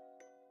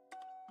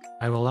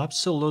 I will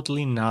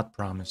absolutely not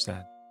promise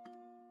that.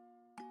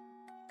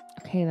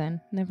 Okay then,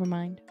 never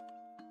mind.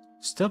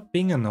 Stop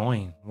being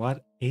annoying.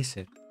 What is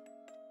it?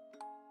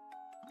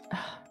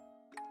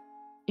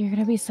 You're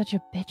gonna be such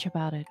a bitch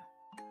about it.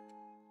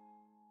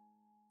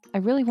 I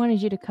really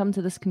wanted you to come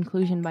to this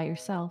conclusion by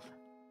yourself.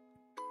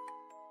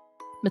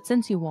 But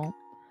since you won't,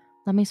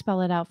 let me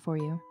spell it out for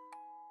you.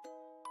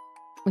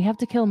 We have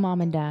to kill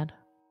Mom and Dad.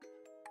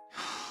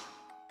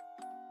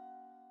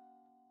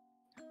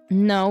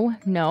 No,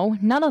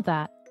 none of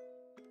that.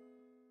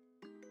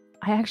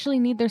 I actually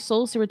need their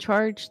souls to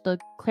recharge the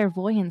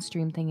clairvoyance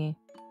stream thingy.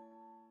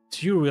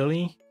 Do you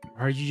really?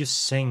 Or are you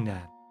just saying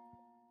that?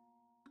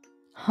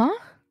 Huh?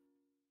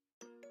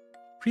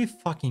 Pretty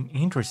fucking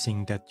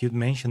interesting that you'd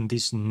mention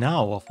this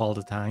now of all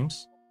the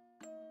times.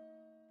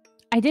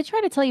 I did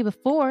try to tell you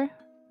before,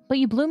 but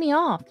you blew me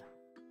off.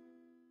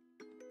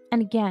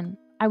 And again,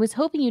 I was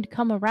hoping you'd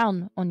come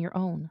around on your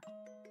own.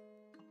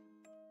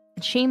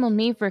 Shame on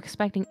me for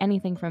expecting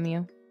anything from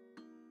you.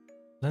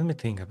 Let me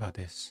think about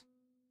this.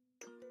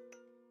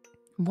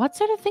 What's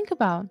there to think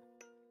about?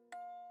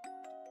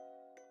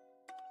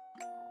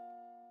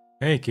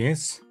 Hey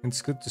kids,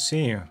 it's good to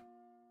see you.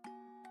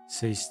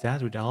 Says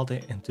that with all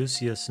the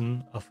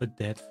enthusiasm of a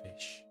dead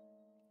fish.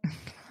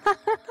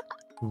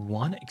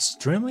 One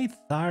extremely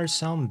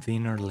tiresome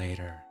dinner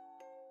later.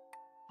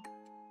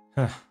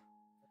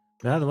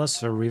 That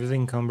was a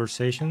riveting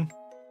conversation.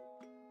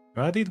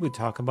 What did we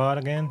talk about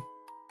again?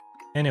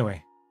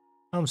 Anyway,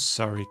 I'm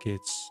sorry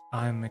kids,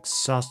 I'm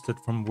exhausted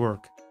from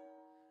work.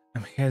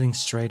 I'm heading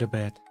straight to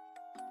bed.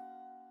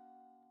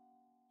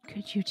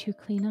 Could you two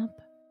clean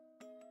up?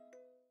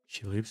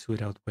 She leaves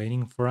without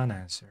waiting for an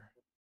answer.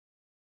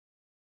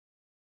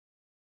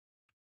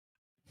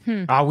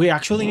 We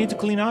actually need to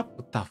clean up?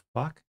 What the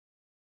fuck?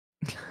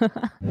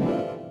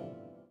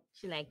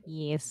 She's like,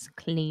 yes,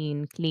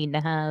 clean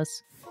the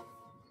house.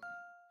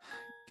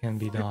 Can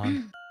be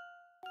done.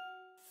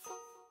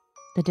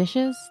 The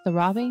dishes, the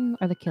robbing,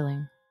 or the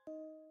killing?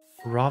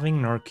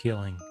 Robbing nor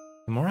killing.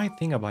 The more I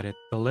think about it,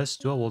 the less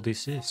doable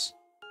this is.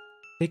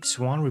 Takes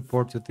one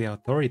report to the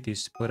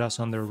authorities to put us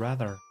on their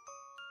radar.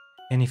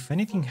 And if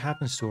anything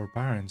happens to our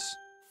parents,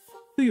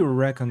 who do you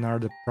reckon are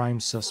the prime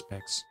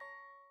suspects?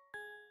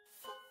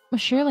 Well,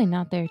 surely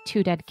not their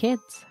 2 dead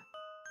kids.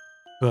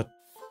 But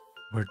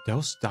were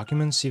those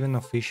documents even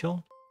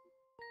official?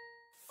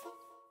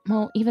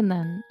 Well, even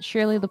then,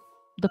 surely the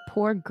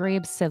poor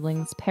Graves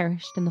siblings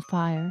perished in the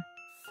fire.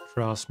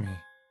 Trust me,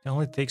 it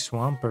only takes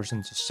one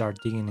person to start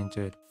digging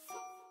into it.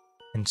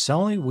 And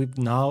suddenly we've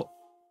not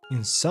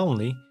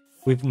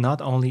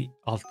only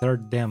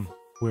altered them,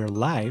 we're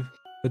alive,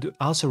 but we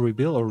also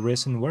reveal our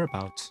recent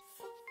whereabouts.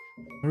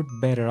 We're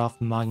better off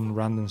mugging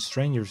random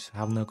strangers who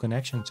have no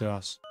connection to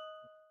us.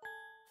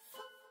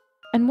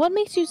 And what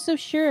makes you so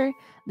sure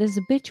this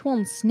bitch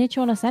won't snitch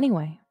on us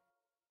anyway?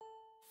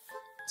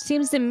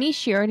 Seems to me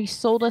she already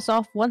sold us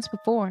off once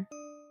before.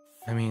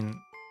 I mean,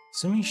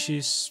 assuming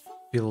she's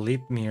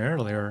believed me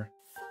earlier,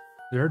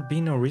 there'd be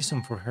no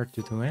reason for her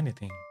to do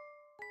anything.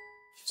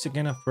 She's the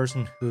kind of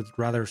person who'd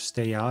rather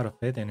stay out of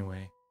it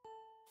anyway.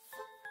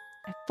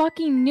 I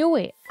fucking knew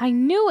it! I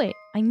knew it!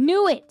 I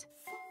knew it!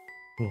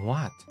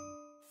 What?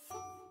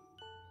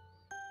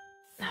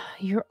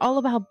 You're all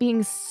about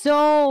being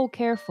so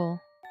careful.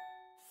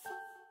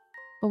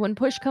 But when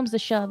push comes to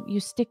shove, you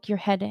stick your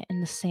head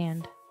in the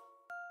sand.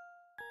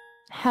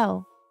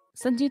 Hell,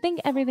 since you think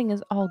everything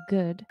is all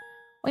good,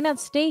 why not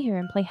stay here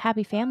and play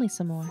Happy Family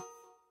some more?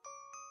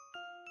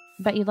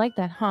 Bet you like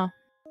that, huh?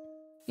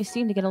 You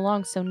seem to get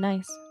along so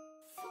nice.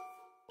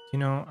 You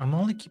know, I'm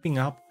only keeping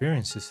up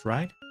appearances,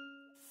 right?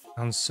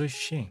 And so is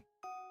she.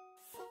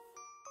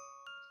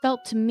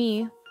 Felt to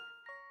me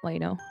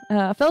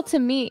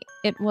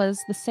it was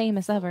the same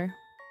as ever.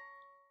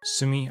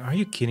 Sumi, are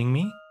you kidding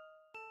me?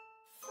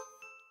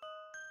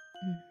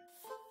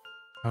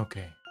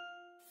 Okay.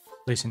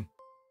 Listen,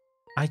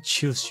 I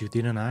chose you,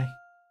 didn't I?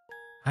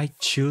 I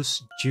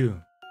chose you.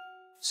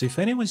 So if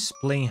anyone's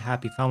playing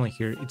Happy Family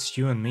here, it's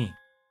you and me.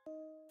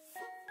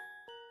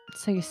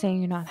 So you're saying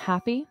you're not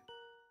happy?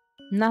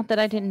 Not that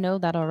I didn't know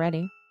that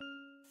already.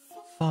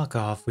 Fuck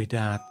off with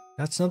that.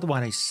 That's not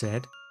what I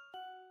said.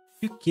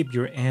 If you keep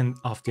your end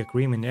of the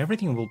agreement,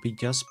 everything will be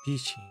just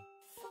peachy.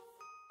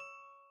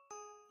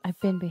 I've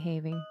been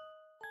behaving.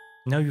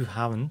 No, you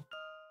haven't.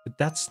 But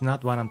that's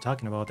not what I'm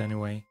talking about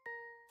anyway.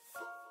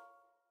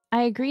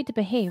 I agreed to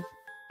behave,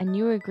 and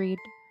you agreed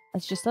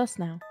it's just us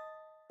now.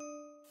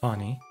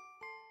 Funny.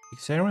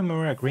 Because I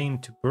remember agreeing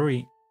to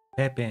bury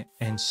Pepe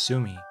and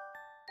Sumi.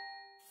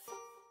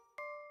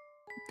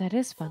 That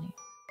is funny.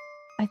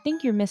 I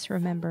think you're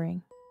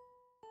misremembering.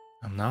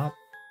 I'm not.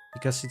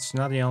 Because it's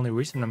not the only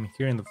reason I'm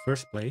here in the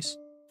first place.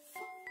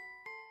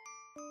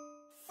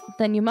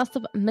 Then you must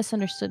have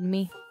misunderstood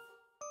me.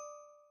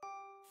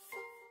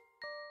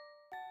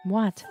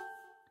 What?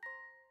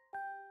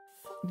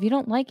 If you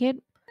don't like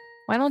it,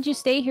 why don't you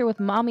stay here with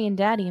Mommy and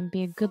Daddy and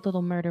be a good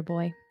little murder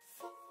boy?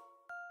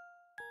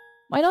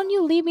 Why don't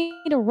you leave me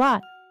to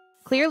rot?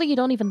 Clearly you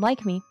don't even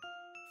like me.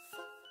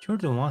 You're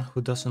the one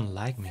who doesn't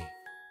like me.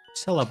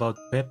 It's all about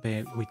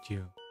Pepe with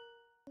you.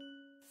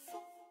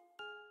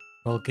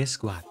 Well,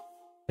 guess what?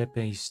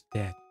 Pepe is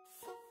dead.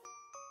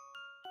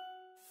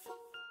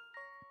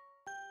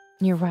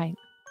 You're right.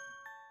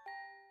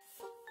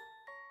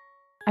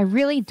 I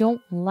really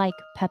don't like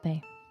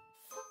Pepe.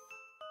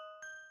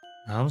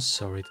 I'm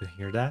sorry to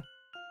hear that.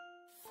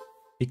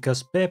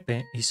 Because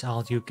Pepe is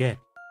all you get.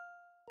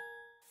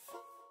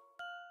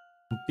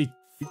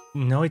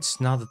 No,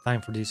 it's not the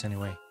time for this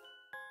anyway.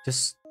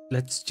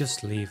 Let's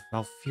just leave.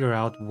 I'll figure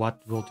out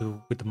what we'll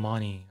do with the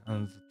money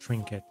and the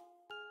trinket.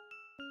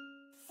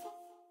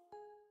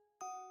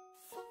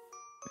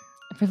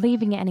 If we're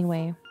leaving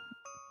anyway,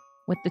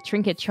 with the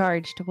trinket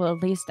charged, we'll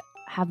at least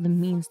have the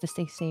means to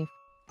stay safe.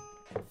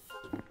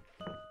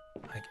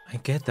 I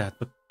get that,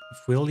 but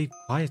if we'll leave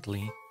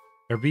quietly,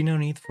 there'll be no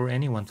need for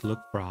anyone to look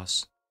for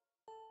us.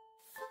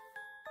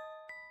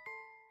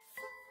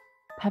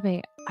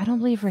 Pepe, I don't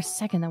believe for a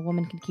second that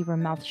woman can keep her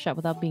mouth shut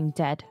without being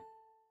dead.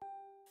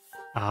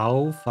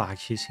 Oh fuck,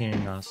 she's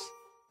hearing us.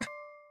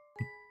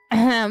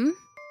 Ahem.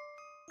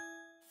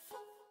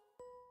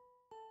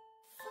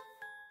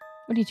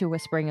 What are you two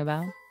whispering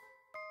about?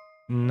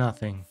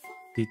 Nothing.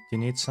 Did you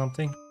need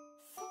something?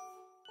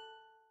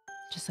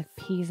 Just like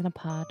peas in a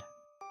pod.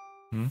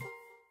 Hmm?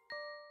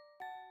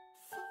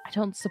 I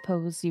don't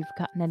suppose you've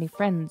gotten any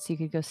friends you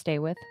could go stay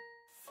with.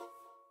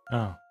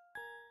 Oh.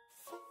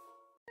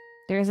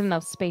 There isn't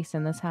enough space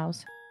in this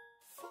house.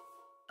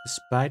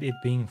 Despite it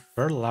being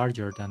far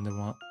larger than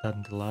the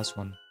last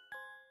one.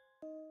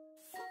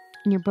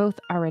 And you're both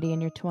already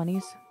in your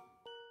 20s.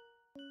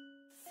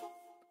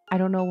 I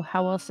don't know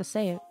how else to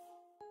say it.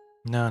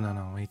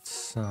 No,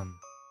 it's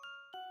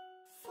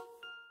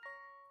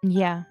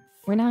Yeah,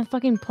 we're not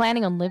fucking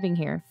planning on living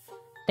here.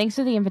 Thanks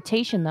for the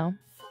invitation, though.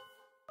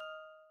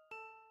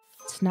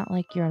 It's not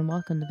like you're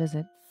unwelcome to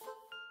visit.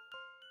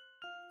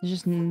 There's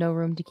just no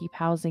room to keep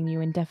housing you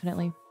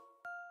indefinitely.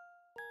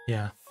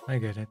 yeah, I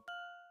get it.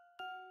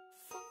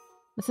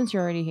 But since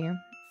you're already here,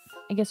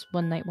 I guess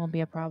one night won't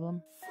be a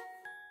problem.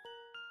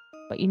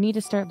 But you need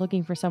to start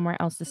looking for somewhere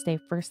else to stay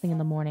first thing in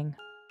the morning.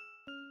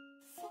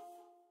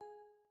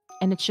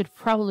 And it should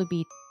probably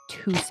be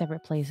 2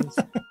 separate places.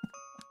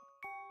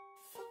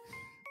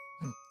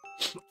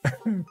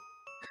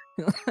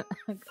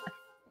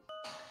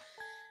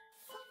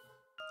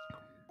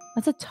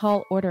 That's a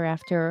tall order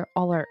after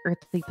all our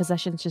earthly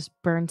possessions just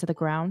burn to the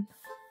ground.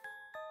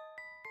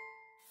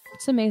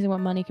 It's amazing what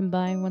money can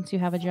buy once you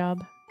have a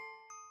job.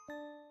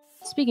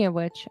 Speaking of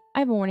which, I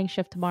have a morning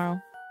shift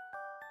tomorrow.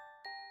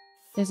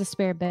 There's a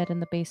spare bed in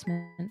the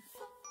basement.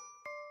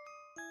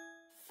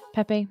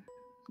 Pepe,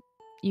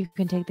 you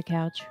can take the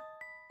couch.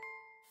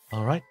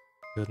 Alright,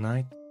 good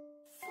night.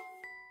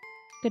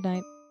 Good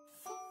night.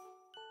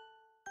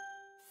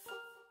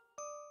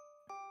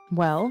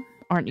 Well,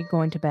 aren't you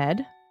going to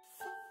bed?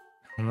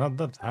 I'm not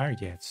that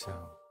tired yet, so...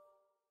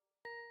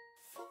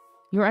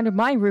 You're under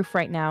my roof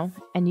right now,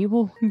 and you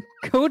will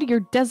go to your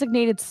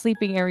designated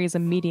sleeping areas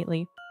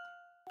immediately.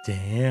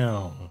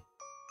 Damn.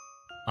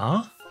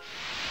 Huh?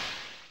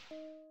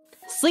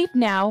 Sleep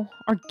now,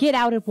 or get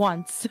out at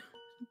once.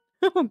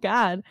 Oh,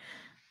 God.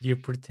 You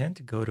pretend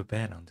to go to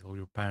bed until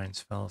your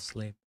parents fell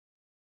asleep.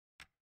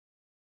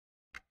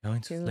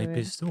 Going to sleep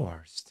is the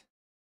worst.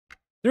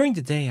 During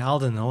the day, all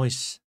the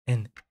noise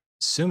and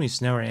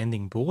Sumi's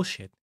never-ending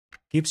bullshit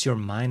keeps your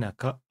mind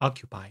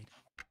occupied.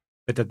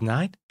 But at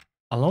night,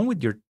 along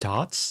with your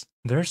thoughts,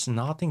 there's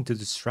nothing to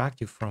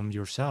distract you from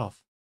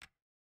yourself.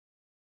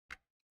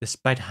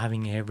 Despite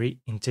having every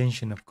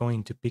intention of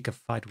going to pick a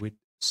fight with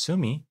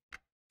Sumi,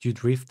 you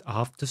drift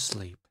off to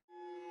sleep.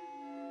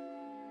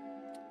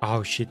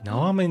 Oh shit,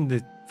 now I'm in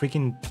the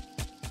freaking...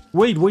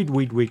 Wait,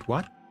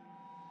 what?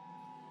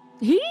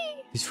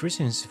 This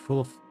prison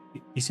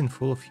isn't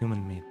full of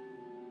human meat.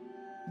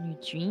 You're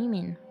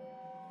dreaming.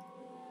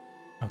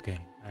 Okay,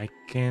 I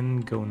can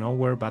go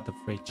nowhere but the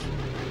fridge.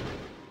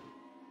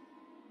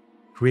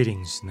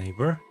 Greetings,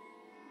 neighbor.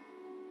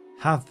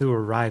 Have thou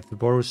arrived to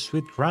borrow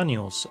sweet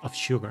granules of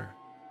sugar?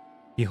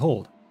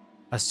 Behold,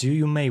 as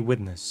you may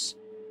witness,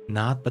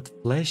 naught but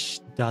flesh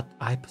that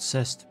I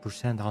possess to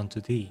present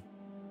unto thee.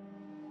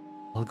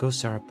 All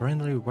ghosts are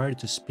apparently wired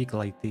to speak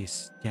like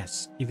this,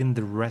 yes, even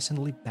the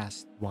recently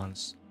passed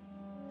ones.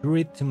 You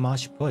read too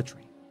much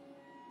poetry.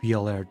 Be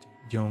alert,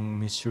 young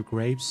Mr.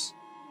 Graves.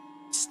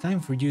 It's time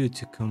for you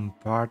to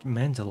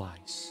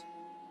compartmentalize.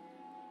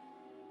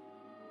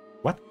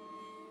 What?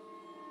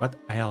 What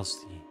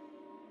else?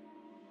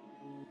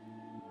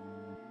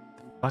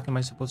 The fuck am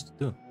I supposed to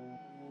do?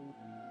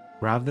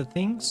 Grab the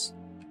things?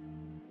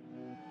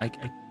 I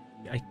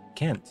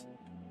can't.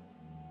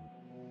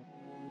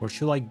 Where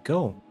should I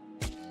go?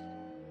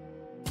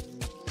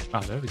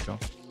 Ah, there we go.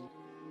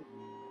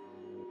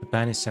 The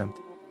pan is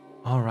empty.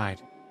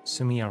 Alright,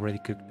 Sumi already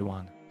cooked the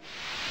one.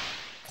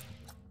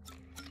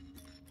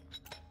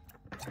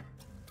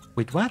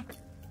 Wait, what?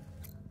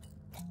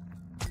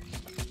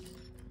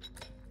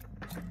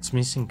 It's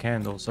missing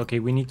candles. Okay,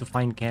 we need to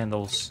find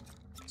candles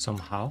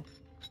somehow.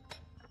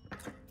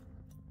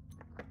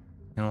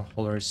 No,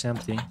 holder is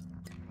empty.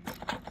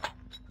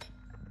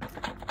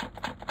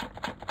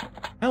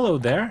 Hello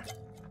there.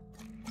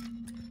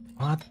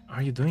 What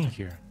are you doing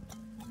here?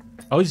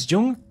 Oh, it's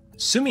Jung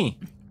Sumi.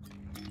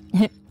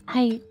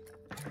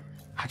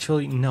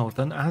 Actually, no,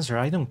 don't answer.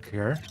 I don't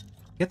care.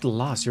 Get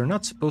lost. You're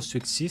not supposed to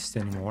exist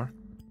anymore.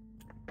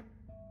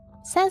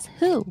 Says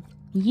who?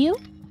 You?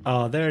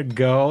 Oh, there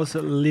goes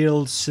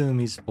little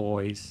Sumi's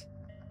voice.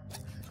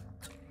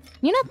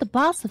 You're not the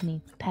boss of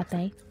me,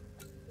 Pepe.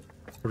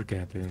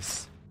 Forget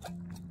this.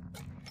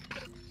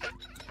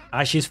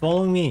 Ah, she's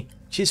following me.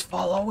 She's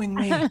following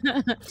me.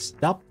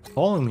 Stop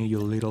following me, you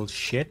little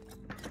shit.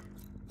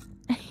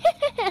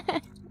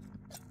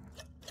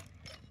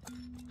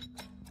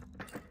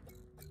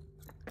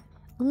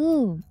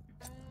 Ooh,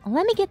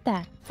 let me get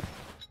that.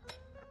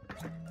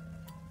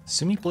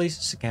 Sumi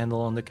places a candle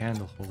on the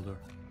candle holder.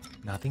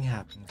 Nothing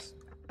happens.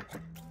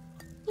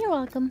 You're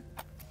welcome.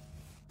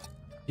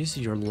 Use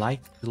your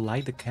light to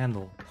light the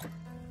candle.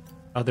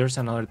 Oh, there's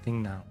another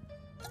thing now.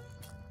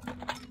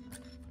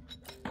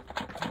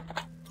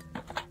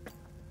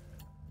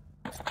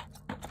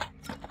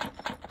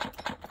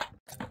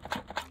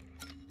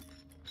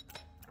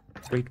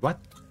 Wait, what?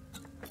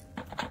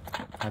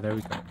 Ah, there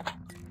we go.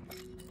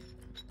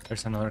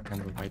 There's another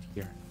candle right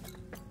here.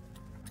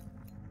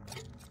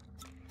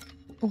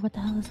 What the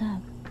hell is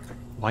that?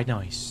 White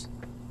noise.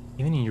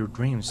 Even in your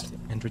dreams,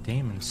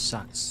 entertainment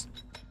sucks.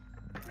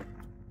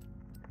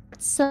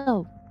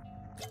 So,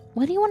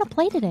 what do you want to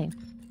play today?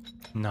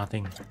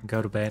 Nothing.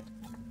 Go to bed.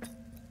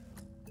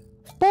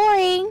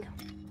 Boring!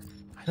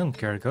 I don't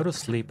care. Go to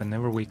sleep and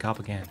never wake up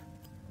again.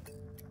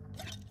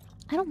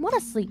 I don't want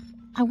to sleep.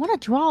 I want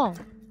to draw.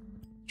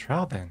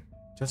 Draw then.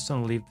 Just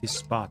don't leave this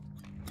spot.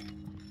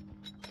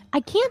 I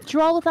can't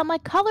draw without my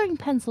coloring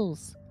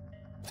pencils.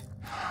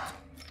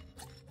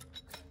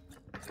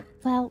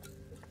 Well,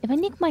 if I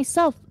nick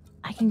myself,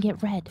 I can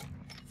get red.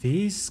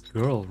 This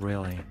girl,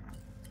 really.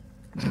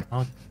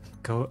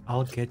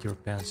 I'll get your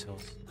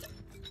pencils.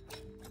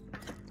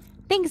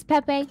 Thanks,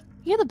 Pepe.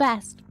 You're the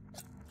best.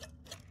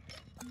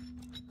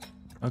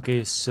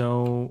 Okay,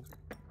 so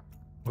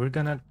we're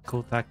gonna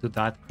go back to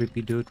that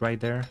creepy dude right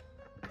there,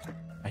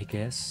 I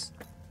guess.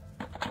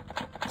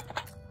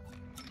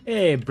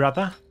 Hey,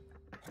 brother.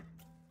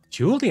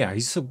 Julia,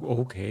 is it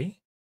okay?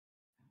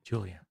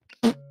 Julia.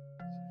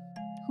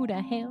 Who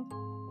the hell?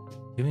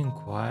 You've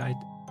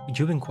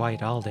been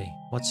quiet all day.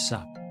 What's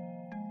up?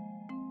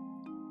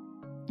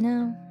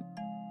 No,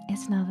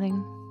 it's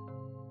nothing.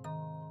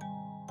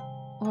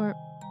 Or,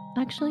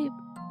 actually,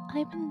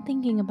 I've been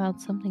thinking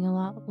about something a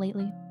lot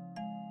lately.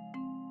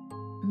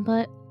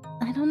 But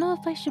I don't know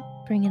if I should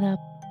bring it up.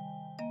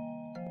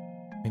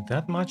 With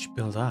that much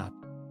build up,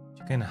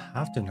 you're gonna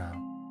have to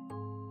now.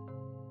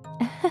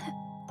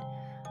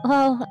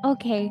 Well,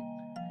 okay.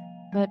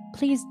 But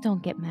please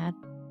don't get mad.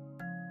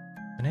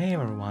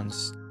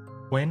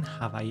 When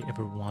have I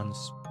ever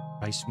once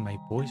raised my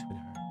voice with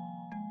her?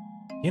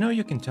 You know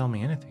you can tell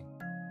me anything.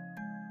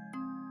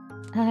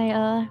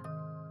 I,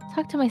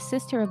 talked to my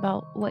sister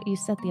about what you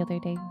said the other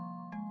day.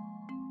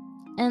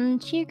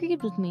 And she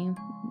agreed with me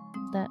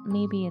that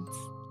maybe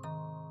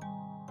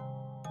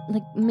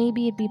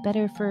maybe it'd be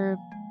better for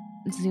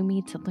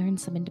Zumi to learn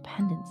some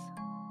independence.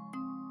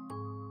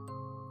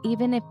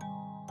 Even if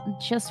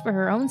just for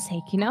her own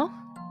sake, you know?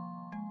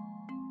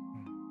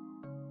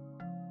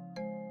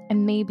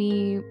 And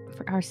maybe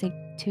for our sake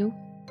too.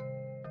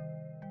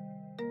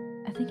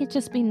 I think it'd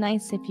just be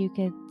nice if you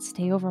could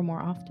stay over more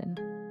often.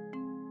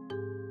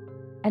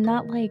 And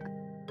not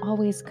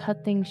always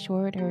cut things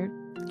short or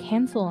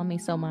cancel on me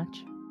so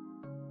much.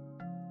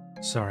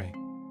 Sorry.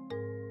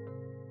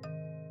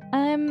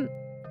 I'm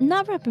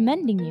not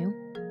reprimanding you.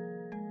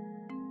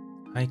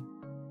 I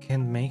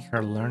can't make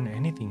her learn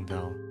anything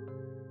though.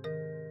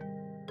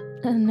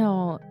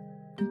 No,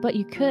 but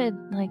you could,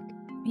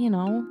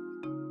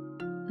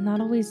 not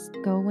always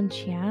go when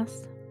she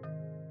asks.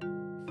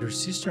 If your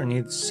sister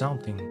needs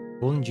something,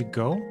 wouldn't you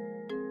go?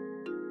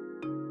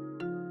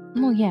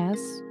 Well, yes,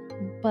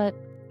 but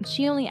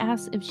she only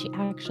asks if she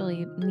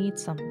actually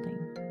needs something.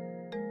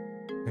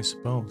 I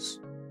suppose.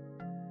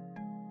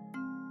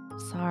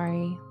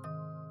 Sorry.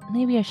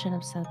 Maybe I shouldn't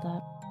have said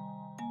that.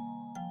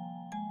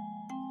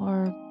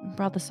 Or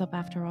brought this up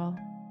after all.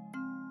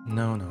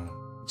 No,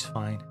 it's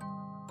fine.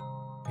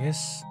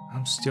 Yes,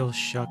 I'm still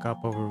shocked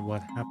up over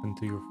what happened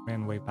to your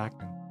friend way back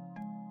then.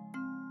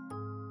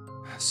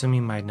 Sumi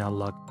might not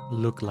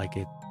look like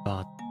it,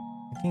 but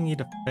I think it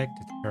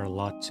affected her a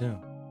lot too.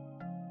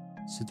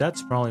 So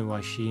that's probably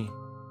why she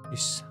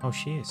is how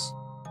she is.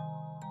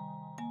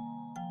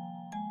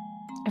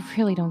 I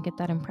really don't get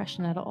that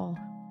impression at all.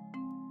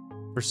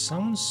 For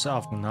someone so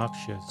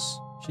obnoxious,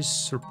 she's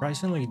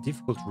surprisingly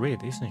difficult to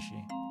read, isn't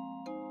she?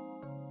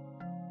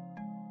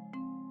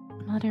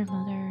 Mother,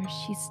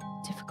 she's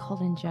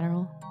difficult in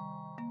general.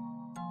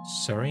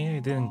 Sorry, I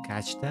didn't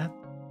catch that.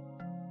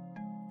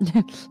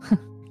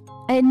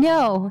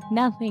 No,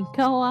 nothing.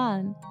 Go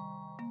on.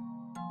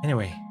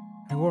 Anyway,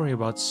 I worry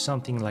about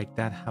something like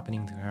that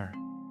happening to her.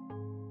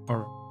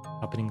 Or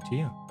happening to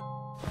you.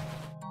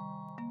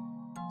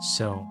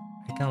 So,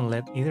 I can't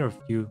let either of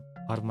you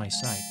out of my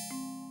sight.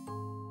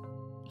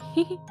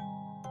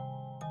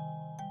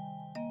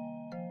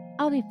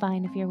 I'll be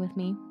fine if you're with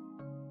me.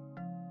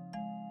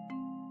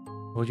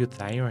 Will you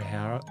tie your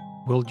hair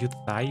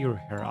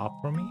up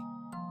for me?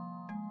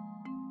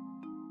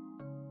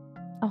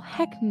 Oh,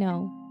 heck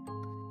no.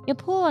 You'll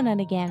pull on it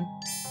again.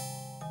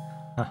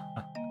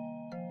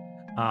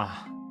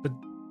 But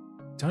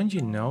don't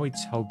you know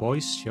it's how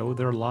boys show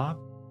their love?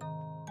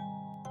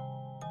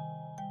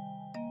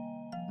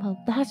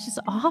 Well, that's just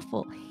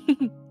awful.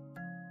 I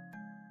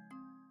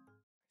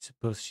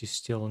suppose she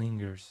still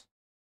lingers.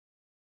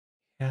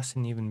 It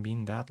hasn't even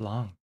been that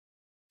long.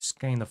 Just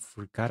kind of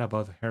forgot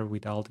about her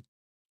with all the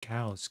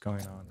chaos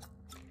going on.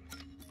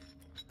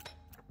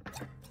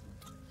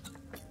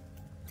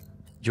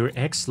 Your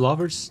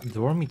ex-lover's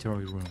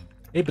dormitory room.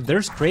 Hey, but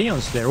there's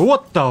crayons there.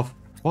 What the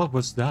what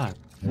was that?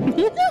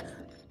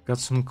 Got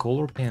some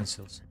color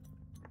pencils.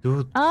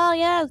 Dude. Oh,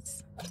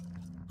 yes.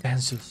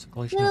 Pencils.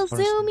 Little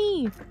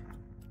Zumi.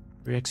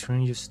 Your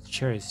ex-friend used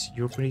chairs.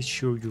 You're pretty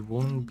sure you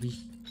won't be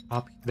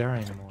up there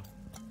anymore.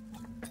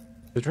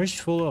 The trash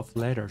full of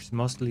letters,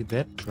 mostly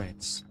dead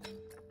threads.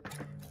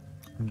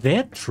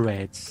 Dead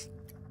threads?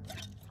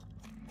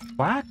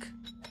 Fuck?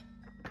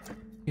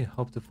 You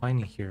hope to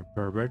find it here,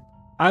 pervert.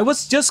 I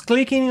was just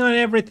clicking on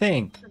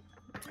everything.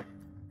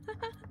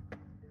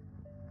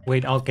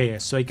 Wait, okay,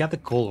 so I got the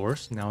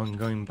colors. Now I'm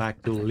going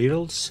back to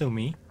Little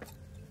Zumi.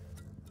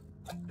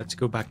 Let's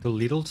go back to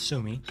Little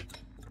Zumi.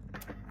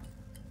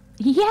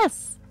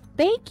 Yes,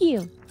 thank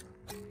you.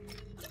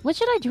 What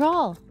should I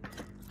draw?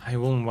 I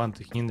won't want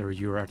to hinder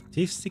your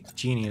artistic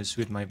genius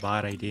with my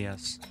bad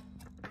ideas.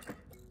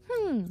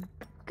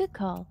 Good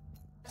call.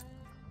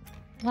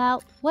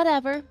 Well,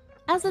 whatever.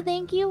 As a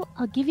thank you,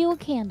 I'll give you a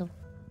candle.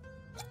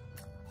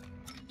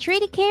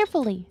 Treat it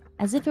carefully,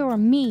 as if it were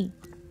me.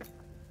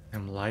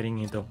 I'm lighting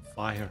it on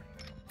fire.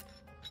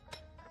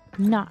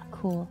 Not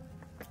cool.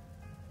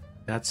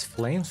 That's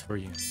flames for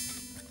you.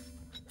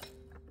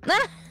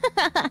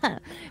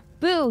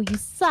 Boo, you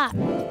suck.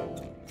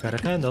 Got a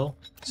candle,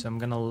 so I'm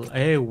gonna...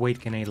 Hey, wait,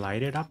 can I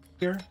light it up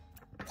here?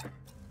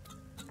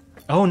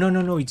 Oh,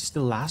 no, it's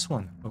the last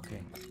one.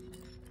 Okay.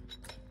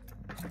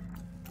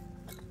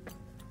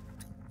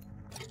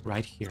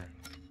 Right here.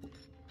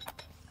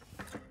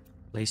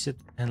 Place it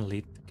and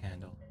lit the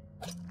candle.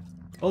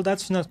 Oh,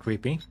 that's not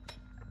creepy.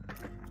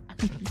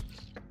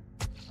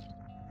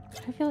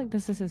 I feel like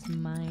this is his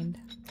mind.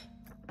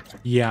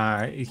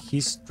 Yeah,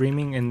 he's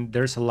dreaming and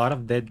there's a lot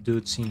of dead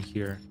dudes in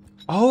here.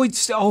 Oh,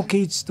 it's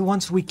okay, it's the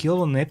ones we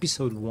killed on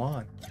episode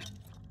 1.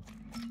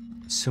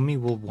 Sumi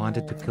will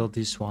wanted to kill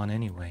this one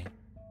anyway.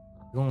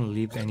 We won't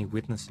leave any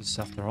witnesses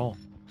after all.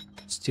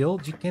 Still,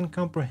 you can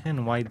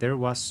comprehend why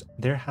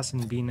there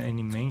hasn't been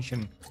any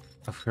mention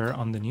of her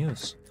on the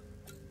news.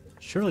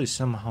 Surely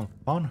someone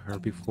found her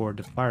before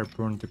the fire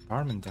burned the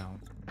apartment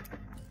down.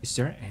 Is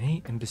there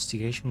any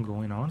investigation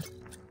going on?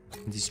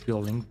 Can this be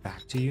linked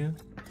back to you?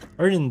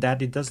 Other than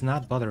that, it does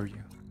not bother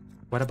you.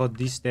 What about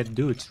these dead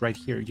dudes right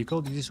here? You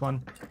called this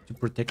one to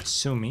protect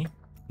Sumi.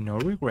 No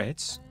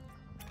regrets.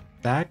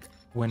 Back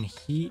when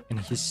he and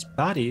his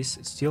buddies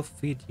still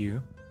feed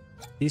you,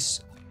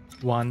 this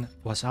one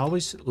was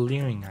always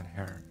leering at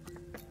her.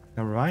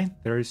 Never mind,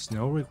 there is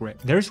no regret.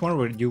 There's one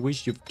where you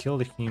wish you've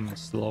killed him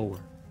slower.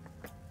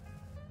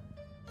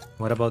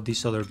 What about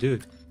this other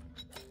dude?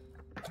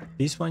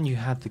 This one you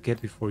had to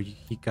get before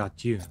he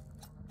got you.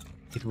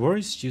 It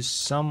worries you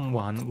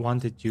someone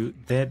wanted you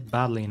dead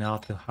badly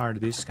enough to hire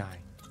this guy.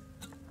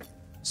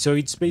 So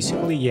it's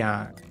basically,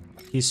 yeah,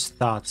 his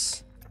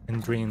thoughts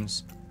and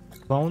dreams.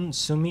 Found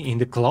Sumi in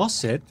the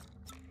closet?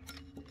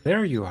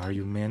 There you are,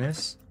 you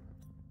menace.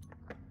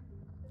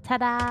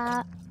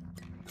 Ta-da!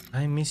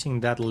 I'm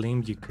missing that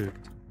limb you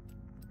cooked.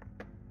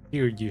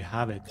 Here you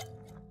have it.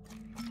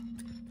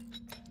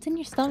 It's in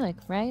your stomach,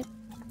 right?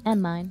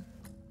 And mine.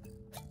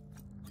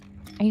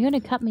 Are you gonna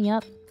cut me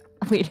up?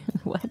 Wait,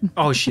 what?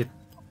 Oh shit.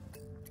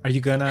 Are you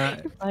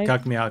gonna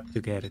cut me out to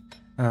get it?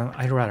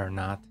 I'd rather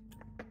not.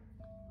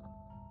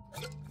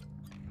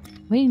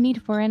 What do you need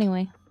it for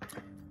anyway?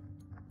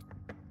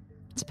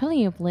 There's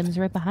plenty of limbs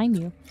right behind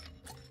you.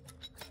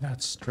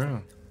 That's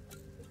true.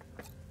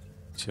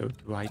 So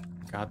do I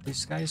cut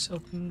these guys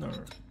open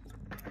or...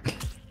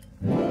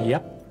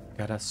 Yep,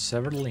 got a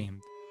severed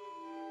limb.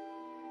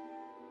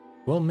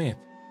 Well met,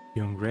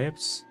 young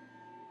grapes.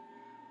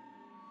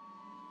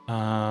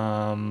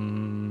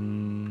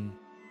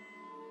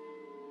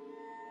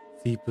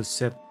 Thee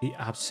possessed the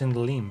absent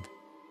limb,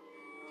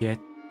 yet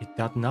it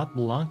doth not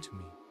belong to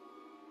me.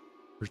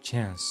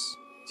 Perchance,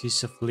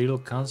 'tis of little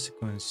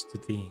consequence to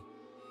thee.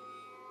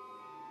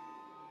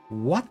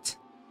 What?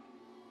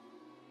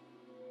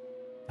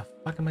 The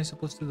fuck am I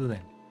supposed to do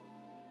then?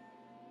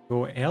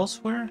 Go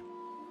elsewhere?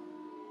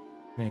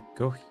 Can I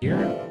go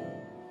here?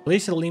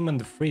 Place a limb on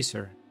the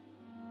freezer.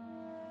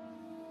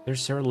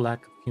 There's a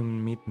lack of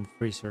human meat in the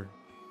freezer.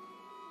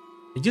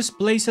 I just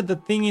placed the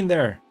thing in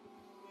there.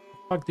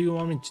 What the fuck do you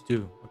want me to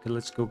do? Okay,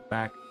 let's go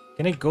back.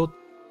 Can I go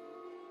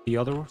the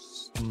other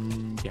ones?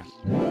 Yeah.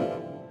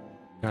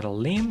 Got a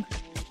limb.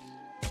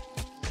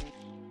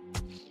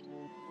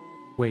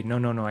 Wait, no.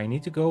 I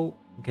need to go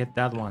get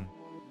that one.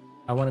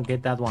 I want to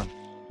get that one.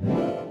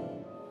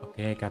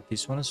 Okay, I got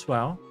this one as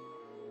well.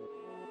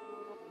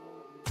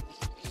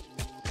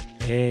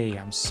 Hey,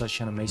 I'm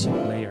such an amazing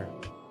player.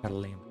 Got a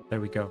limb.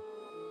 There we go.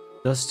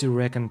 Thus to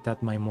reckon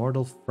that my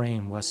mortal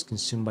frame was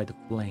consumed by the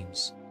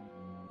flames.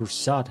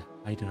 Foresought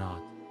I do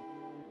not.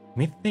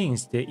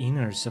 Methinks the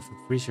innards of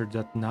a freezer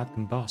doth not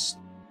combust.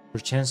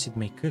 Perchance it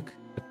may cook,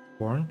 but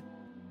born?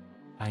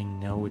 I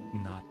know it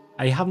not.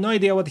 I have no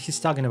idea what he's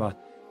talking about.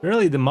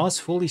 Really, the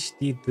most foolish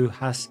deed thou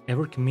hast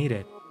ever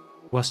committed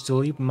was to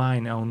leave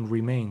mine own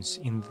remains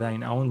in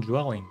thine own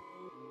dwelling.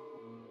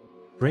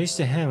 Praise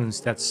the heavens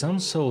that some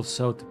souls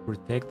sought to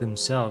protect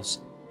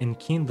themselves and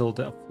kindled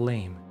a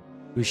flame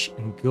which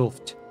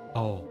engulfed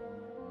all.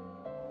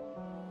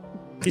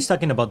 He's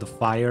talking about the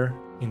fire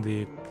in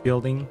the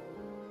building.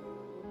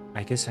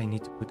 I guess I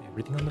need to put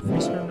everything on the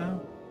freezer now.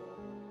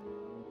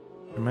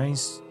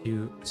 Reminds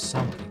you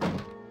something.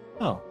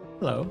 Oh,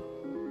 hello.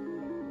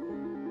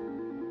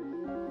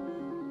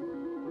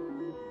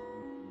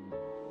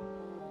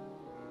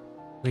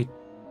 Wait,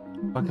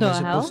 what am I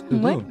supposed to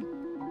do?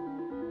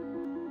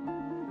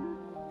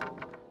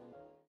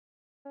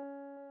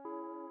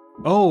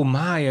 Oh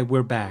my,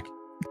 we're back.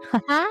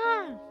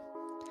 Haha!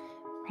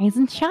 Rise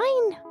and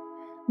shine,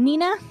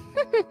 Nina.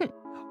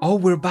 Oh,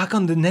 we're back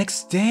on the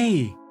next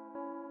day.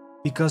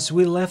 Because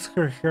we left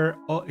her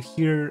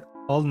here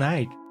all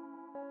night.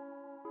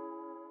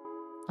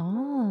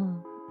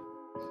 Oh.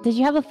 Did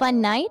you have a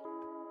fun night?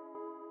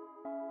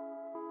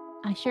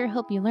 I sure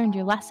hope you learned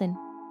your lesson.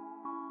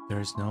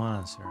 There's no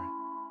answer.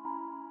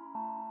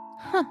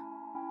 Huh.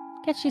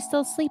 Guess she's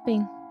still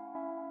sleeping.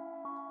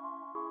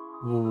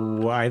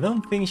 Ooh, I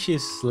don't think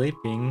she's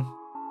sleeping.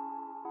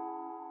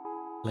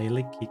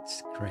 Leyley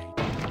kicks crate.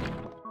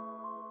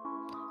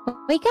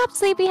 Wake up,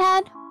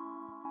 sleepyhead!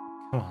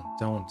 Come on,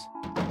 don't.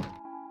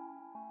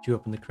 You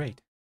open the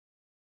crate.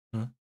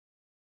 Huh?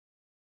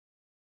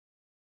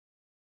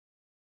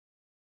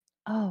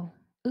 Oh,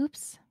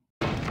 oops.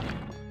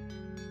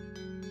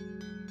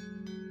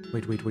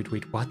 Wait,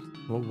 what?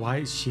 Why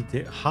is she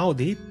did? How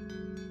did?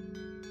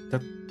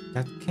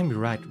 That can't be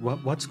right.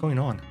 What's going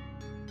on?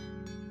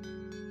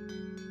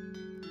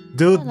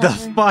 Dude, Whatever.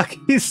 the fuck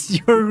is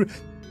your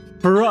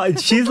bro?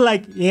 She's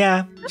like,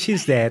 yeah,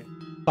 she's dead.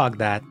 Fuck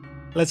that.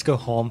 Let's go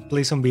home,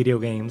 play some video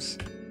games.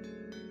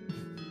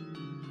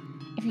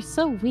 If you're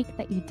so weak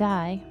that you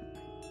die...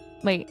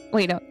 Wait,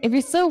 no. If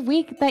you're so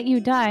weak that you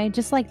die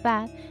just like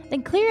that,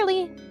 then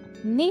clearly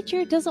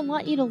nature doesn't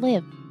want you to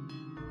live.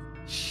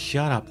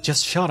 Shut up.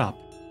 Just shut up.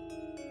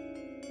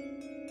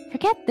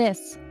 Forget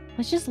this.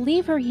 Let's just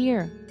leave her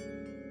here.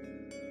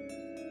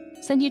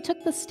 Since you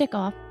took the stick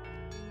off,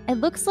 it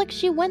looks like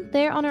she went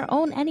there on her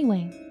own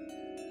anyway.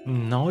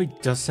 No,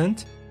 it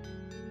doesn't.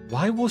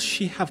 Why would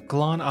she have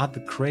clawed at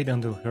the crate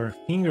until her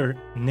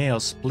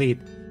fingernails split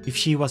if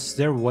she was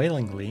there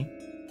willingly?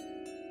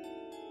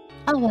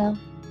 Oh well.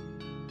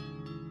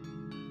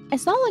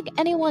 It's not like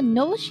anyone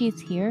knows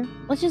she's here.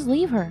 Let's just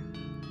leave her.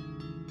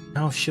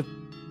 Now she'll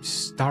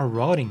start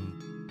rotting,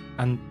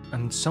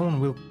 and someone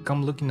will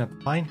come looking to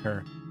find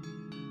her.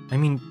 I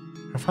mean,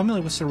 her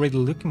family was already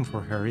looking for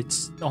her.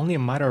 It's only a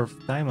matter of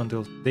time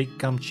until they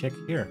come check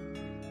here.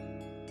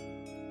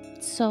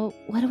 So,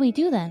 what do we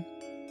do then?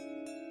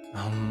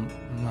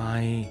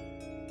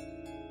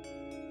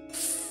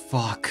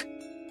 Fuck.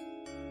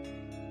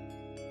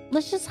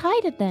 Let's just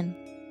hide it then.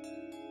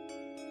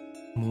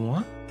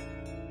 What?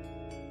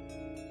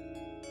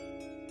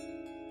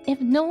 If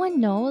no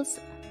one knows,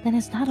 then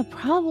it's not a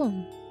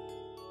problem.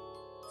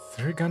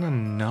 They're gonna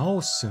know,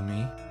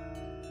 Sumi.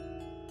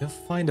 They'll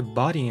find a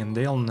body and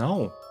they'll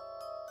know.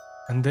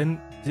 And then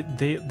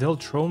they'll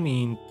throw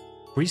me in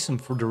prison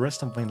for the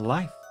rest of my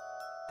life.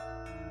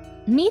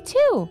 Me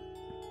too.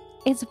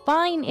 It's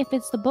fine if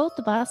it's the both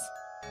of us.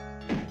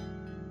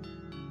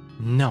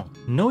 No,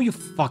 you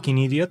fucking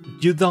idiot.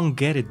 You don't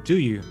get it, do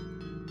you?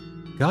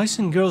 Guys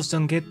and girls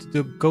don't get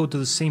to go to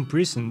the same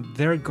prison.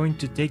 They're going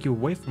to take you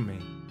away from me.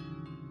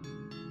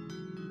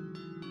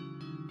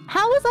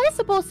 How was I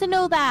supposed to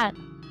know that?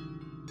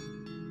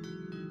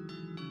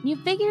 You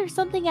figure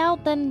something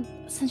out then,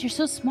 since you're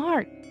so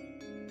smart.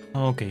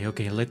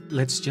 Okay,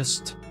 let's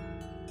just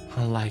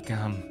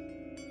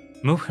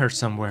move her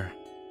somewhere.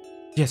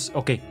 Yes,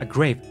 okay, a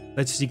grave.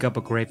 Let's dig up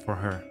a grave for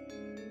her.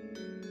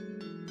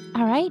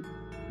 Alright,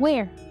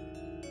 where?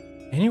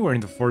 Anywhere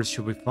in the forest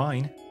should be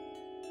fine.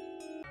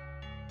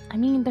 I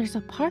mean, there's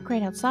a park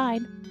right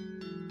outside.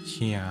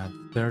 Yeah,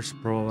 there is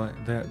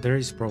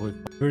probably.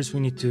 First, we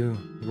need to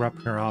wrap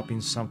her up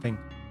in something,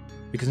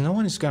 because no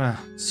one is gonna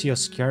see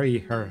us carry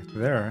her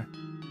there.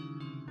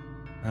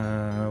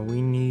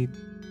 We need.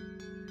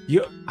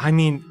 I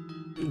mean,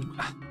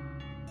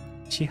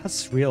 she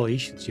has real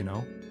issues, you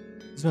know.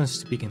 This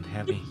one's big and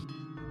heavy.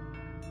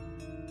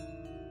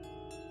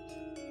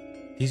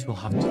 This will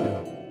have to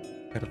do.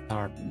 Get a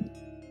tarp.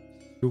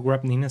 You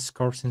grab Nina's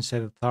corpse inside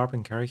the tarp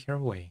and carry her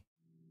away.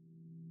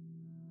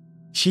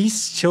 She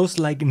shows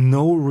like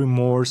no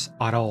remorse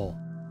at all.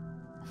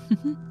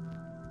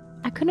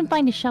 I couldn't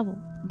find a shovel,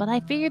 but I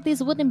figured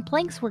these wooden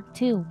planks work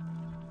too.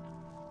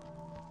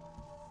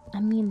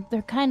 I mean,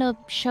 they're kind of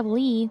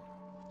shovel-y.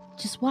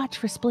 Just watch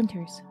for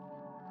splinters.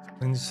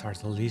 Splinters are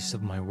the least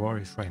of my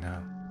worries right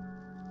now.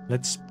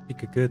 Let's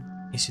pick a good,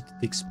 easy to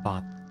dig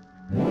spot.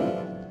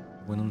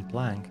 Wooden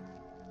plank.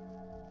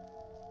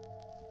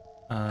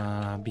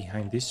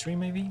 Behind this tree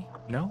maybe?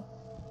 No?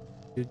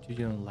 You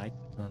don't like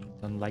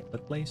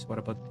that place? What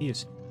about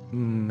this?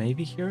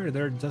 Maybe here?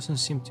 There doesn't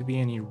seem to be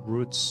any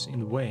roots in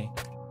the way.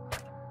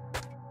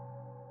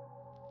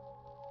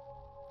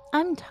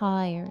 I'm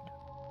tired.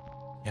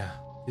 Yeah,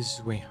 this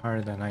is way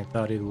harder than I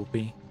thought it would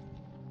be.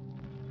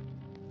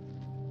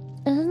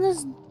 Isn't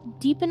this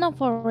deep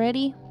enough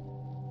already?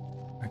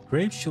 A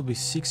grave should be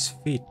 6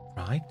 feet,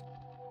 right?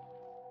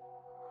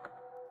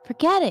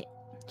 Forget it.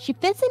 She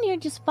fits in here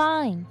just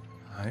fine.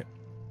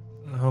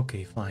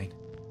 Okay, fine.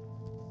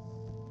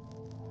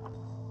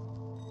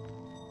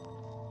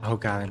 Oh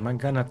god, am I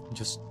gonna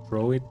just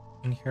throw it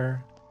in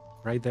here?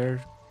 Right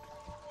there?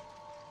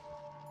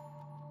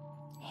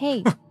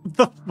 Hey,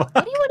 The fuck?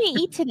 what do you want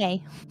to eat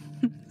today?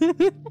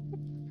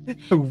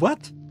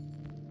 What?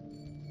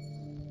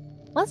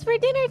 What's for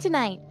dinner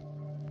tonight?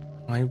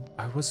 I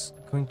was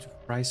going to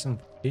fry some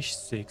fish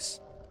sticks.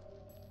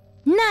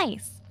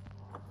 Nice.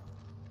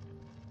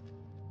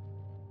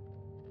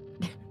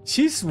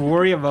 She's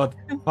worried about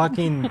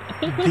fucking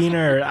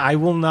dinner. I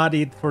will not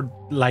eat for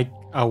like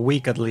a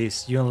week at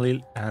least.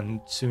 You and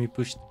Sumi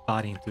pushed the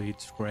body into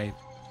its grave.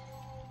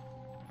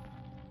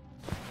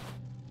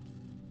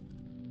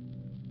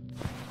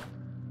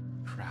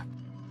 Crap.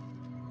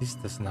 This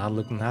does not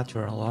look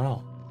natural at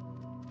all.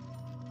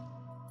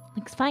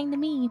 Looks fine to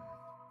me.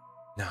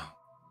 No.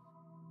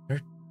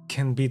 There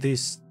can be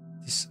this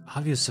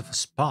obvious of a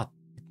spot.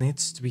 It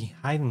needs to be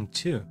hiding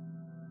too.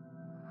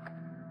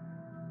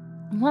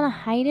 Want to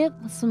hide it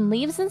with some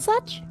leaves and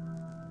such?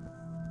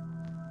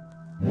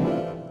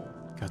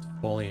 Got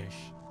foliage.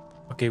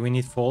 Okay, we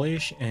need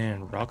foliage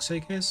and rocks, I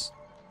guess.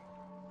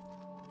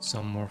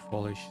 Some more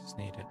foliage is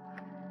needed.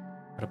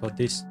 What about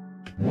this?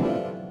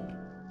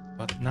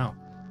 What now?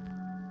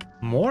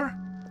 More?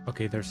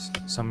 Okay, there's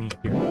some in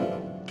here.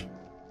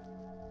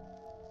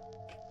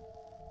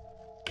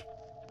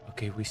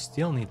 Okay, we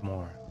still need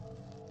more.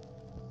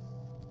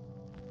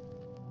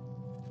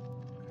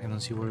 I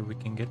don't see where we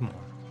can get more.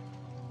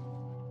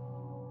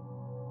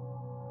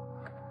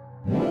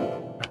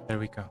 Ah, there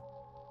we go.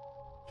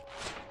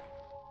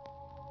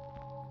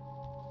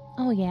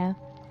 Oh yeah.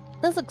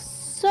 This looks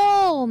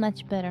so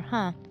much better,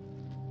 huh?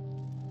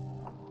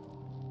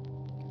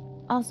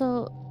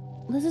 Also,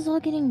 this is all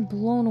getting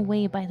blown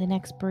away by the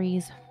next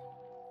breeze.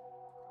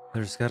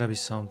 There's gotta be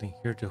something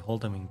here to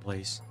hold them in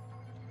place.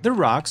 The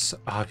rocks,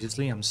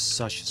 obviously, I'm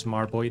such a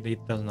smart boy,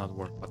 it does not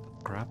work, what the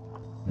crap.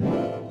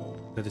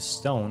 The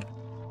stone,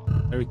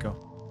 there we go.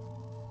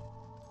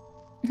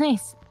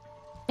 Nice.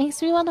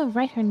 Makes me want to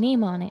write her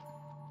name on it.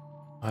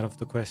 Out of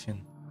the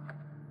question.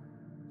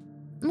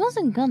 I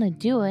wasn't gonna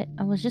do it,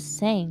 I was just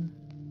saying.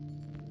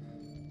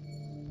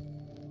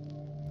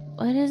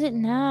 What is it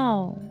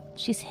now?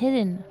 She's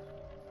hidden.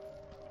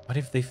 What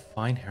if they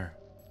find her?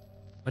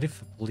 What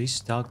if a police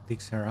dog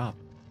digs her up?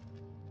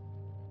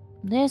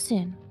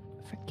 Listen,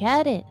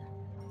 forget it.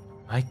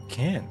 I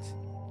can't.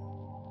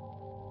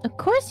 Of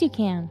course you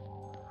can.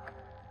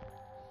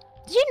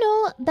 Did you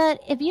know that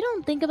if you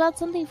don't think about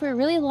something for a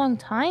really long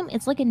time,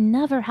 it's like it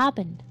never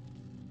happened?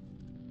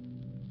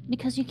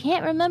 Because you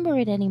can't remember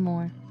it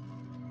anymore.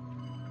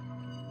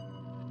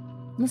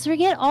 Let's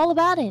forget all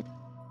about it.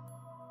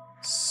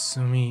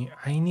 Sumi,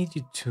 I need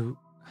to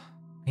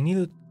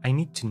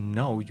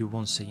know you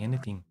won't say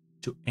anything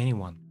to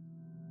anyone.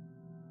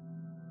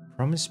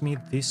 Promise me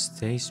this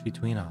stays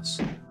between us.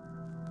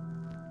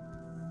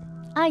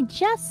 I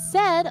just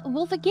said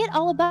we'll forget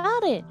all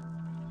about it.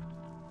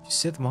 You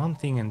said one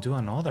thing and do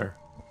another.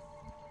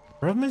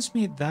 Promise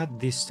me that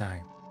this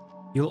time.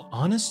 You'll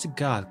honest to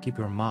God keep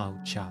your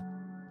mouth shut.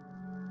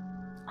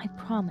 I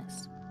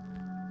promise.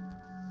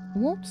 I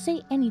won't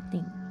say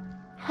anything.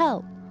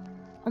 Hell,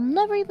 I'll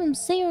never even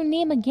say your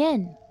name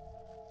again.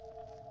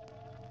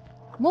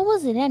 What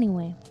was it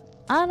anyway?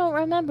 I don't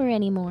remember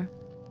anymore.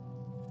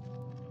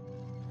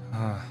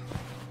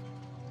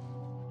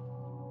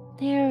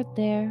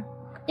 There.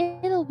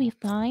 It'll be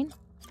fine.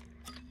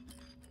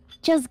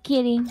 Just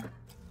kidding.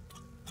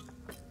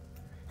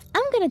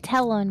 I'm gonna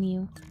tell on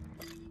you.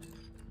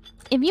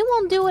 If you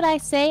won't do what I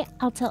say,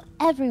 I'll tell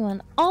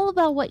everyone all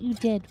about what you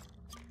did.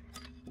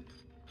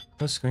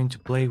 Who's going to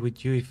play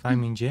with you if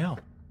I'm in jail?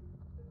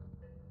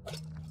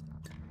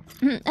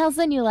 I'll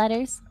send you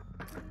letters.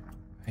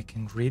 I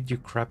can read your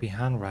crappy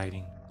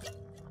handwriting.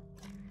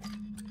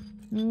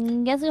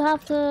 Guess you'll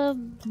have to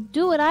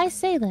do what I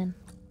say then.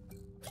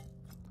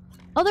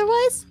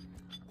 Otherwise,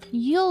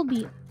 you'll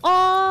be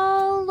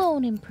all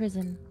alone in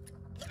prison.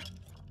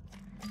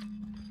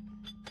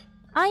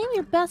 I am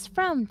your best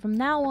friend from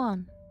now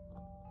on.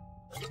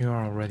 You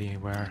are already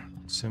aware,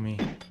 Sumi.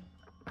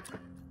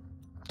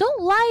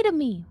 Don't lie to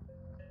me.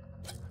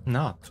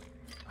 Not,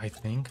 I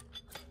think.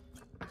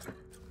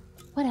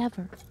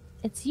 Whatever.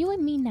 It's you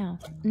and me now.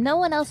 No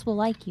one else will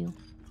like you.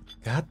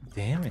 God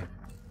damn it.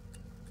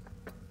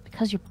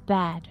 Because you're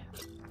bad.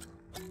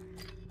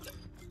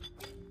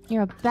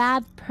 You're a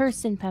bad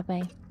person,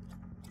 Pepe.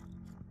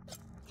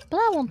 But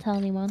I won't tell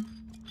anyone.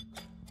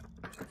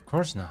 Of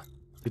course not.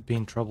 You'd be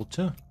in trouble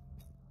too.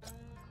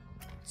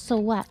 So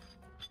what?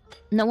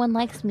 No one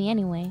likes me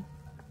anyway.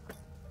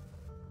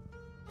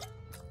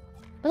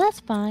 But that's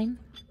fine.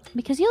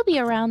 Because you'll be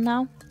around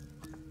now.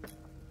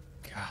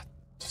 God,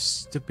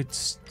 stupid,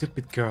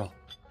 stupid girl.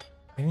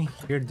 I didn't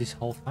hear this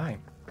whole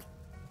time.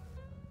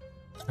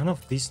 None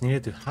of this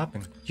needed to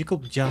happen. You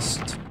could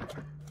just...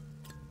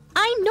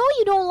 I know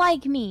you don't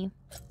like me!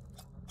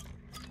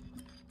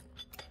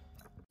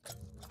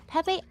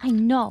 Pepe, I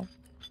know.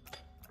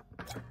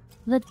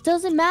 That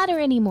doesn't matter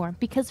anymore,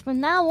 because from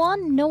now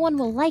on, no one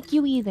will like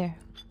you either.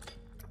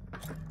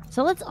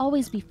 So let's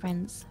always be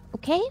friends,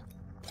 okay?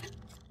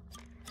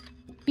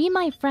 Be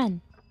my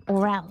friend,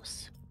 or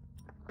else.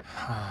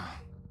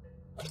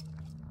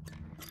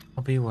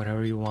 I'll be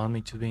whatever you want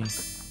me to be.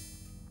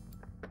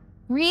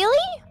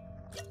 Really?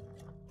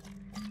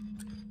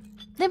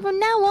 Then from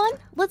now on,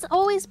 let's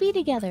always be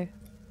together.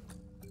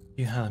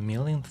 You had a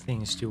million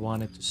things you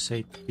wanted to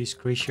say to this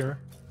creature,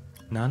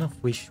 none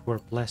of which were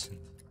pleasant.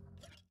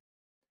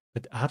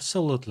 But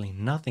absolutely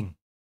nothing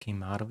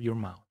came out of your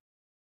mouth.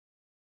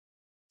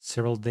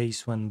 Several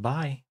days went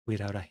by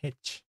without a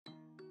hitch.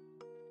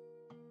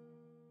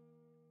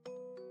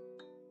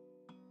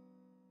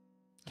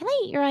 Can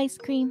I eat your ice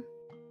cream?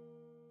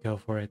 Go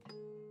for it.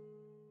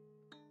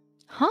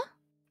 Huh?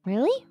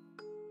 Really?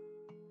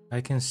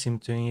 I can't seem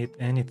to eat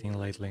anything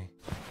lately.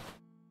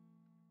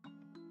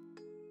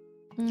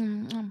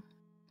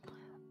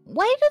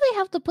 Why do they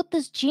have to put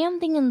this jam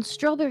thing in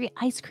strawberry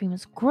ice cream?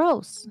 It's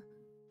gross.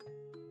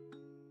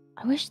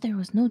 I wish there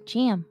was no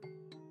jam.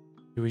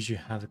 You wish you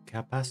had the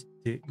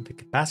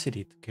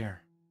capacity to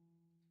care.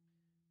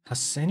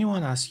 Has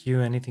anyone asked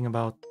you anything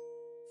about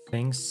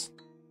things?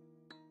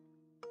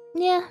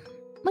 Yeah,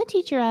 my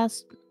teacher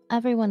asked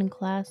everyone in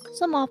class.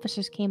 Some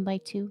officers came by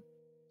too.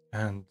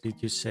 And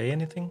did you say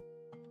anything?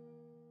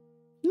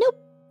 Nope.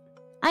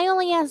 I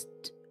only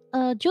asked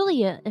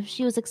Julia if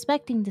she was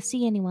expecting to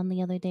see anyone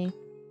the other day.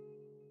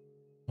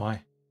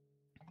 Why?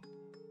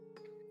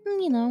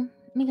 You know,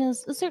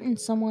 because a certain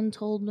someone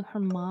told her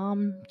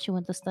mom she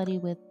went to study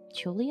with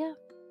Julia.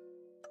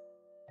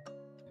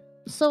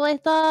 So I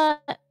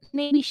thought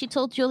maybe she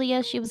told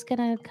Julia she was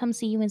gonna come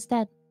see you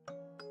instead.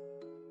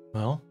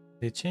 Well,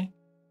 did she?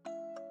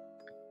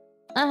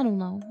 I don't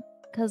know,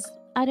 because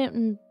I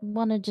didn't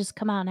want to just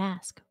come out and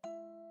ask.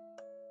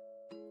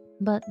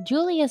 But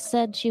Julia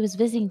said she was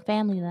visiting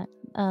family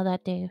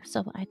that day,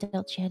 so I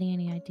doubt she had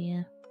any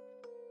idea.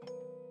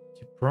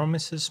 Your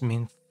promises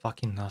mean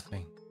fucking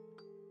nothing.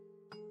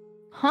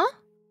 Huh?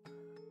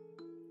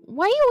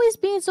 Why are you always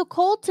being so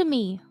cold to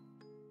me?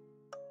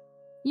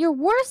 You're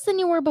worse than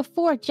you were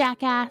before,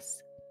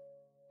 jackass.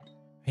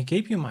 I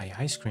gave you my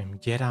ice cream,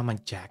 yet I'm a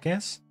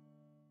jackass?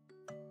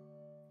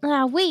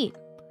 Ah, wait.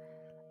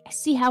 I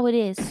see how it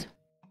is.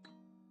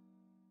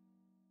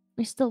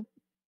 You're still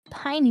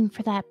pining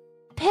for that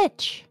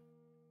bitch.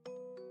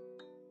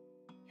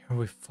 Here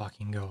we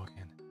fucking go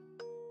again.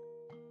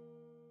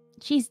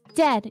 She's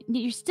dead.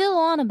 You're still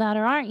on about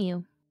her, aren't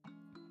you?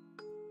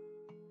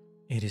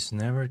 It is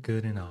never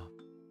good enough.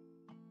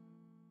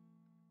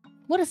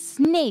 What a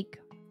snake.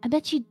 I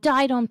bet she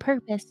died on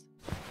purpose.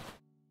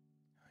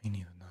 I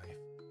need a knife.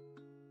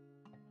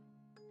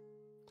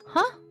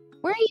 Huh?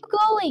 Where are you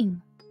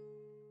going?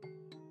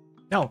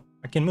 No,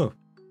 I can move.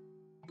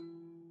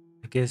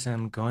 I guess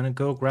I'm gonna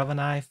go grab a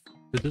knife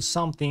to do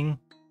something.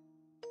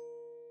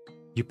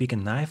 You pick a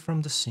knife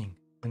from the sink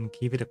and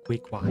give it a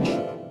quick wash.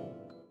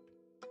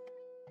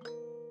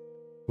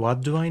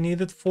 What do I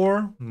need it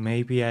for?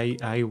 Maybe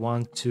I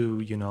want to,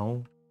 you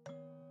know...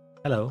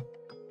 Hello.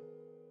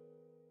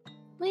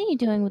 What are you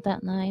doing with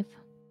that knife?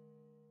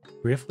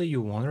 Briefly,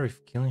 you wonder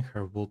if killing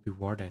her will be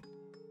worth it.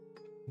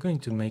 I'm going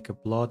to make a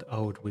blood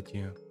oath with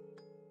you.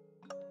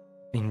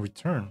 In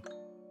return,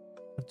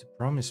 you have to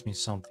promise me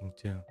something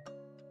too.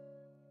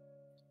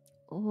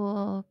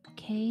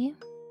 Okay.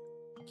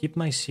 Keep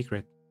my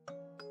secret,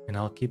 and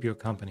I'll keep your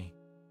company.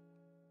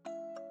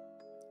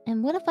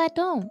 And what if I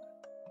don't?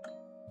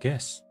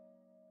 Guess.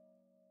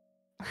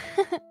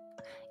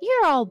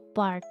 You're all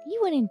bark. You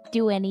wouldn't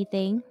do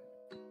anything.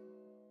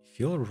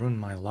 You'll ruin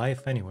my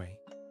life anyway.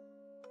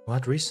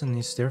 What reason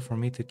is there for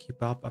me to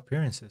keep up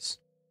appearances?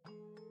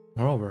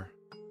 Moreover,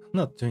 I'm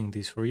not doing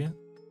this for you.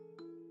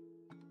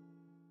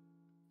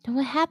 Then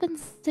what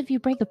happens if you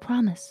break the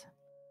promise?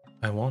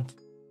 I won't.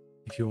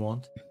 If you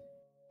won't.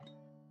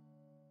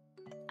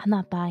 I'm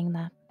not buying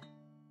that.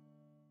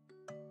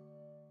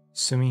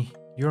 Sumi,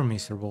 you're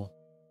miserable.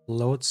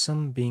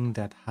 Loathsome being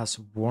that has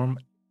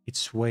wormed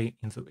its way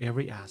into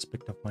every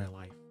aspect of my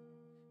life.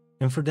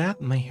 And for that,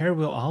 my hair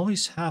will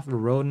always have a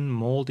rotten,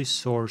 moldy,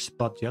 sore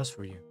spot just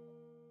for you.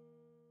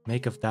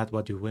 Make of that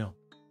what you will.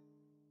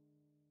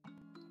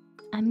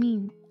 I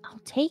mean, I'll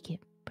take it,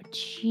 but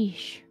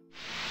sheesh.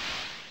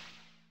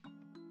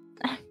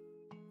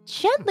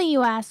 Gently,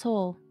 you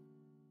asshole!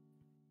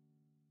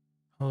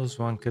 How does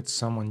one cut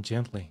someone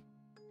gently?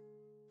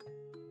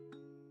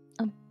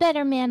 A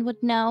better man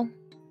would know.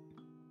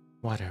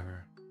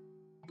 Whatever.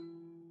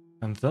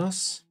 And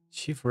thus,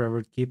 she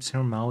forever keeps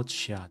her mouth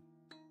shut.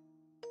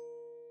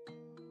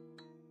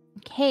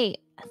 Okay,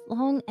 as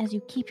long as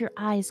you keep your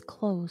eyes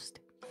closed.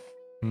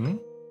 Hmm?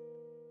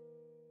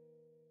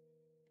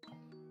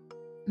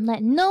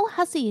 Let no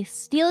hussy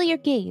steal your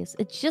gaze.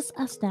 It's just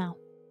us now.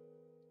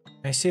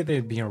 I said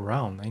they'd be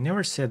around. I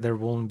never said there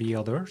won't be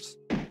others.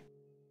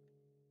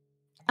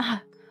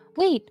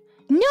 Wait.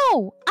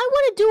 No! I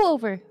want a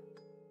do-over.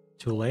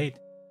 Too late.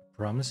 A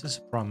promise is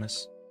a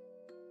promise.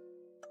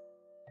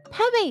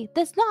 Pepe,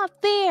 that's not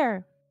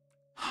fair.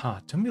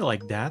 Ha, don't be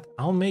like that.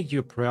 I'll make you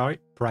a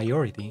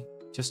priority,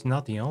 just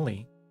not the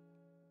only.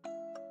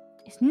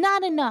 It's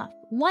not enough.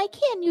 Why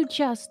can't you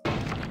just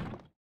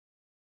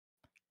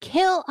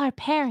kill our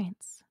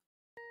parents?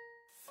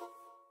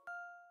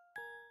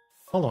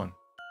 Hold on.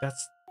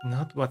 That's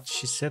not what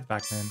she said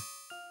back then.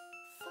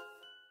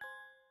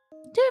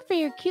 Do it for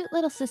your cute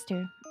little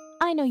sister.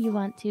 I know you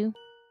want to.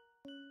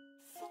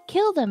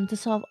 Kill them to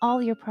solve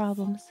all your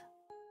problems.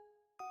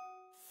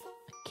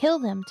 Kill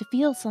them to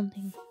feel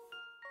something.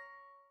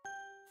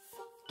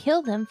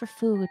 Kill them for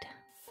food.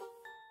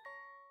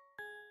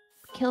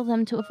 Kill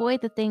them to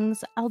avoid the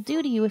things I'll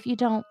do to you if you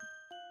don't.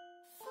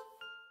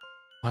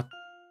 What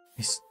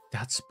is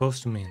that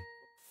supposed to mean?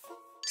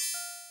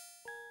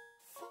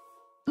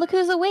 Look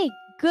who's awake.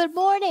 Good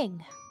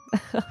morning. Oh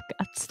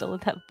God, still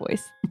with that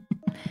voice.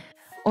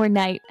 Or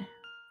night.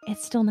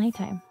 It's still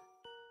nighttime.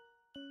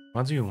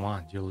 What do you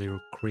want, you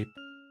little creep?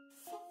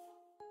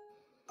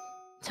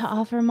 To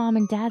offer mom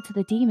and dad to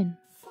the demon.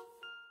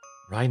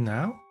 Right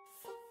now?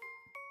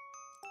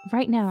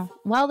 Right now,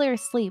 while they're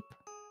asleep.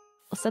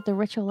 We'll set the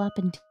ritual up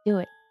and do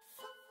it.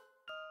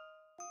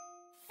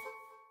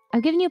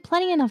 I've given you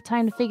plenty enough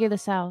time to figure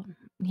this out,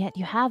 yet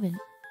you haven't.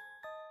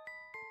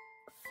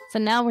 So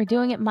now we're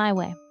doing it my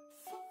way.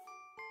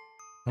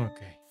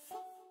 Okay.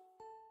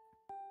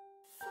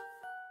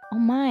 Oh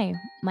my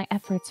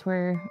efforts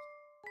were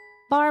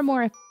far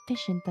more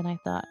efficient than I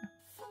thought.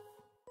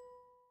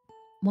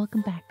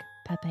 Welcome back,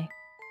 Pepe.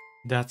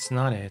 That's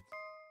not it.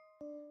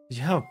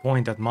 You have a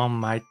point that mom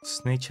might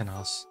snitch on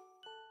us.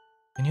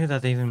 I knew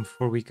that even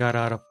before we got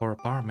out of our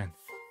apartment.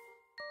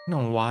 I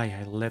don't know why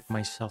I let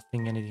myself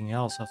think anything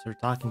else after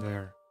talking to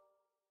her.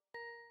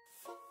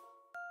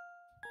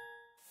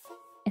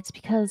 It's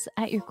because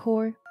at your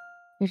core,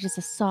 you're just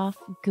a soft,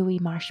 gooey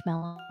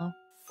marshmallow.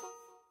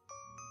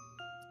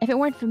 If it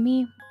weren't for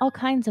me, all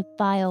kinds of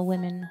vile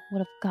women would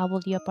have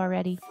gobbled you up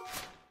already.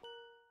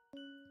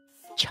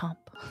 Chomp.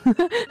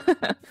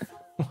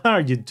 What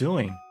are you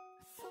doing?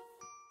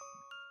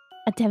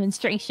 A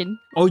demonstration.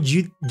 Oh,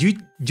 you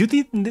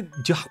didn't.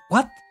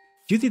 What?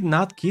 You did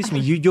not kiss me.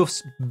 You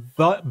just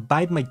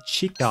bite my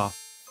cheek off.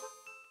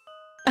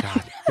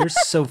 God, you're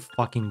so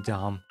fucking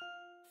dumb.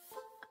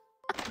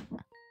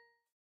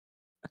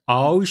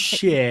 Oh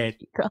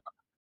shit.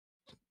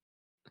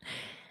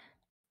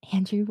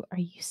 Andrew, are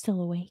you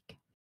still awake?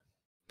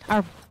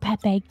 Or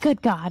Pepe,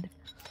 good God.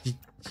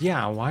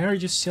 Yeah, why are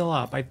you still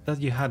up? I thought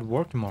you had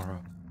work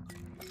tomorrow.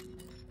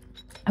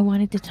 I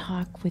wanted to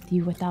talk with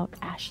you without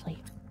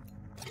Ashley.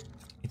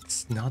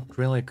 It's not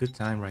really a good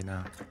time right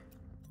now.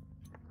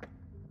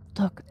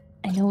 Look,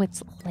 I know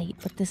it's late,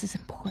 but this is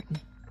important.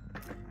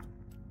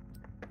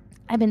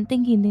 I've been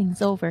thinking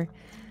things over,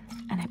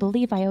 and I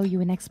believe I owe you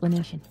an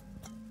explanation.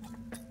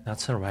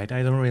 That's alright,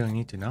 I don't really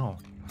need to know.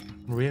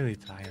 I'm really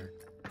tired.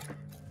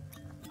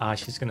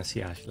 She's gonna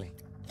see Ashley.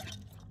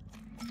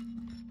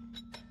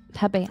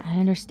 Pepe, I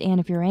understand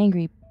if you're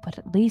angry, but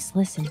at least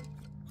listen.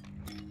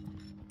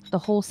 The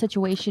whole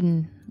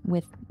situation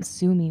with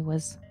Zumi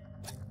was...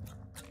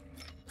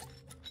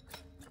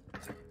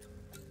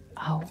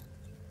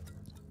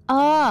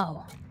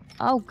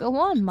 Oh, go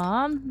on,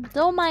 Mom.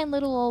 Don't mind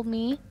little old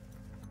me.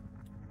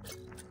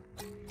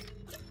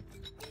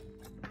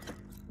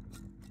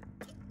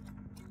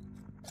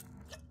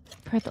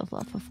 For the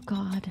love of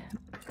God,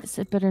 this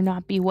had better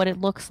not be what it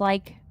looks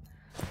like.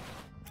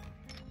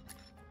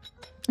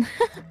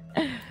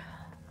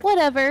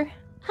 Whatever.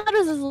 How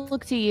does this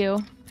look to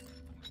you?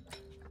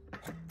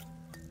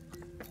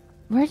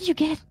 Where did you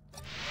get...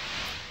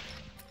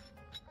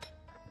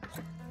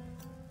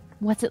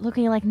 What's it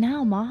looking like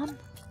now, Mom?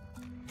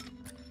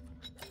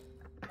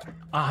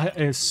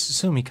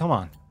 Sumi, come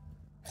on.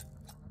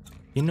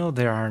 You know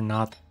there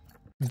aren't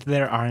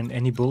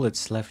any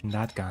bullets left in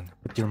that gun,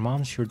 but your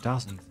mom sure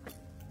doesn't.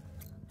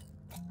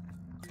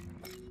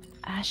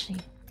 Ashley,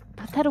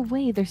 put that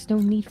away. There's no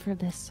need for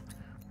this.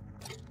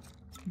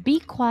 Be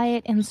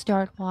quiet and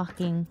start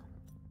walking.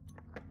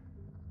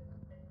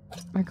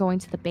 We're going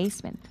to the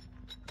basement.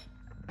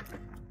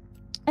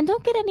 And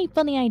don't get any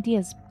funny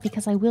ideas,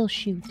 because I will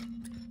shoot.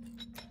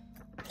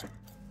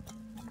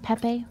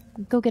 Pepe,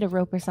 go get a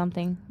rope or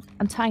something.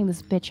 I'm tying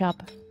this bitch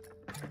up.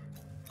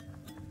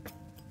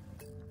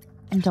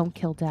 And don't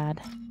kill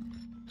Dad.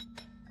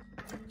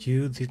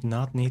 You did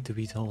not need to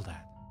be told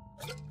that.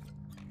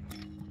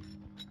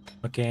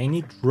 Okay, I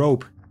need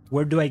rope.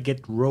 Where do I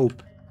get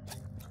rope?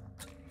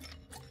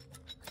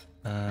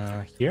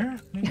 Here?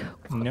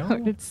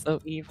 No? It's so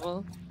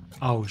evil.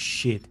 Oh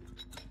shit.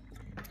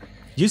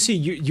 You see,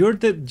 you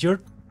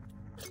turn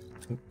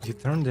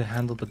the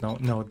handle, but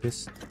no,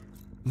 this...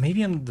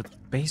 Maybe in the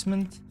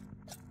basement?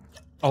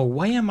 Oh,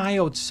 why am I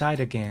outside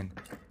again?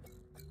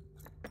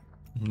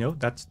 No,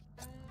 that's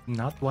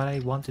not what I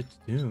wanted to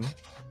do.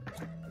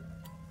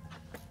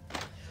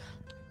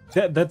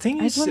 The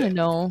thing is... I want to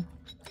know.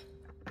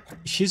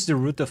 She's the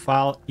root of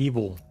all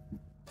evil.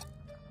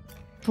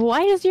 But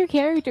why does your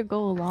character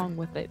go along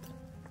with it?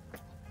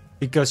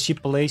 Because she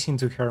plays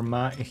into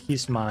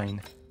his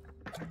mind.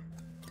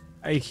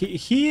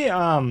 He's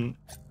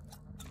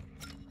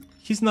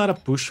not a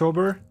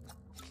pushover.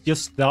 He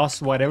just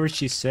does whatever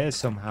she says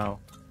somehow.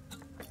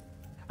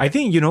 I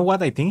think, you know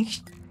what? I think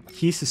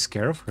he's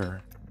scared of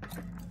her.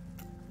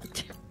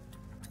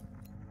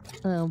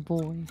 Oh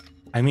boy.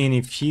 I mean,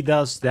 if she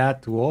does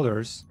that to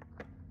others...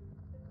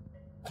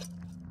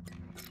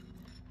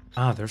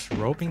 Ah, there's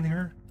rope in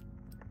there?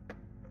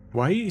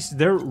 Why is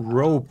there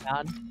rope?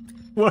 God.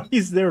 Why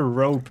is there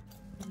rope?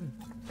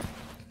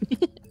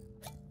 In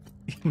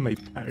my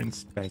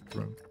parents'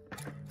 bedroom.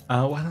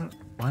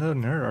 What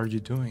on earth are you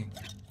doing?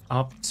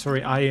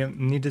 Sorry, I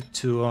needed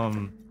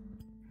to,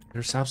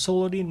 There's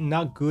absolutely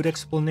not good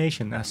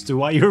explanation as to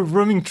why you're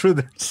roaming through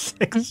their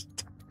sex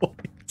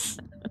toys.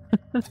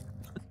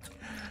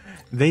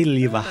 They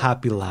live a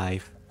happy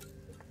life.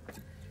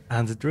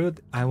 And the truth,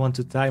 I want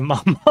to tie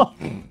mom up.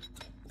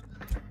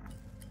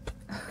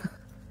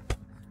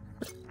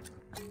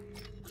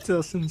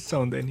 Doesn't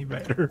sound any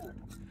better.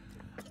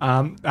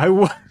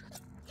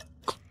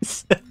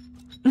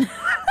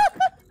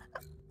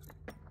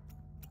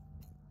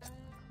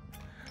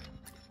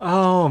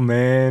 Oh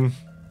man.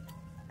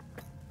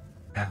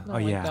 Oh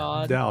yeah,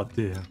 God. that'll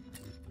do.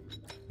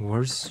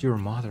 Where's your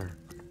mother?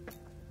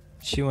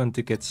 She went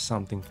to get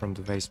something from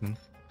the basement.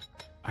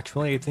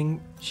 Actually, I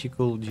think she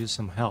could use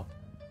some help.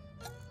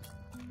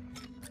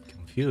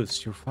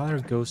 Confused, your father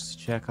goes to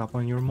check up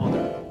on your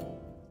mother.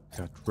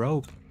 Got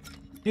rope.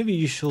 Maybe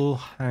you should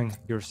hang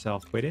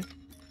yourself with it.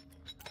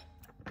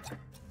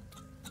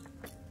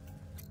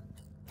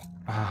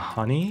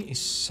 Honey,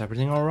 is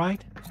everything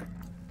alright?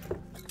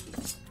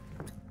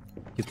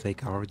 You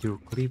take out your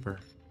cleaver.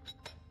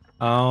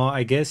 Oh,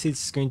 I guess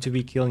it's going to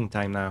be killing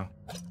time now.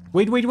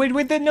 Wait,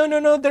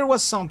 no, there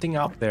was something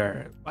up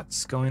there.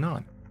 What's going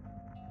on?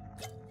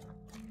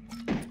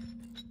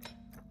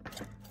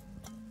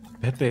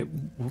 Pepe,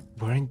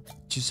 weren't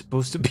you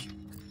supposed to be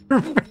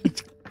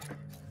perfect?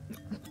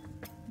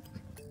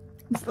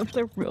 Is that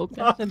the real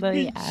question that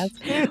he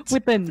asked?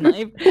 With a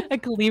knife, a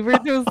cleaver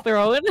to his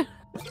throat?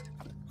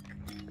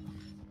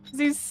 Is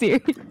he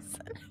serious?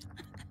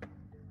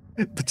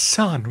 But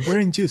son,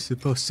 weren't you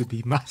supposed to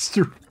be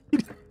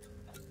masturbating?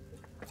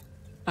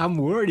 I'm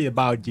worried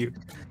about you.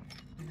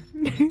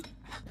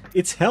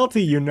 It's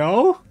healthy, you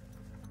know?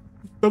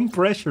 Don't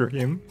pressure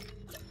him.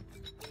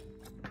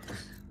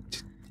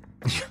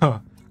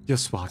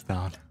 Just walk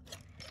down.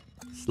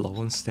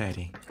 Slow and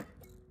steady.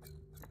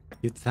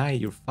 You tie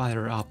your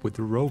father up with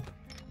the rope.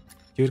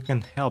 You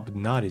can help but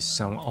notice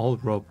some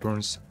old rope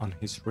burns on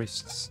his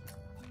wrists.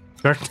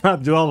 Better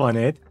not dwell on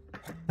it,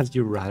 as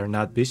you'd rather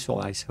not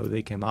visualize how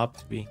they came up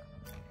to be.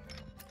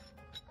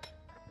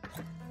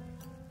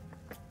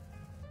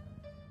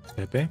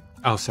 Pepe?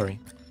 Oh, sorry.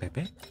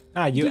 Pepe?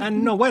 Ah, you...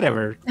 no,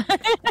 whatever.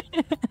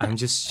 I'm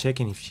just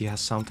checking if she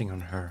has something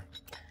on her.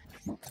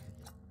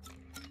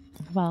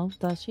 Well,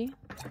 does she?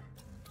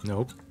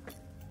 Nope.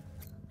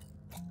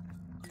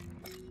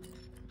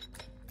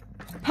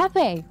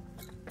 Pepe!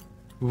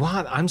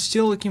 What? I'm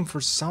still looking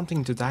for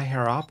something to tie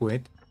her up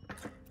with.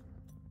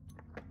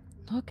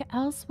 Look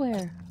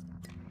elsewhere.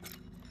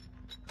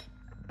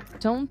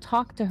 Don't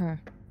talk to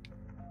her.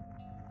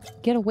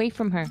 Get away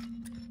from her.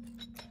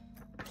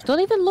 Don't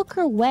even look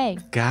her way.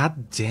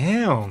 God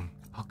damn.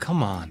 Oh,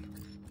 come on.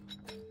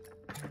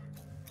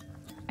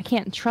 I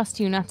can't trust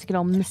you not to get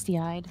all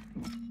misty-eyed.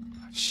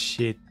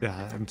 Shit,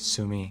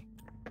 Sumi.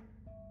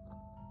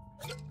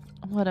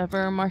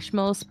 Whatever,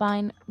 Marshmallow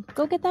Spine.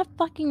 Go get that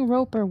fucking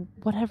rope or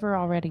whatever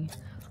already.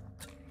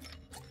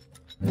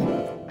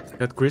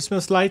 Got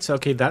Christmas lights?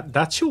 Okay,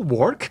 that should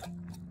work.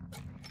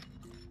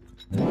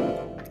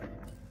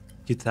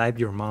 You tied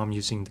your mom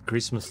using the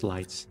Christmas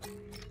lights.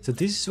 So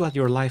this is what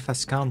your life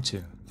has come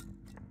to.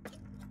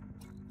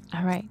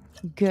 All right,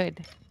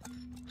 good.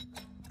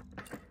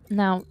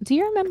 Now, do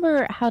you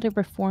remember how to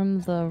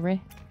perform the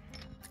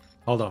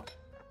Hold up.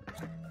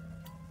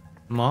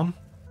 Mom,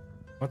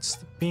 what's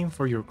the PIN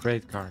for your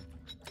credit card?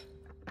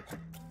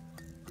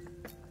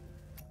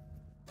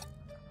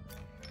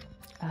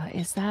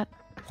 Is that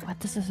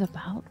what this is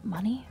about?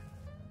 Money?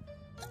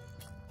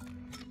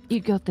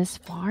 You'd go this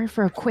far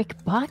for a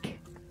quick buck?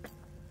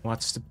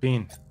 What's the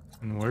PIN?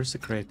 And where's the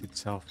credit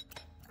itself?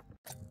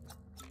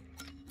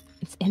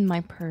 It's in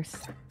my purse.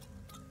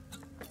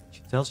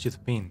 She tells you the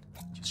PIN.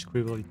 You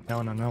scribble it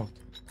down a note.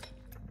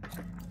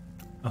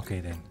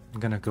 Okay then, I'm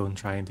gonna go and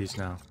try this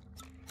now.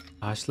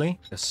 Ashley,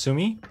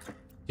 Sumi,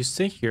 you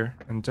stay here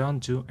and don't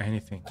do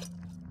anything.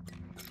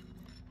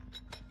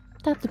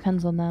 That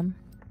depends on them.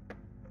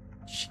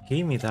 She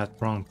gave me that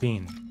wrong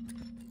PIN.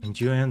 And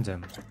you end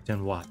them,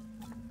 then what?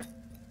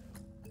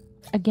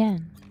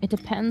 Again, it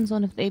depends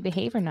on if they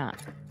behave or not.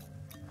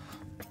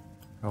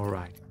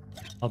 Alright,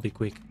 I'll be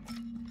quick.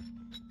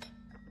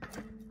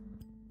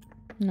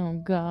 Oh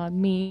god,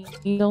 me.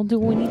 Don't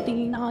do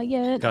anything, not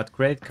yet. Got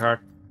credit card.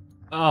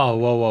 Oh,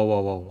 whoa, whoa,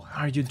 whoa, whoa. What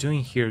are you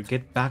doing here?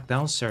 Get back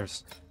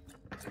downstairs.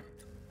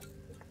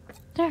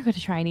 They're not gonna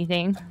try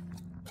anything.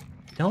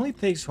 It only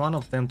takes one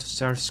of them to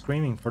start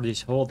screaming for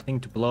this whole thing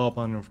to blow up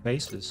on your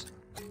faces.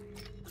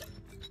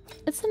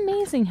 It's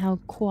amazing how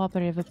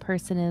cooperative a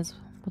person is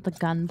with a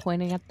gun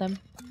pointing at them.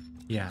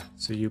 Yeah,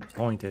 so you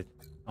pointed.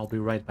 I'll be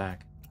right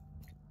back.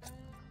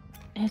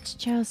 It's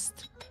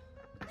just...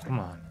 Come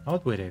on,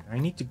 out with it. I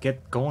need to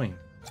get going.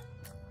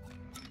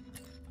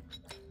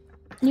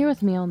 You're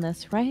with me on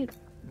this, right?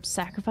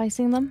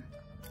 Sacrificing them?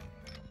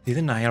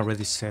 Didn't I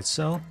already said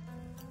so?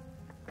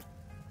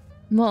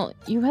 Well,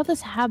 you have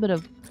this habit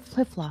of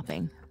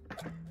flip-flopping.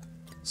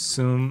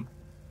 Soon.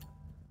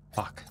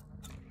 Fuck.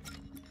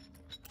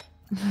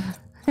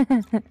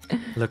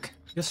 Look,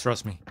 just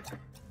trust me.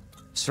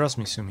 Just trust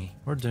me, Sumi.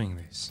 We're doing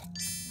this.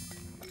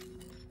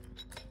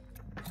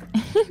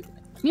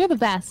 You're the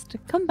best.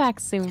 Come back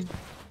soon.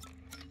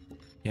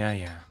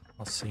 Yeah.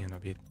 I'll see you in a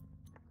bit.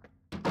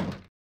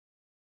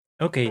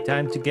 Okay,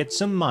 time to get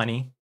some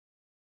money.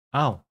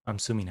 Oh, I'm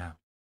Sumi now.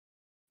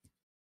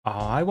 Oh,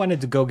 I wanted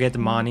to go get the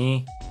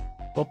money.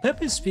 While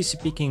Pep is busy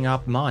picking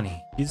up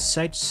money, you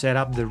decide to set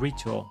up the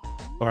ritual.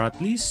 Or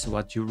at least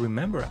what you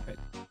remember of it.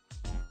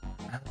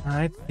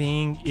 I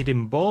think it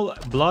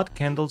involved blood,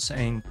 candles,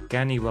 and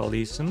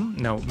cannibalism.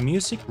 No,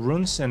 music,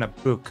 runes, and a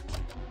book.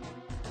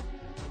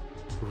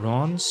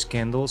 Runes,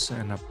 candles,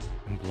 and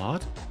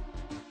blood?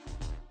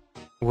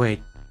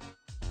 Wait,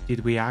 did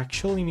we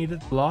actually need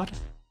blood?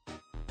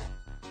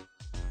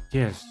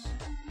 Yes.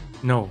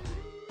 No,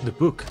 the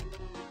book.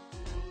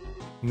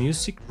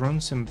 Music,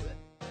 runes, and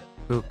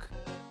book.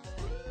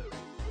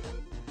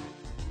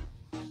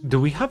 Do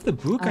we have the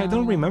book? I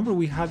don't remember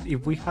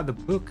if we had the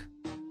book.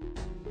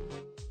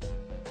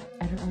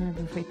 I don't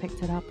remember if we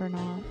picked it up or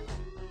not.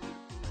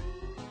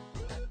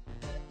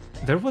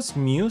 There was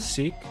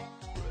music.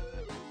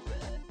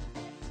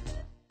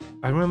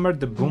 I remember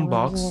the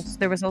boombox.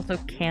 There was also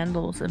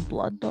candles and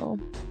blood, though.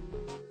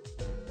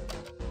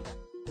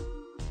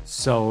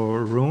 So,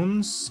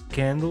 runes,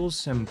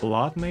 candles, and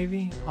blood,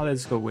 maybe? Oh,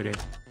 let's go with it.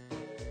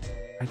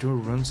 I drew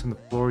runes on the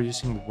floor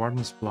using the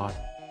warden's blood.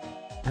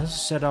 I also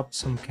set up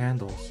some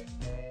candles.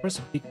 There's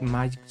a big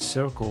magic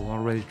circle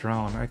already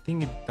drawn. I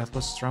think that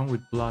was drawn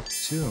with blood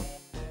too.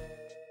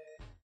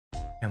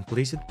 And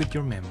place it with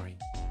your memory.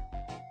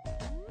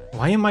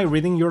 Why am I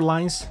reading your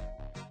lines?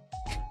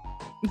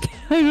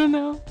 I don't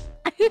know.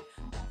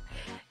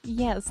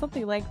 Yeah,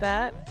 something like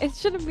that. It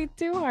shouldn't be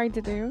too hard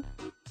to do.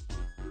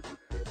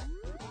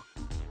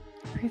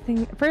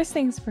 First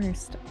things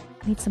first.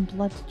 I need some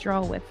blood to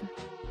draw with.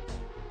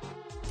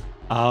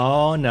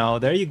 Oh no,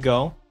 there you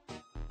go.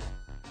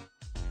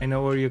 I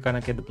know where you're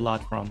gonna get the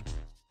blood from.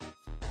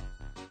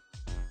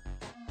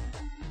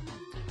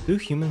 2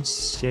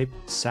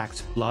 human-shaped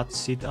sacks of blood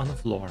sit on the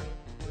floor,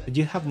 but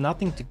you have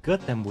nothing to cut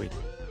them with.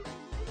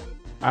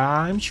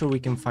 I'm sure we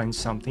can find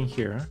something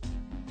here.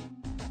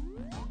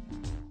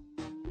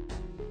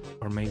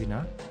 Or maybe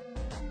not.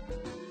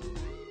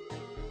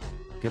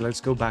 Okay,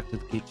 let's go back to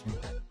the kitchen.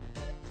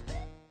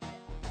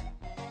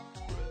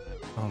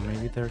 Oh,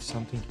 maybe there's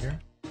something here?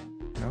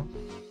 No?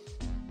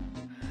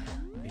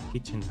 Okay,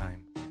 kitchen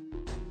time.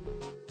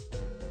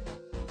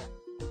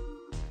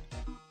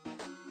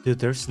 Dude,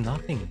 there's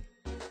nothing.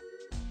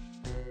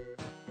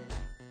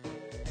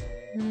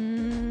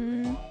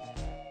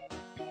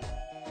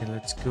 Okay,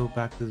 let's go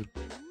back to the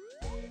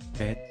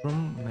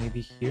bedroom.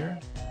 Maybe here?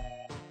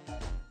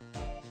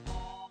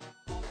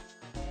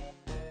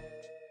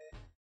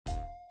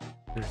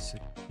 There's a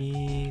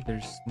key.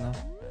 There's no...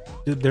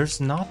 Dude, there's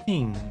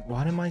nothing.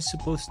 What am I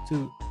supposed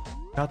to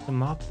cut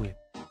them up with?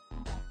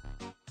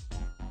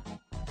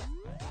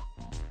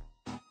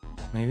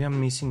 Maybe I'm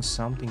missing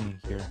something in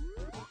here.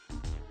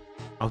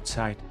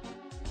 Outside.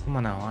 Come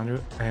on now,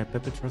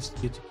 Pepe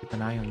trusts you to keep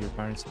an eye on your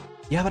parents.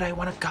 Yeah, but I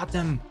want to cut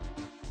them!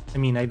 I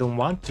mean, I don't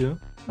want to,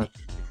 but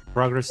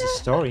progress the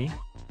story.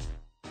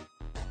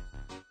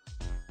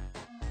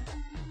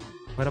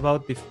 What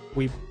about if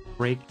we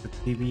break the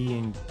TV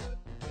and...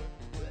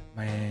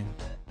 Man...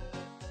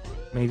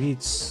 Maybe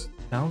it's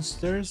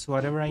downstairs?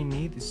 Whatever I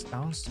need is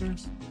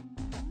downstairs?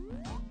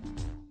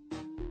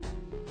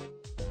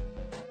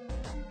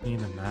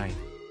 Need a knife.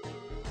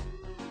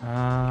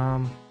 I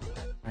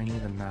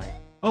need a knife.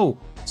 Oh!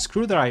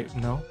 Screwdriver!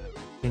 No.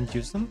 Can't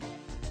use them?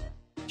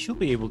 Should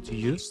be able to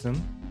use them.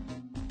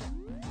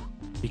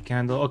 The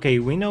candle. Okay,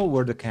 we know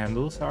where the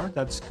candles are.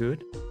 That's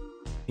good.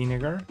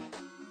 Vinegar.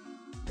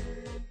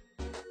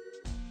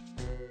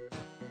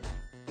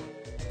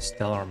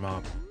 Stellar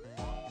mop.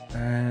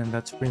 And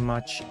that's pretty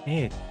much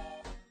it.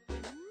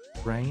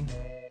 Brain.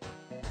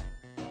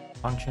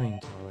 Functioning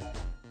toilet.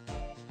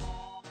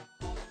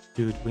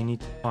 Dude, we need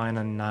to find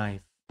a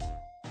knife.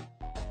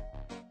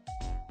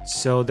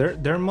 So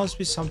there must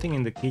be something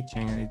in the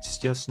kitchen. It's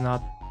just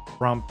not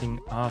prompting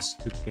us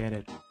to get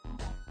it.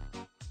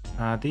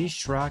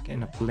 Dish rack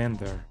and a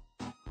blender.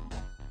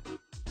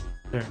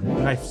 There,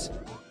 knives.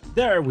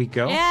 There we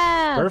go.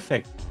 Yeah.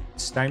 Perfect.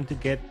 It's time to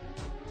get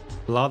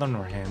blood on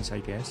our hands, I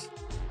guess.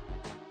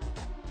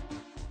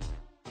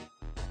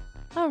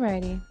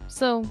 Alrighty,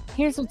 so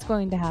here's what's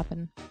going to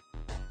happen.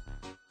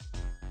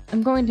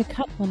 I'm going to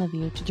cut one of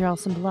you to draw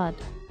some blood.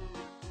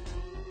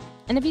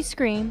 And if you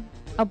scream,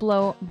 I'll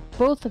blow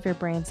both of your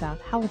brains out.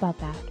 How about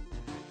that?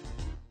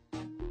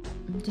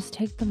 Just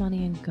take the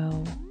money and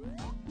go.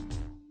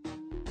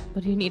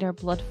 What do you need our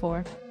blood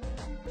for?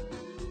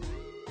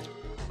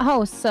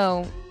 Oh,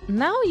 so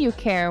now you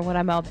care what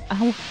I'm about.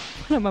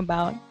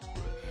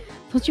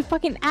 Don't you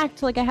fucking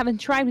act like I haven't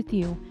tried with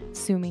you,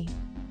 Sumi.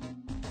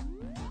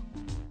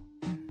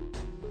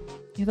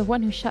 You're the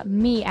one who shut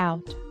me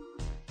out.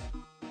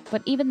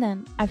 But even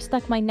then, I've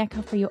stuck my neck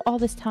out for you all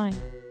this time.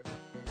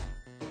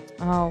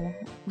 Oh,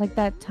 like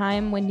that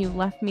time when you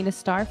left me to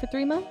starve for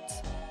 3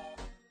 months?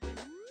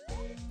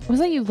 Was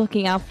that you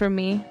looking out for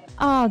me?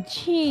 Oh,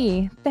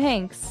 gee,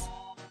 thanks.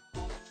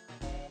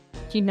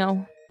 You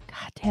know,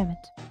 god damn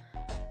it.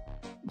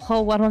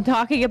 Oh, what I'm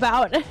talking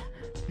about.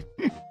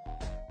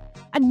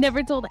 I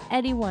never told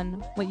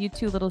anyone what you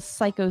two little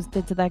psychos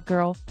did to that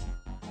girl.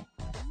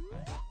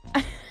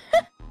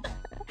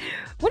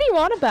 What do you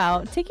want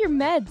about? Take your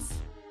meds.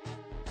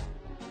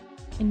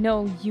 I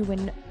know you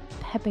and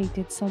Pepe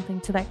did something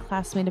to that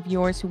classmate of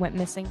yours who went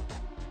missing.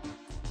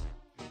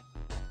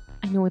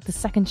 I know it the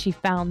second she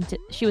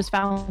was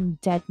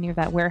found dead near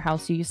that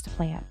warehouse you used to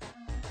play at.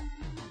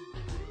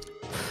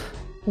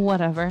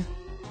 Whatever.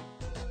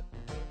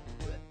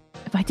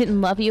 If I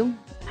didn't love you,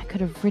 I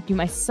could have rid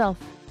myself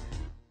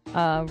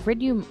of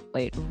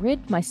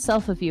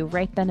you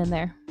right then and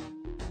there.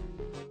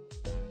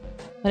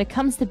 When it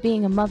comes to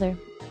being a mother,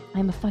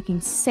 I'm a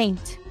fucking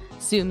saint,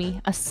 Zumi.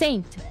 A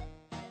saint!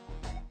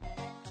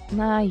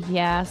 Ah,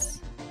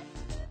 yes.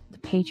 The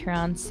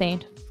Patreon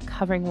saint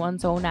covering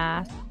one's own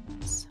ass.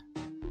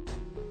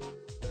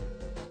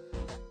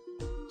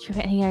 Do you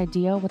have any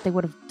idea what they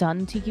would have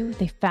done to you if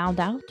they found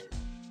out?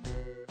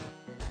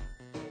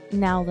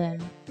 Now then,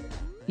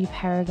 you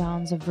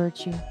paragons of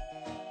virtue.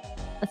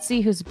 Let's see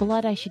whose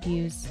blood I should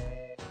use.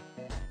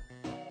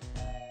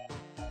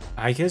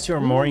 I guess you're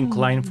more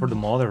inclined for the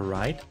mother,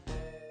 right?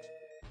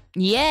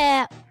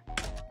 Yeah!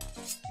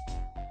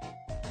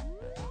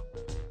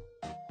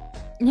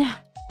 Yeah.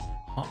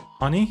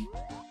 Honey?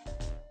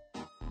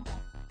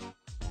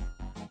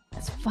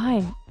 It's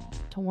fine.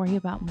 Don't worry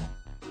about me.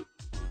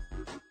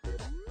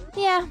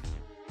 Yeah.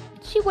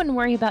 She wouldn't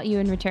worry about you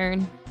in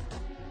return.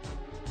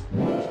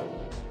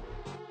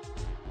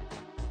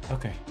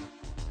 Okay.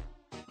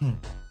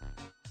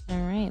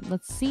 Alright,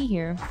 let's see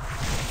here.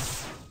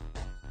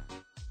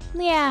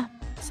 Yeah,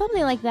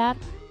 something like that.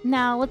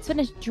 Now, let's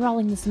finish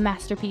drawing this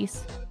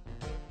masterpiece.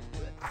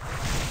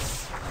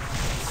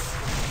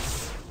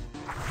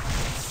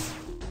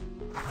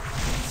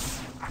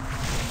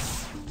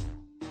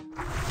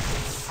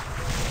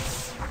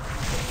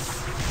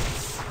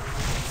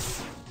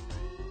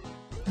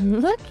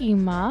 Looky,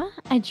 Ma,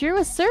 I drew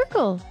a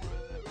circle.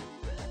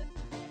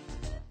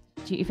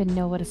 Do you even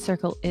know what a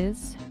circle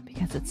is?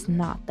 Because it's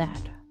not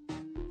that.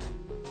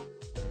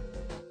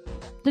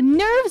 The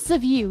nerves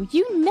of you!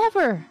 You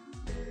never!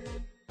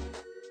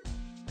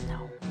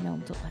 No,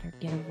 don't let her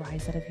get a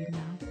rise out of you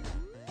now.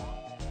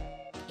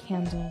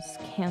 Candles,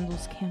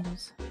 candles,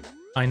 candles.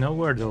 I know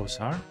where those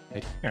are.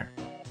 Right here.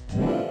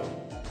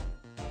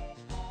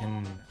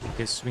 And I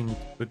guess we need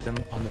to put them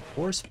on the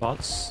 4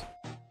 spots.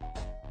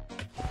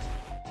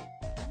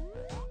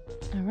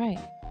 Alright,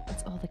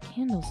 that's all the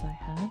candles I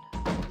had.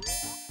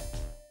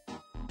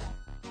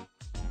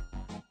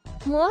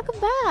 Welcome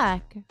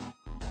back!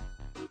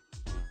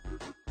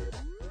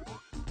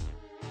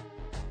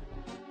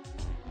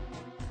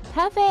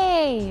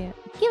 Pepe!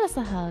 Give us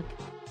a hug.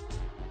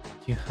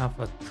 You have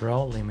a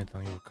draw limit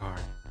on your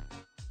card.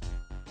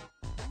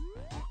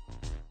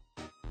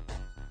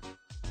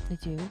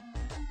 Did you?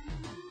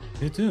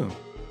 You do. You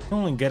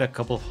only get a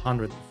couple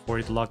hundred before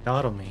it locked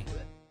out on me.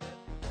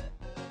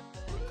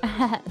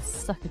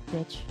 Suck a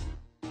bitch.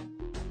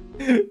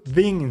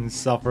 Being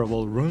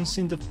insufferable runs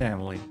in the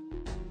family.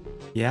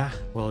 Yeah,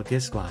 well,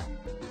 guess what?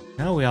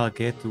 Now we all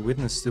get to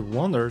witness the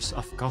wonders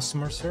of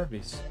customer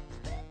service.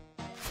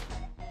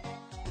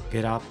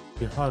 Get up,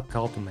 you have a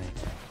call to make.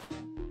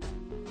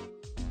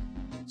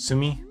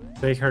 Sumi,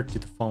 take her to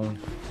the phone.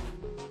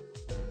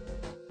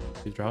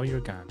 You draw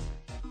your gun.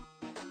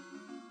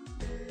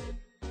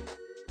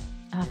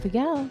 Off we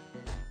go.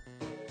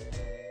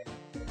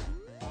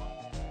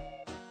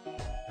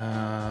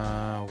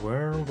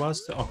 Where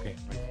was the... Okay,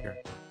 right here.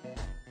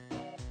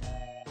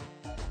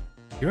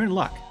 You're in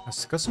luck,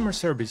 as the customer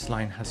service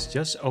line has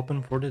just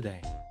opened for the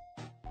day.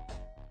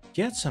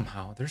 Yet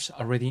somehow, there's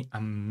already a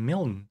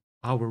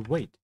 1,000,000-hour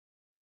wait.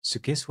 So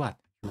guess what?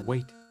 You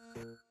wait.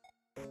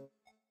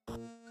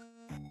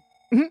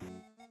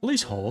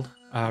 Please hold.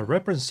 A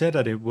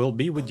representative will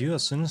be with you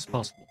as soon as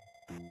possible.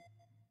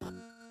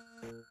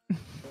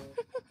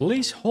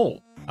 Please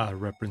hold. A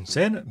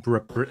representative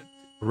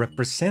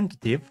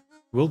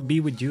will be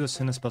with you as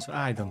soon as possible.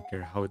 I don't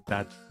care how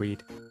that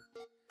read.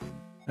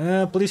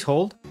 Please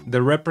hold.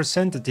 The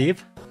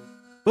representative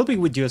will be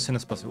with you as soon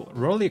as possible.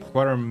 Roughly a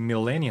quarter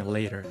millennia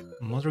later,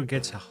 Mother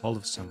gets a hold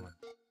of someone.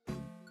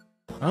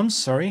 I'm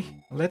sorry,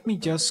 let me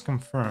just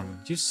confirm.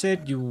 You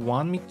said you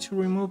want me to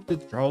remove the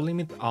draw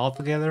limit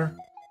altogether?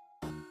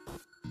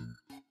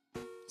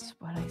 That's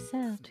what I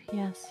said,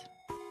 yes.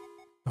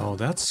 Oh,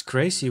 that's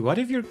crazy. What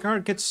if your car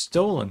gets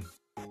stolen?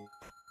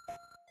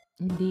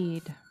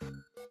 Indeed.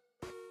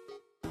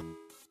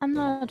 I'm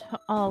not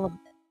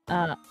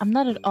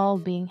at all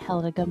being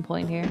held at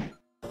gunpoint here.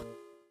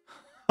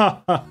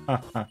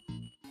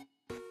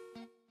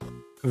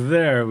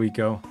 There we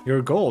go.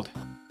 You're gold.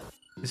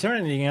 Is there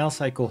anything else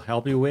I could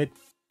help you with?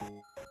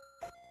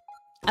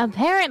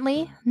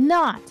 Apparently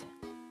not.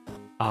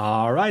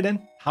 Alright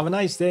then. Have a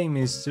nice day,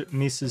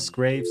 Mrs.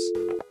 Graves.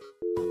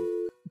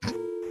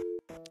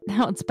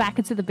 Now it's back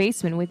into the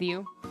basement with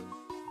you.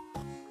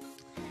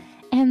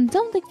 And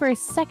don't think for a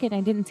second I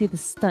didn't see the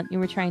stunt you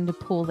were trying to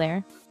pull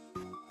there.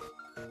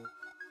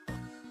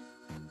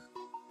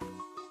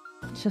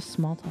 It's just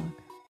small talk.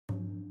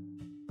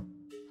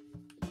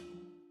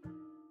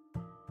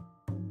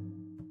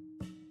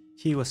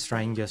 He was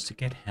trying just to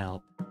get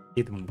help.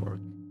 It didn't work.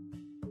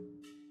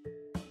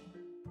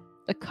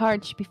 The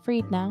card should be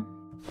freed now.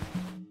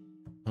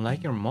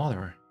 Unlike your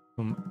mother,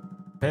 whom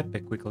Pepe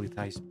quickly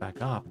ties back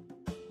up.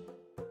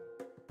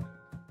 I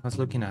was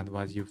looking at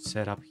what you've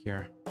set up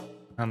here.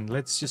 And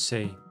let's just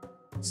say,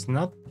 it's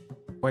not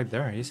quite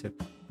there, is it?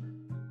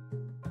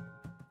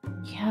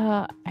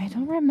 Yeah, I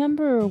don't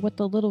remember what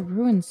the little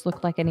ruins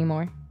look like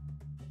anymore.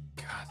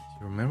 God,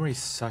 your memory is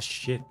such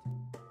shit.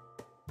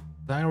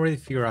 But I already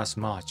figure as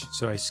much,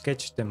 so I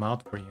sketched them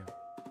out for you.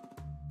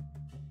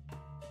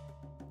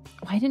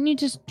 Why didn't you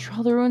just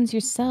draw the ruins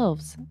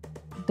yourselves?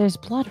 There's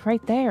blood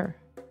right there.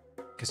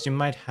 Because you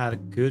might have a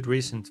good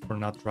reason for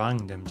not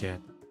drawing them yet.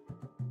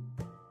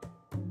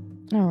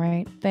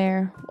 Alright,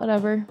 fair.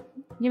 Whatever.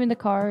 Give me the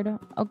card.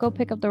 I'll go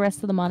pick up the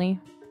rest of the money.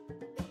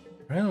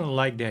 I don't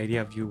like the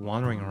idea of you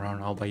wandering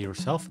around all by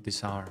yourself at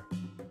this hour.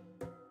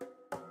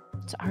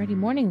 It's already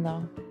morning,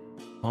 though.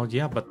 Oh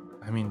yeah, but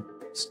I mean,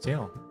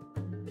 still.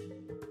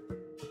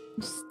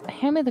 Just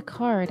hand me the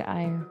card.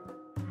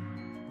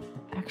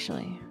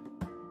 Actually,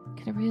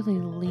 can I really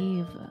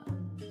leave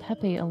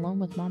Pepe alone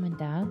with Mom and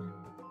Dad?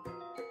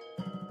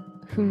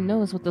 Who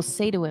knows what they'll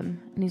say to him,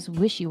 and he's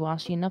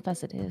wishy-washy enough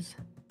as it is.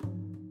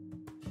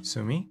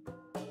 Sumi?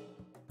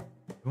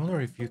 I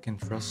wonder if you can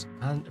trust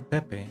Aunt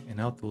Pepe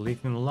enough to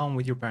leave him alone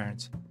with your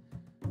parents.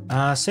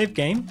 Save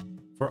game,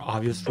 for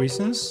obvious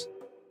reasons.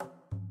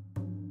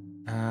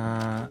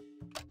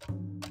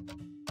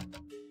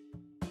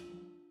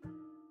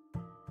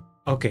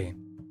 Okay,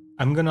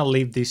 I'm gonna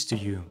leave this to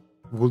you.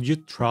 Will you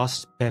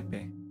trust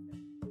Pepe?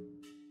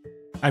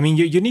 I mean,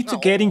 you need to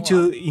get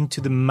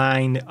into the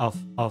mind of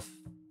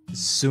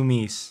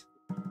Sumi's,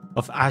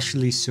 of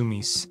Ashley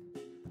Sumi's.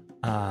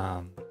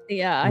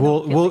 Yeah,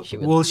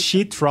 will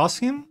she trust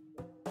him?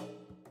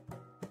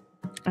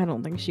 I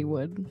don't think she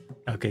would.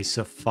 Okay,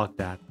 so fuck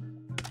that.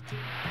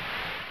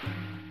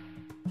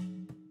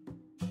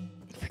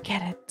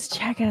 Forget it. This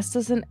jackass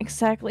doesn't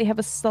exactly have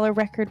a stellar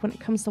record when it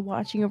comes to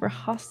watching over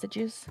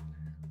hostages.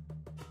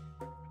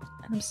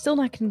 And I'm still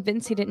not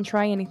convinced he didn't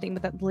try anything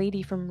with that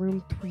lady from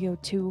room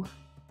 302.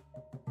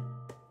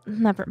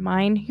 Never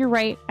mind. You're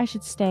right. I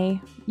should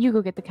stay. You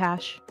go get the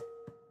cash.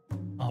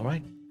 All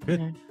right. Good.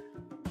 Yeah.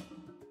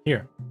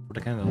 Here, for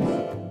the candle.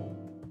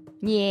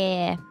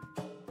 Yeah.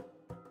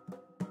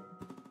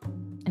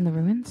 In the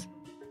ruins?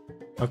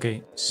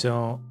 Okay,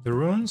 so the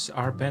runes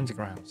are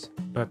pentagrams,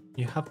 but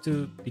you have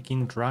to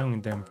begin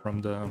drawing them from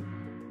the...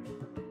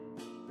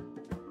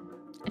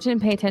 I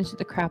didn't pay attention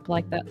to crap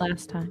like that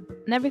last time,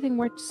 and everything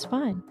worked just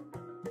fine.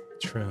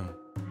 True.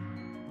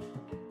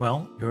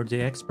 Well, you're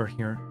the expert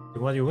here.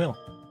 Do what you will.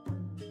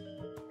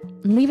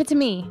 Leave it to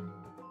me.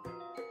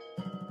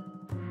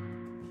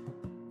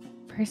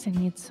 First, I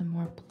need some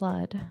more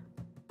blood.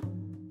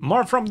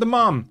 More from the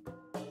mom!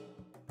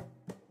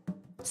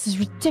 This is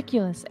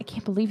ridiculous. I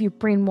can't believe you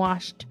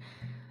brainwashed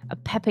a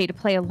Pepe to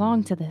play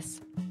along to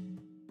this.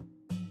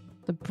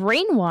 The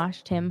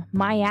brainwashed him?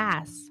 My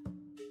ass.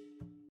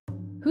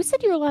 Who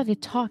said you're allowed to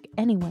talk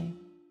anyway?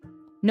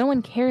 No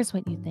one cares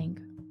what you think.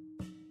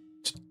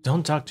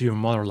 Don't talk to your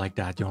mother like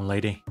that, young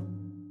lady.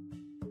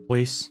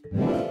 Please.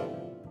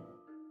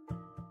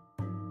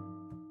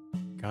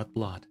 Got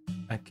blood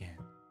again.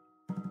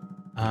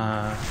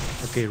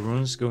 Okay,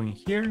 runes going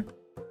here.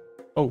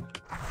 Oh,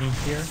 in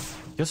here.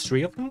 Just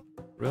 3 of them?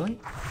 Really?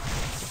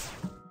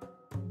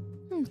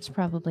 It's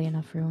probably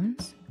enough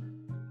ruins.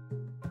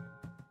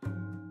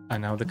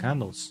 And now the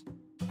candles.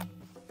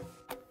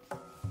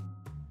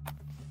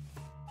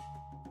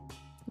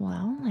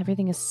 Well,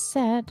 everything is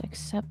set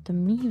except the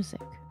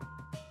music.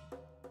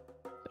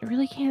 But I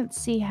really can't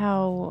see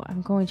how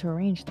I'm going to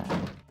arrange that.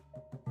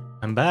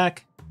 I'm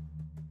back.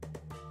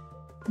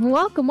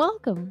 Welcome,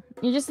 welcome.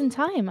 You're just in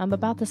time. I'm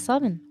about to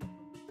summon.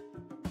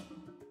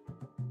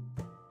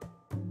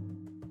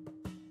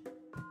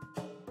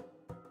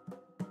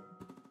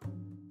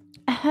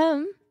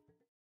 Ahem.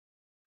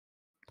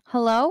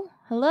 Hello?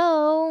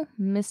 Hello,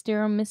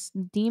 Mr. or Miss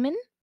Demon?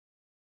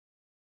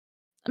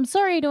 I'm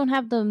sorry I don't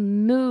have the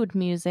mood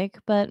music,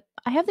 but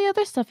I have the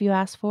other stuff you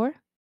asked for.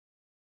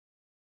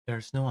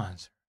 There's no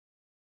answer.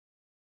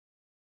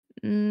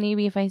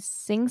 Maybe if I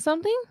sing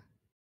something?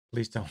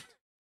 Please don't.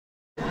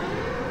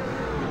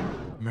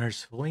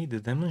 Mercifully,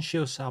 the demon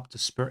shows up to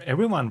spare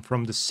everyone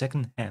from the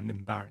second-hand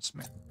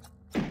embarrassment.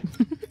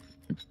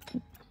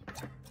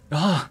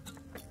 Ah!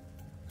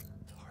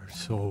 Dark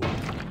soul.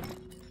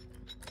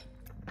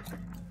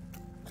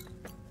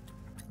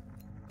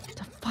 What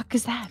the fuck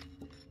is that?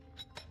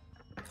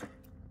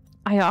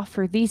 I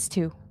offer these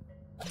two.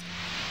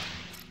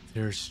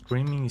 Their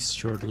screaming is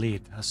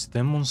short-lived as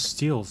demon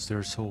steals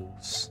their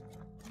souls.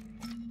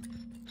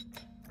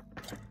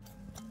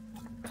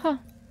 Huh.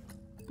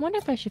 Wonder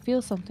if I should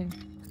feel something.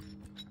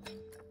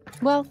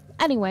 Well,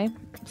 anyway,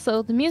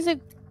 so the music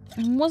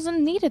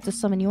wasn't needed to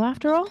summon you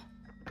after all?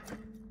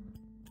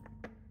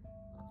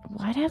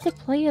 Why'd I have to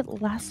play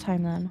it last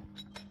time then?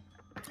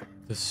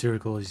 The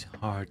circle is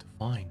hard to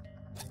find.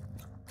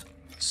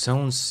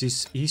 Sounds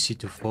is easy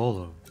to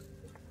follow.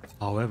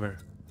 However,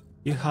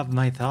 you have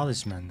my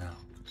talisman now.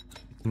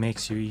 It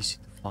makes you easy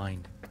to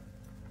find.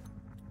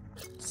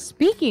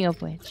 Speaking of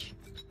which...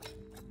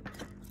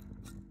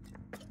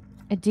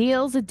 a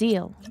deal's a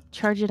deal.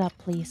 Charge it up,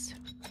 please.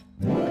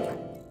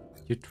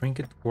 Your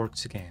trinket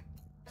works again.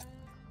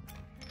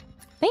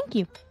 Thank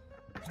you.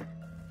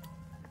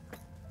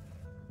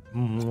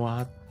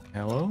 What?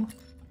 Hello?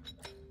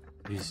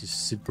 This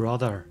is the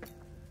brother.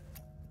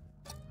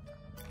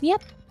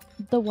 Yep,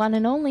 the one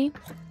and only.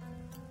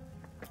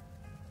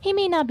 He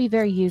may not be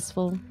very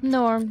useful,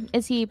 nor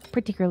is he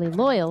particularly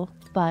loyal,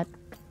 but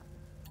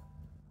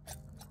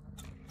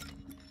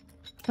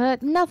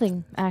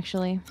nothing,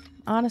 actually.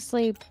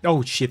 Honestly...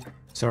 Oh shit,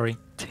 sorry.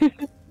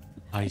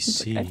 I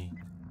see. Okay.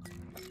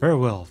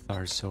 Farewell,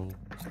 Thar Soul.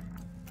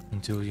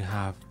 Until you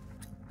have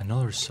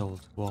another soul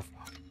to offer.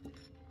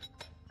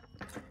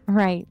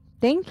 Right.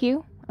 Thank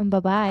you, and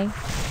bye-bye.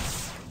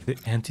 The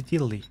entity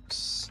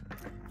leaves.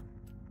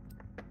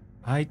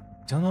 I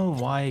don't know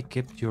why I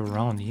kept you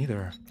around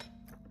either.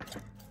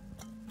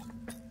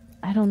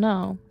 I don't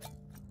know.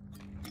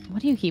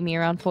 What do you keep me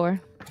around for?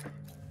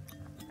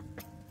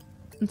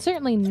 I'm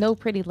certainly no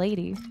pretty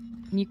lady.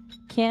 You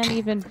can't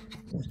even...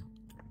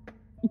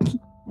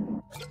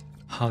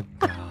 Oh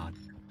god.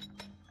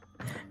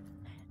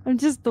 I'm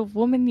just the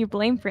woman you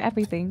blame for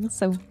everything,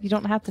 so you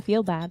don't have to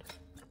feel bad.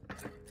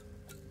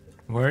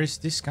 Where is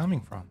this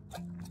coming from?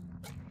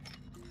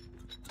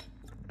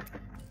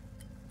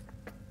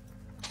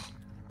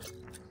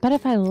 But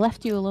if I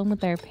left you alone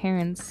with their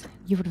parents,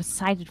 you would have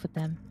sided with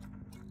them.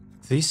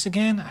 This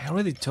again? I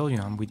already told you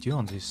I'm with you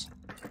on this.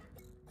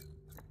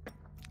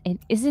 It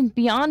isn't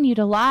beyond you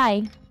to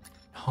lie.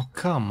 Oh,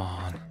 come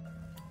on.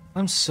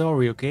 I'm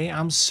sorry, okay?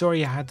 I'm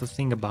sorry I had to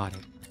think about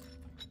it.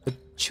 But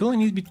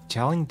shouldn't you be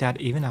telling that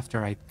even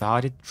after I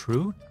thought it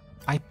through?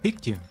 I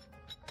picked you.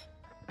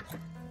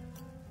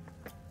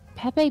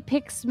 Pepe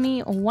picks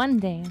me one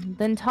day,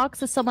 then talks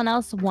to someone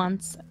else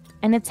once,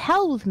 and it's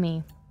hell with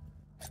me.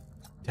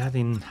 That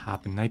didn't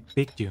happen. I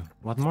picked you.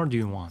 What more do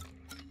you want?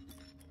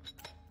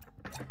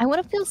 I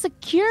want to feel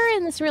secure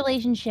in this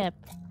relationship.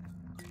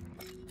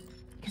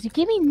 Because you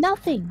give me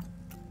nothing.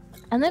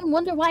 And then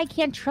wonder why I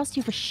can't trust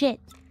you for shit.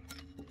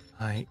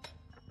 I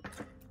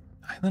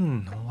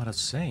don't know what to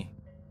say.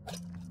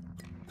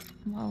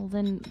 Well,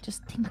 then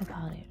just think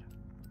about it.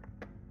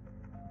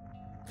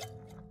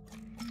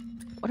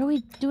 What are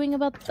we doing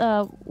about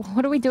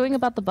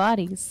the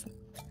bodies?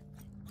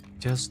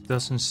 Just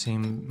doesn't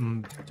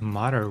seem to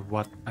matter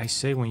what I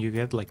say when you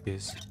get like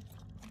this.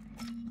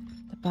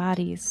 The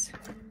bodies.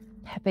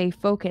 Pepe,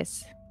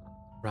 focus.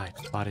 Right,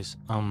 bodies.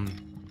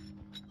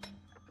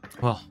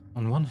 Well,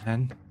 on one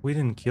hand, we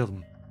didn't kill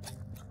them.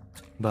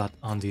 But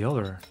on the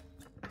other,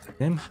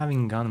 them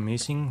having gone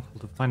missing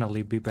will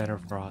finally be better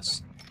for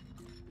us.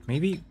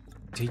 Maybe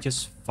they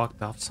just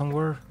fucked up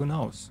somewhere, who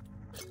knows?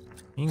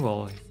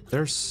 Meanwhile, if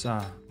there's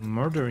a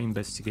murder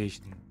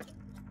investigation...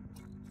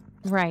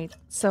 Right,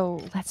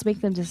 so let's make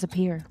them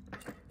disappear.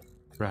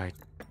 Right,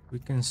 we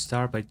can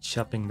start by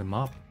chopping them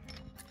up.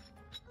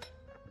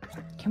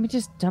 Can we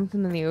just dump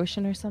them in the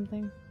ocean or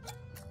something?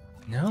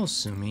 No,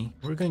 Sumi.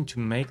 We're going to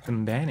make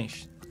them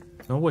vanish.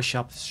 They'll wash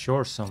up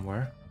shore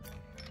somewhere.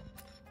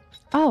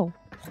 Oh,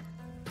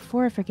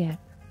 before I forget.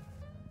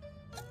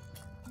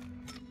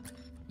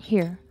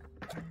 Here,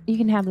 you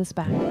can have this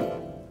back.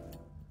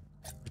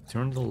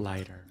 Return the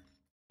lighter.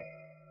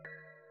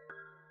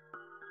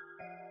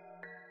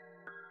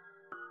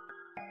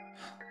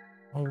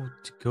 Oh,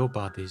 to go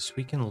about this,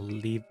 we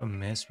can leave a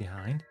mess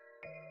behind.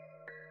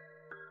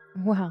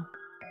 Wow,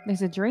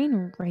 there's a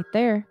drain right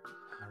there.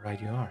 Right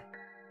you are.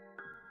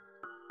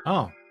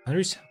 Oh,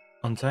 Andrew's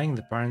untying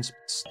the parents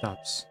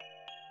stops.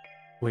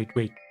 Wait,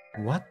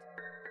 what?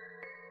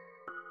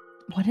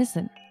 What is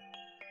it?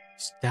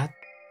 Is that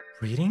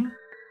breathing?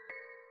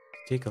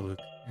 Take a look,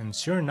 and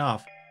sure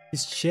enough,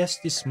 his chest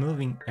is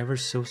moving ever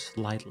so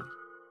slightly.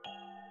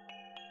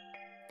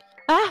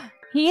 Ah,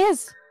 he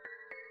is!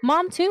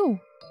 Mom too!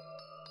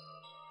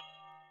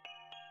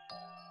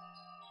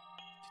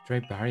 You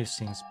try various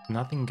things, but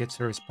nothing gets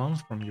a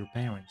response from your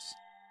parents.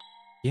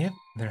 Yep,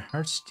 their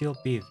hearts still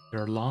beat,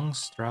 their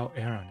lungs draw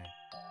air on it.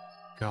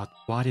 God,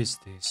 what is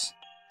this?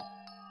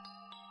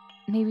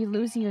 Maybe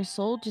losing your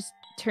soul just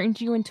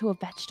turned you into a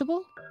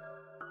vegetable?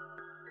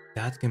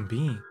 That can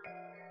be.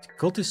 The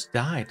cultist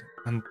died,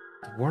 and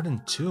the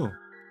warden too.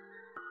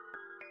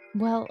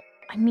 Well,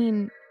 I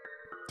mean,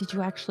 did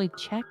you actually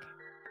check?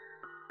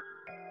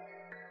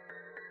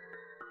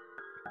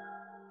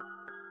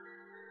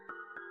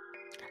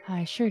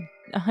 I sure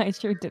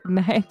didn't.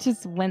 I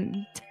just went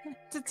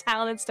to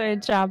town and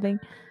started shopping.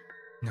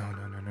 No.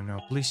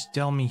 Please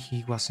tell me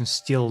he wasn't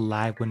still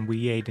alive when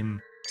we ate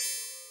him.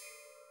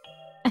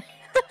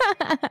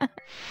 What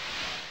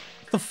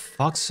the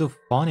fuck's so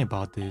funny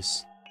about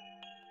this?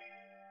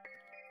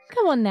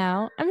 Come on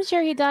now. I'm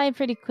sure he died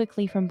pretty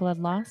quickly from blood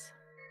loss.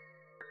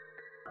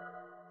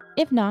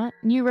 If not,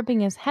 you ripping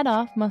his head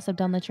off must have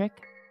done the trick.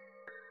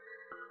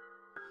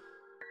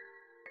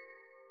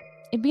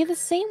 It'd be the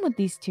same with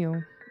these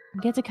two.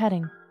 Get to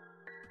cutting.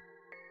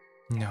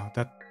 No,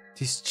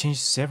 this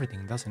changes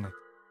everything, doesn't it?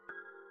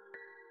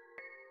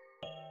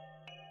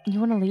 You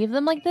want to leave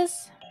them like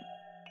this?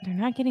 They're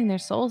not getting their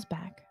souls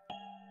back.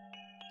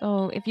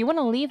 So if you want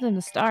to leave them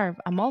to starve,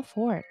 I'm all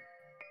for it.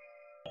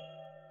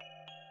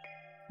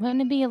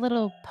 Wouldn't it be a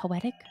little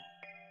poetic?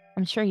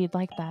 I'm sure you'd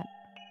like that.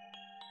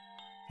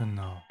 Don't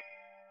know.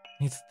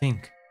 I need to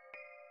think.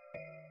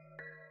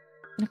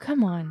 Now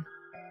come on.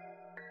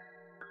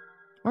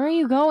 Where are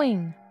you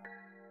going?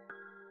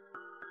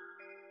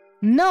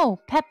 No,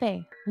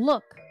 Pepe,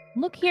 look.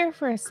 Look here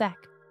for a sec.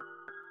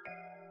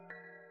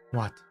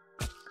 What?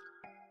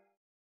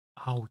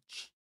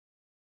 Ouch.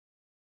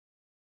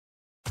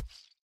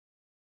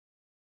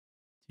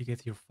 You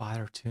get your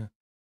father too.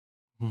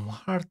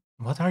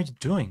 What are you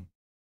doing?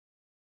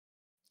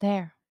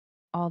 There,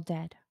 all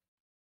dead.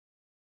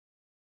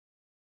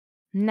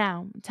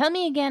 Now, tell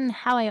me again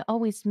how I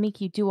always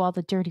make you do all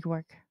the dirty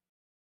work.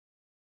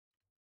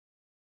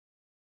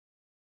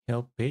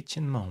 He'll bitch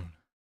and moan.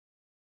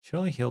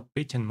 Surely he'll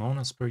bitch and moan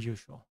as per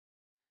usual.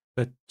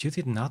 But you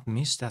did not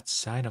miss that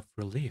side of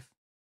relief.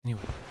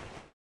 Anyway.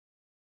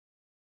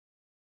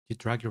 You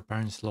drag your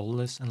parents'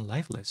 lawless and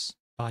lifeless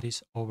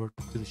bodies over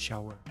to the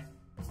shower.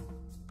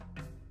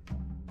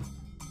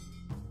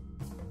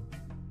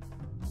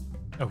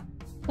 Oh.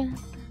 You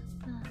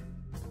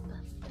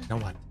know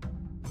what?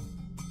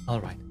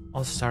 Alright,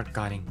 I'll start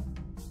cutting.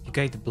 You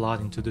guide the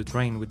blood into the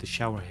drain with the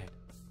shower head.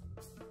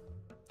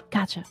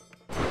 Gotcha.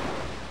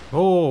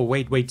 Oh,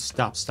 wait,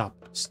 stop,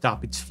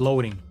 it's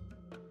floating.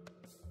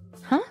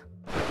 Huh?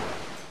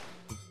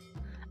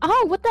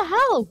 Oh, what the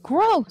hell?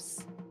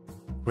 Gross!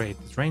 Great,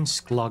 the drain's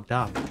clogged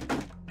up.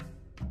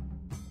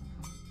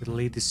 The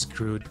lid is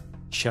screwed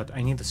shut.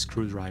 I need a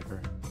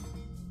screwdriver.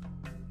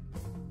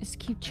 Just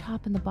keep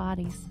chopping the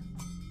bodies.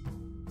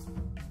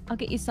 I'll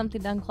get you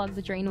something to unclog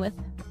the drain with.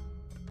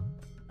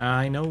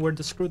 I know where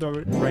the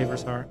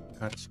screwdrivers are.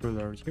 Got a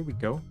screwdriver. Here we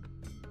go.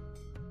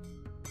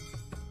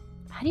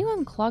 How do you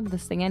unclog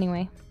this thing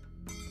anyway?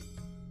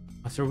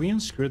 After we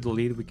unscrew the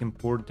lid, we can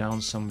pour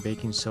down some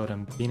baking soda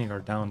and vinegar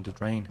down the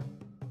drain.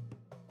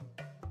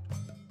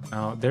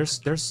 Now, there's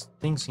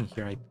things in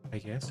here, I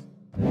guess.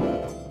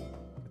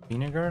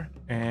 Vinegar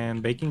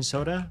and baking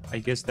soda. I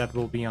guess that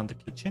will be on the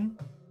kitchen.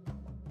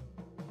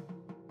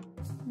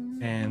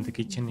 And the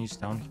kitchen is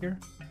down here.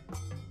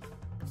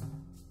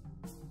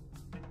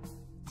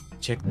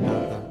 Check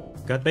the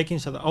got baking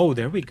soda. Oh,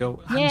 there we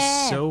go. Yeah.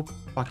 I'm so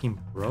fucking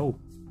pro.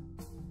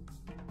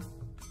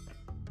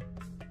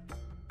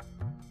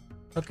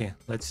 Okay,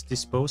 let's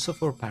dispose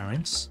of our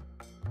parents.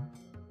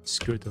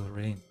 Screw the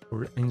rain.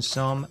 We're in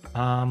some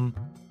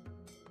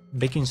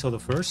baking soda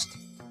first.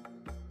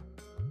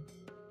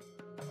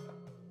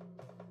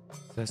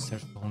 That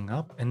starts blowing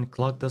up, and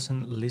clock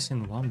doesn't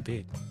listen one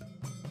bit.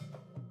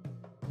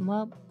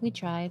 Well, we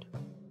tried.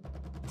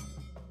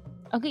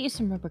 I'll get you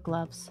some rubber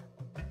gloves.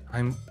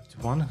 I'm the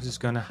one who's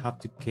gonna have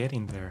to get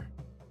in there.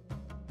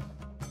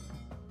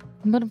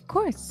 But of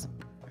course,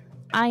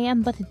 I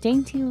am but a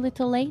dainty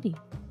little lady.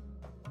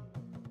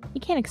 You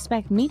can't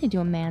expect me to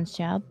do a man's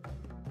job.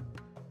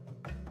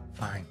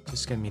 Fine,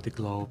 just get me the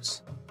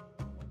globes.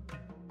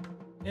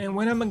 And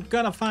when am I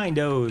gonna find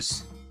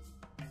those?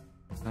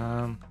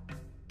 When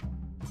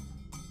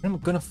am I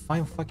gonna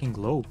find fucking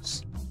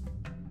globes?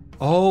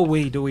 Oh,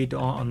 wait,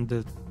 on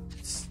the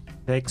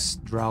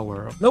text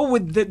drawer. No,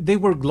 they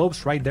were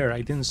globes right there. I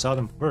didn't saw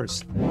them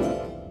first.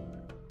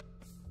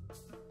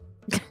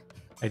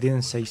 I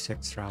didn't say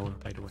sex drawer,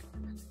 by the way.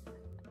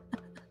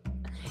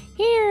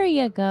 Here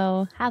you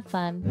go. Have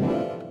fun.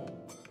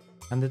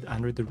 And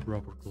under the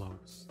rubber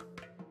gloves.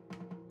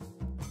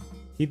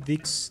 He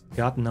digs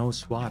God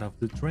knows what of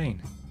the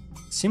drain.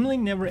 Seemingly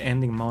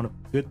never-ending amount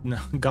of good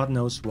God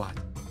knows what.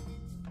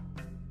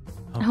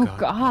 Oh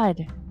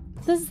God.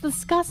 This is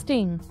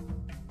disgusting.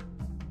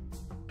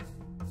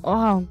 Oh,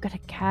 I'm gonna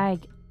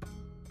gag.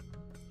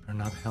 You're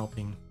not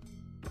helping.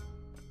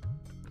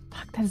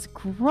 Fuck, that is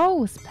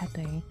gross,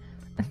 Pepe.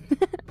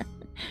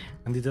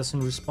 And he doesn't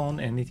respond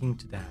anything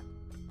to that.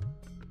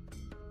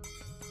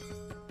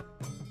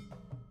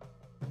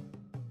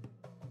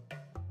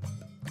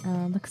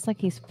 Looks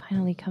like he's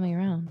finally coming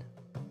around.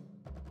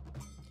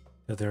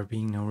 Though there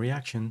being no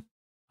reaction,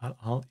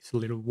 it's a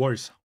little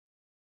worse.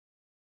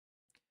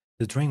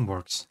 The drain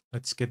works.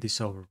 Let's get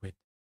this over with.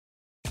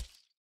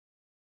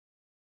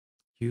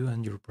 You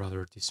and your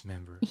brother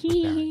dismember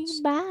the parents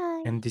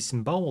Bye. and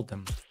disembowel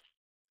them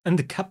and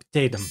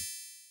decapitate them.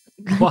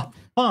 What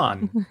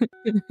fun!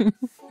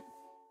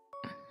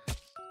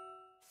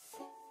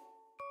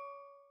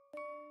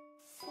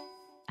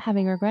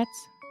 Having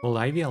regrets? Will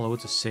I be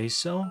allowed to say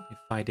so if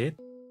I did?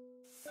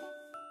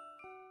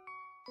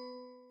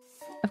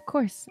 Of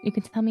course, you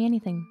can tell me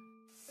anything.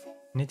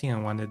 Anything I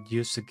wanted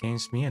used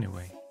against me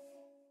anyway.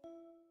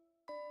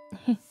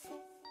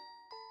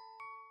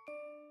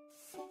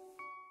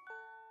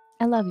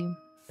 I love you,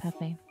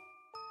 Pepe.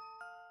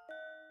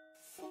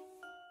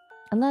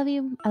 I love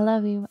you, I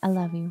love you, I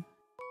love you.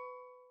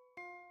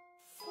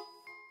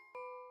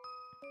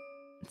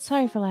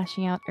 Sorry for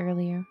lashing out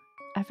earlier.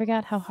 I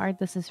forgot how hard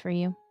this is for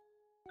you.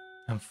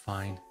 I'm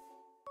fine.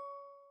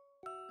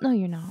 No,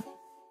 you're not.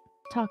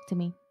 Talk to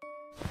me.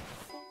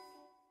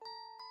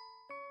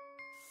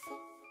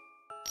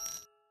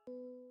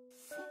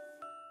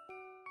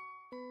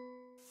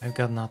 I've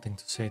got nothing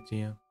to say to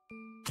you.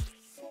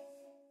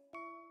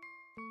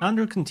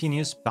 Andrew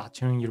continues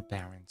battering your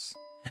parents.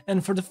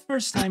 And for the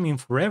first time in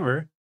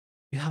forever,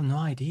 you have no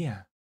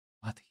idea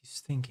what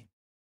he's thinking.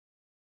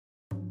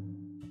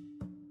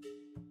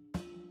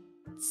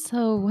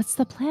 So, what's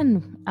the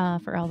plan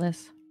for all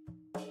this?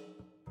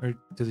 Or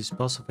to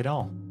dispose of it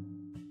all.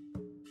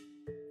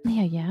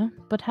 Yeah,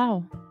 but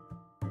how?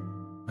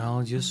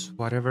 Well, just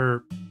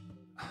whatever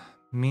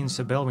means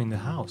available in the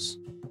house.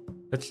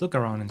 Let's look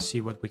around and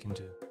see what we can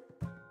do.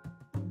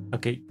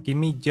 Okay, give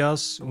me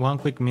just 1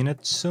 quick minute,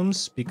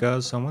 Zooms,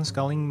 because someone's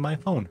calling my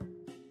phone.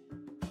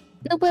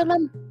 No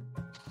problem.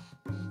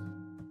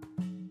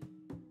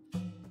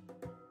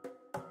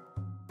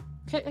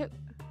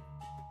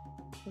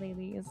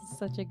 Leyley is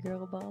such a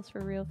girl boss,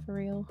 for real, for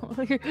real.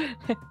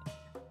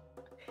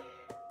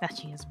 That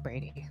she is,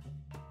 Brady.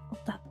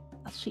 That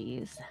she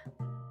is.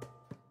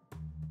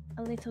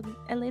 A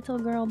little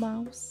girl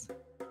mouse.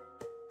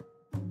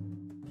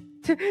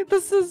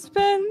 The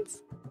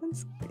suspense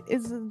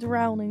is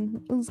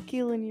drowning. It's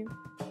killing you.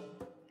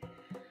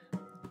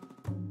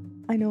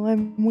 I know.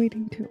 I'm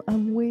waiting. I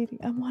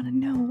want to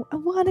know. I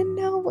want to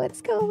know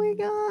what's going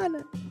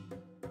on.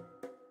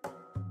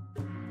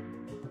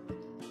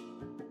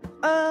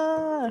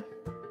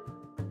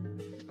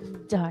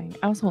 Dying.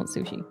 I also want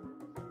sushi.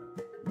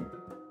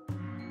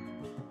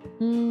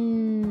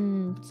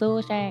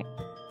 Sushi.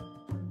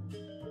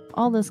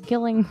 All this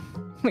killing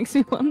makes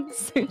me want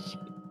sushi.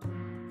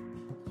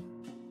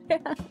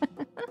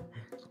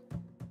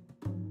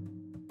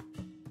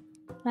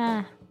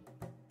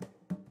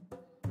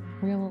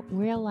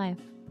 Real life,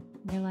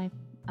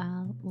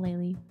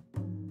 Leyley.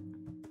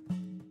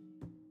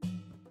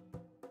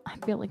 I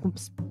feel like I'm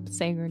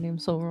saying her name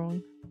so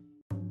wrong.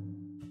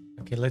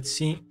 Okay, let's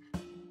see.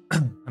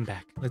 I'm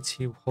back. Let's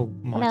see how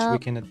much we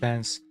can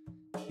advance.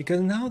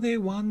 Because now they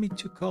want me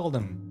to call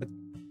them, but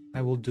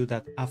I will do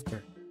that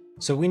after.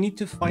 So we need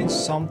to find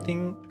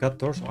something. Got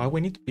torso. Oh,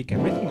 we need to pick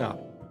everything up.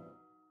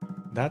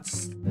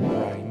 That's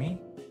grimy.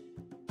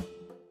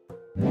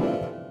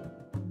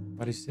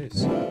 What is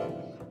this?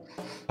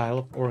 Pile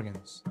of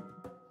organs.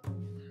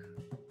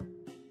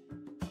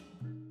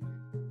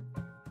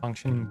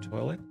 Functioning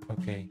toilet?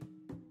 Okay.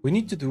 We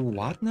need to do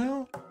what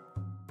now?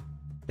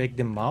 Take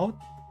them out?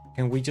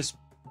 Can we just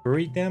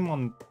bury them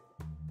on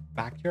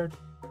backyard?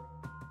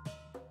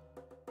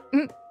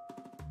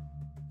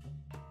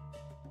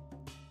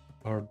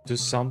 Or do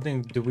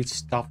something? Do we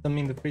stuff them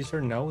in the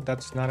freezer? No,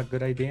 that's not a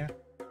good idea.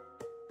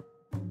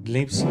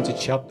 Lips into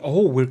chopped.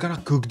 Oh, we're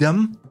gonna cook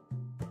them?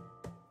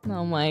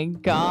 Oh my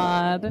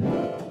god.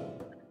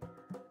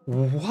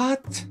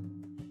 What?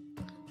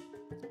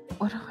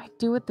 What do I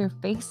do with their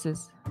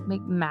faces?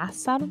 Make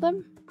masks out of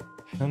them?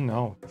 I don't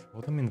know.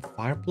 Throw them in the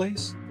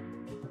fireplace?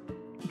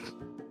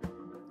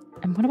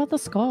 And what about the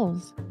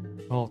skulls?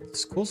 Well, the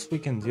skulls we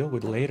can deal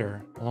with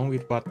later, along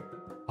with what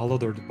Hollow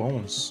the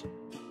bones.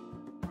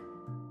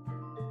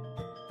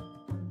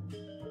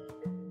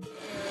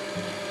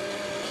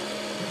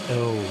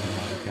 Oh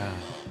my god.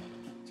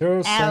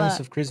 Zero cents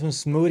of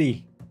Christmas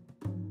smoothie.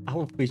 I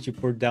will wish you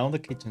pour down the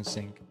kitchen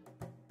sink.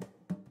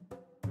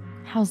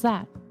 How's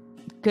that?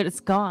 Good,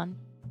 it's gone.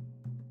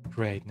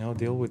 Great, now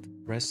deal with the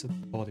rest of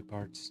the body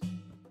parts.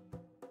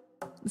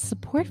 The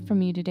support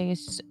from you today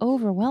is just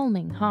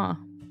overwhelming, huh?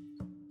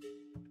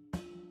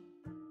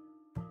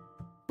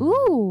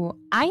 Ooh,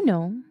 I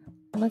know.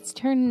 Let's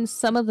turn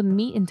some of the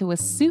meat into a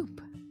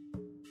soup.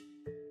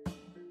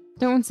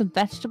 Throw in some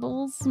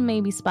vegetables,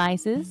 maybe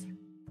spices.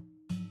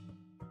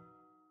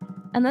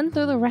 And then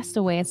throw the rest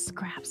away as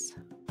scraps.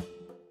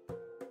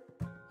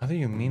 How do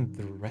you mean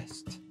the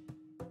rest?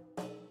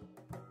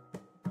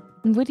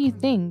 What do you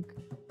think?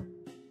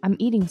 I'm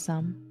eating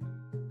some.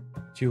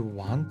 Do you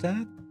want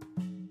that?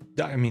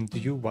 I mean,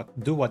 do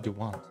what you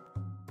want?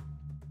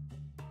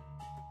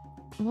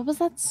 What was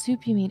that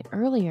soup you made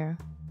earlier?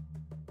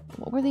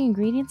 What were the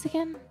ingredients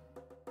again?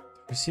 The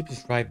recipe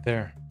is right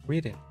there.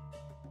 Read it.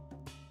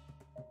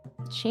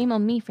 Shame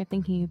on me for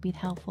thinking you'd be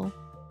helpful.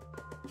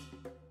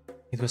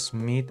 It was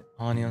meat,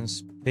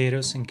 onions,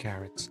 potatoes, and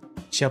carrots.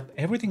 Chop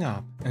everything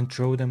up and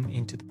throw them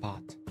into the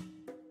pot.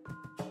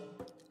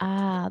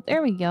 Ah,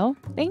 there we go.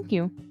 Thank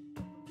you.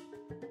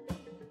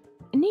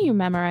 I knew you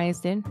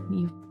memorized it,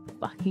 you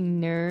fucking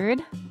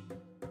nerd.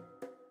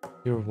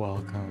 You're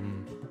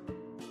welcome.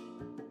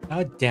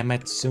 Oh, damn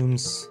it,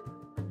 Zooms.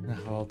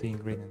 All the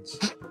ingredients.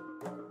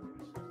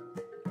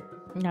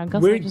 No,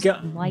 We're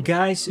like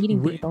guys,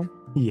 eating people.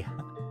 Yeah.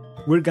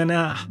 We're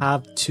gonna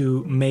have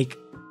to make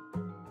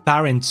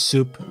parent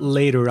soup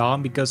later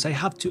on because I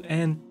have to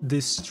end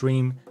this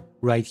stream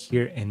right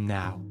here and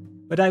now.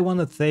 But I want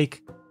to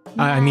thank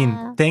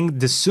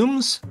the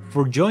Zooms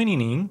for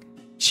joining in.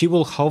 She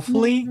will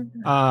hopefully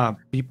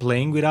be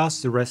playing with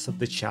us the rest of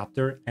the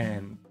chapter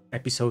and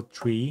episode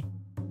 3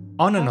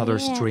 on another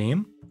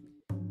stream,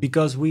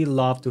 because we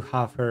love to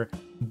have her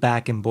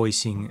back and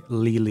voicing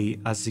Leyley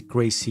as the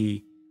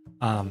crazy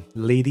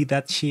lady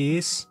that she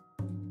is.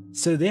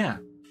 So yeah,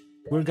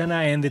 we're gonna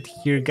end it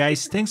here,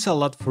 guys. Thanks a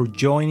lot for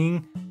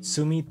joining.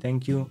 Zumi,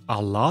 thank you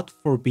a lot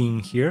for being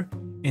here,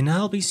 and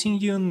I'll be seeing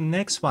you in the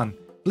next one.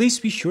 Please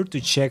be sure to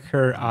check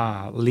her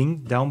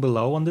link down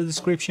below on the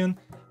description.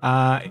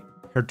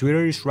 Her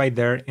Twitter is right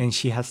there, and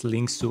she has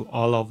links to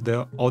all of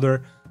the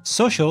other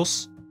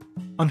socials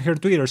on her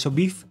Twitter, so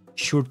be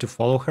sure to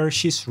follow her.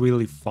 She's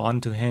really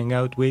fun to hang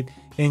out with,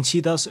 and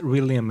she does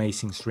really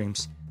amazing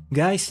streams.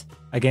 Guys,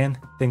 again,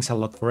 thanks a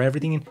lot for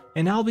everything,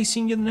 and I'll be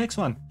seeing you in the next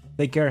one.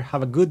 Take care,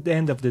 have a good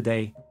end of the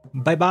day.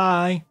 Bye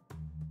bye!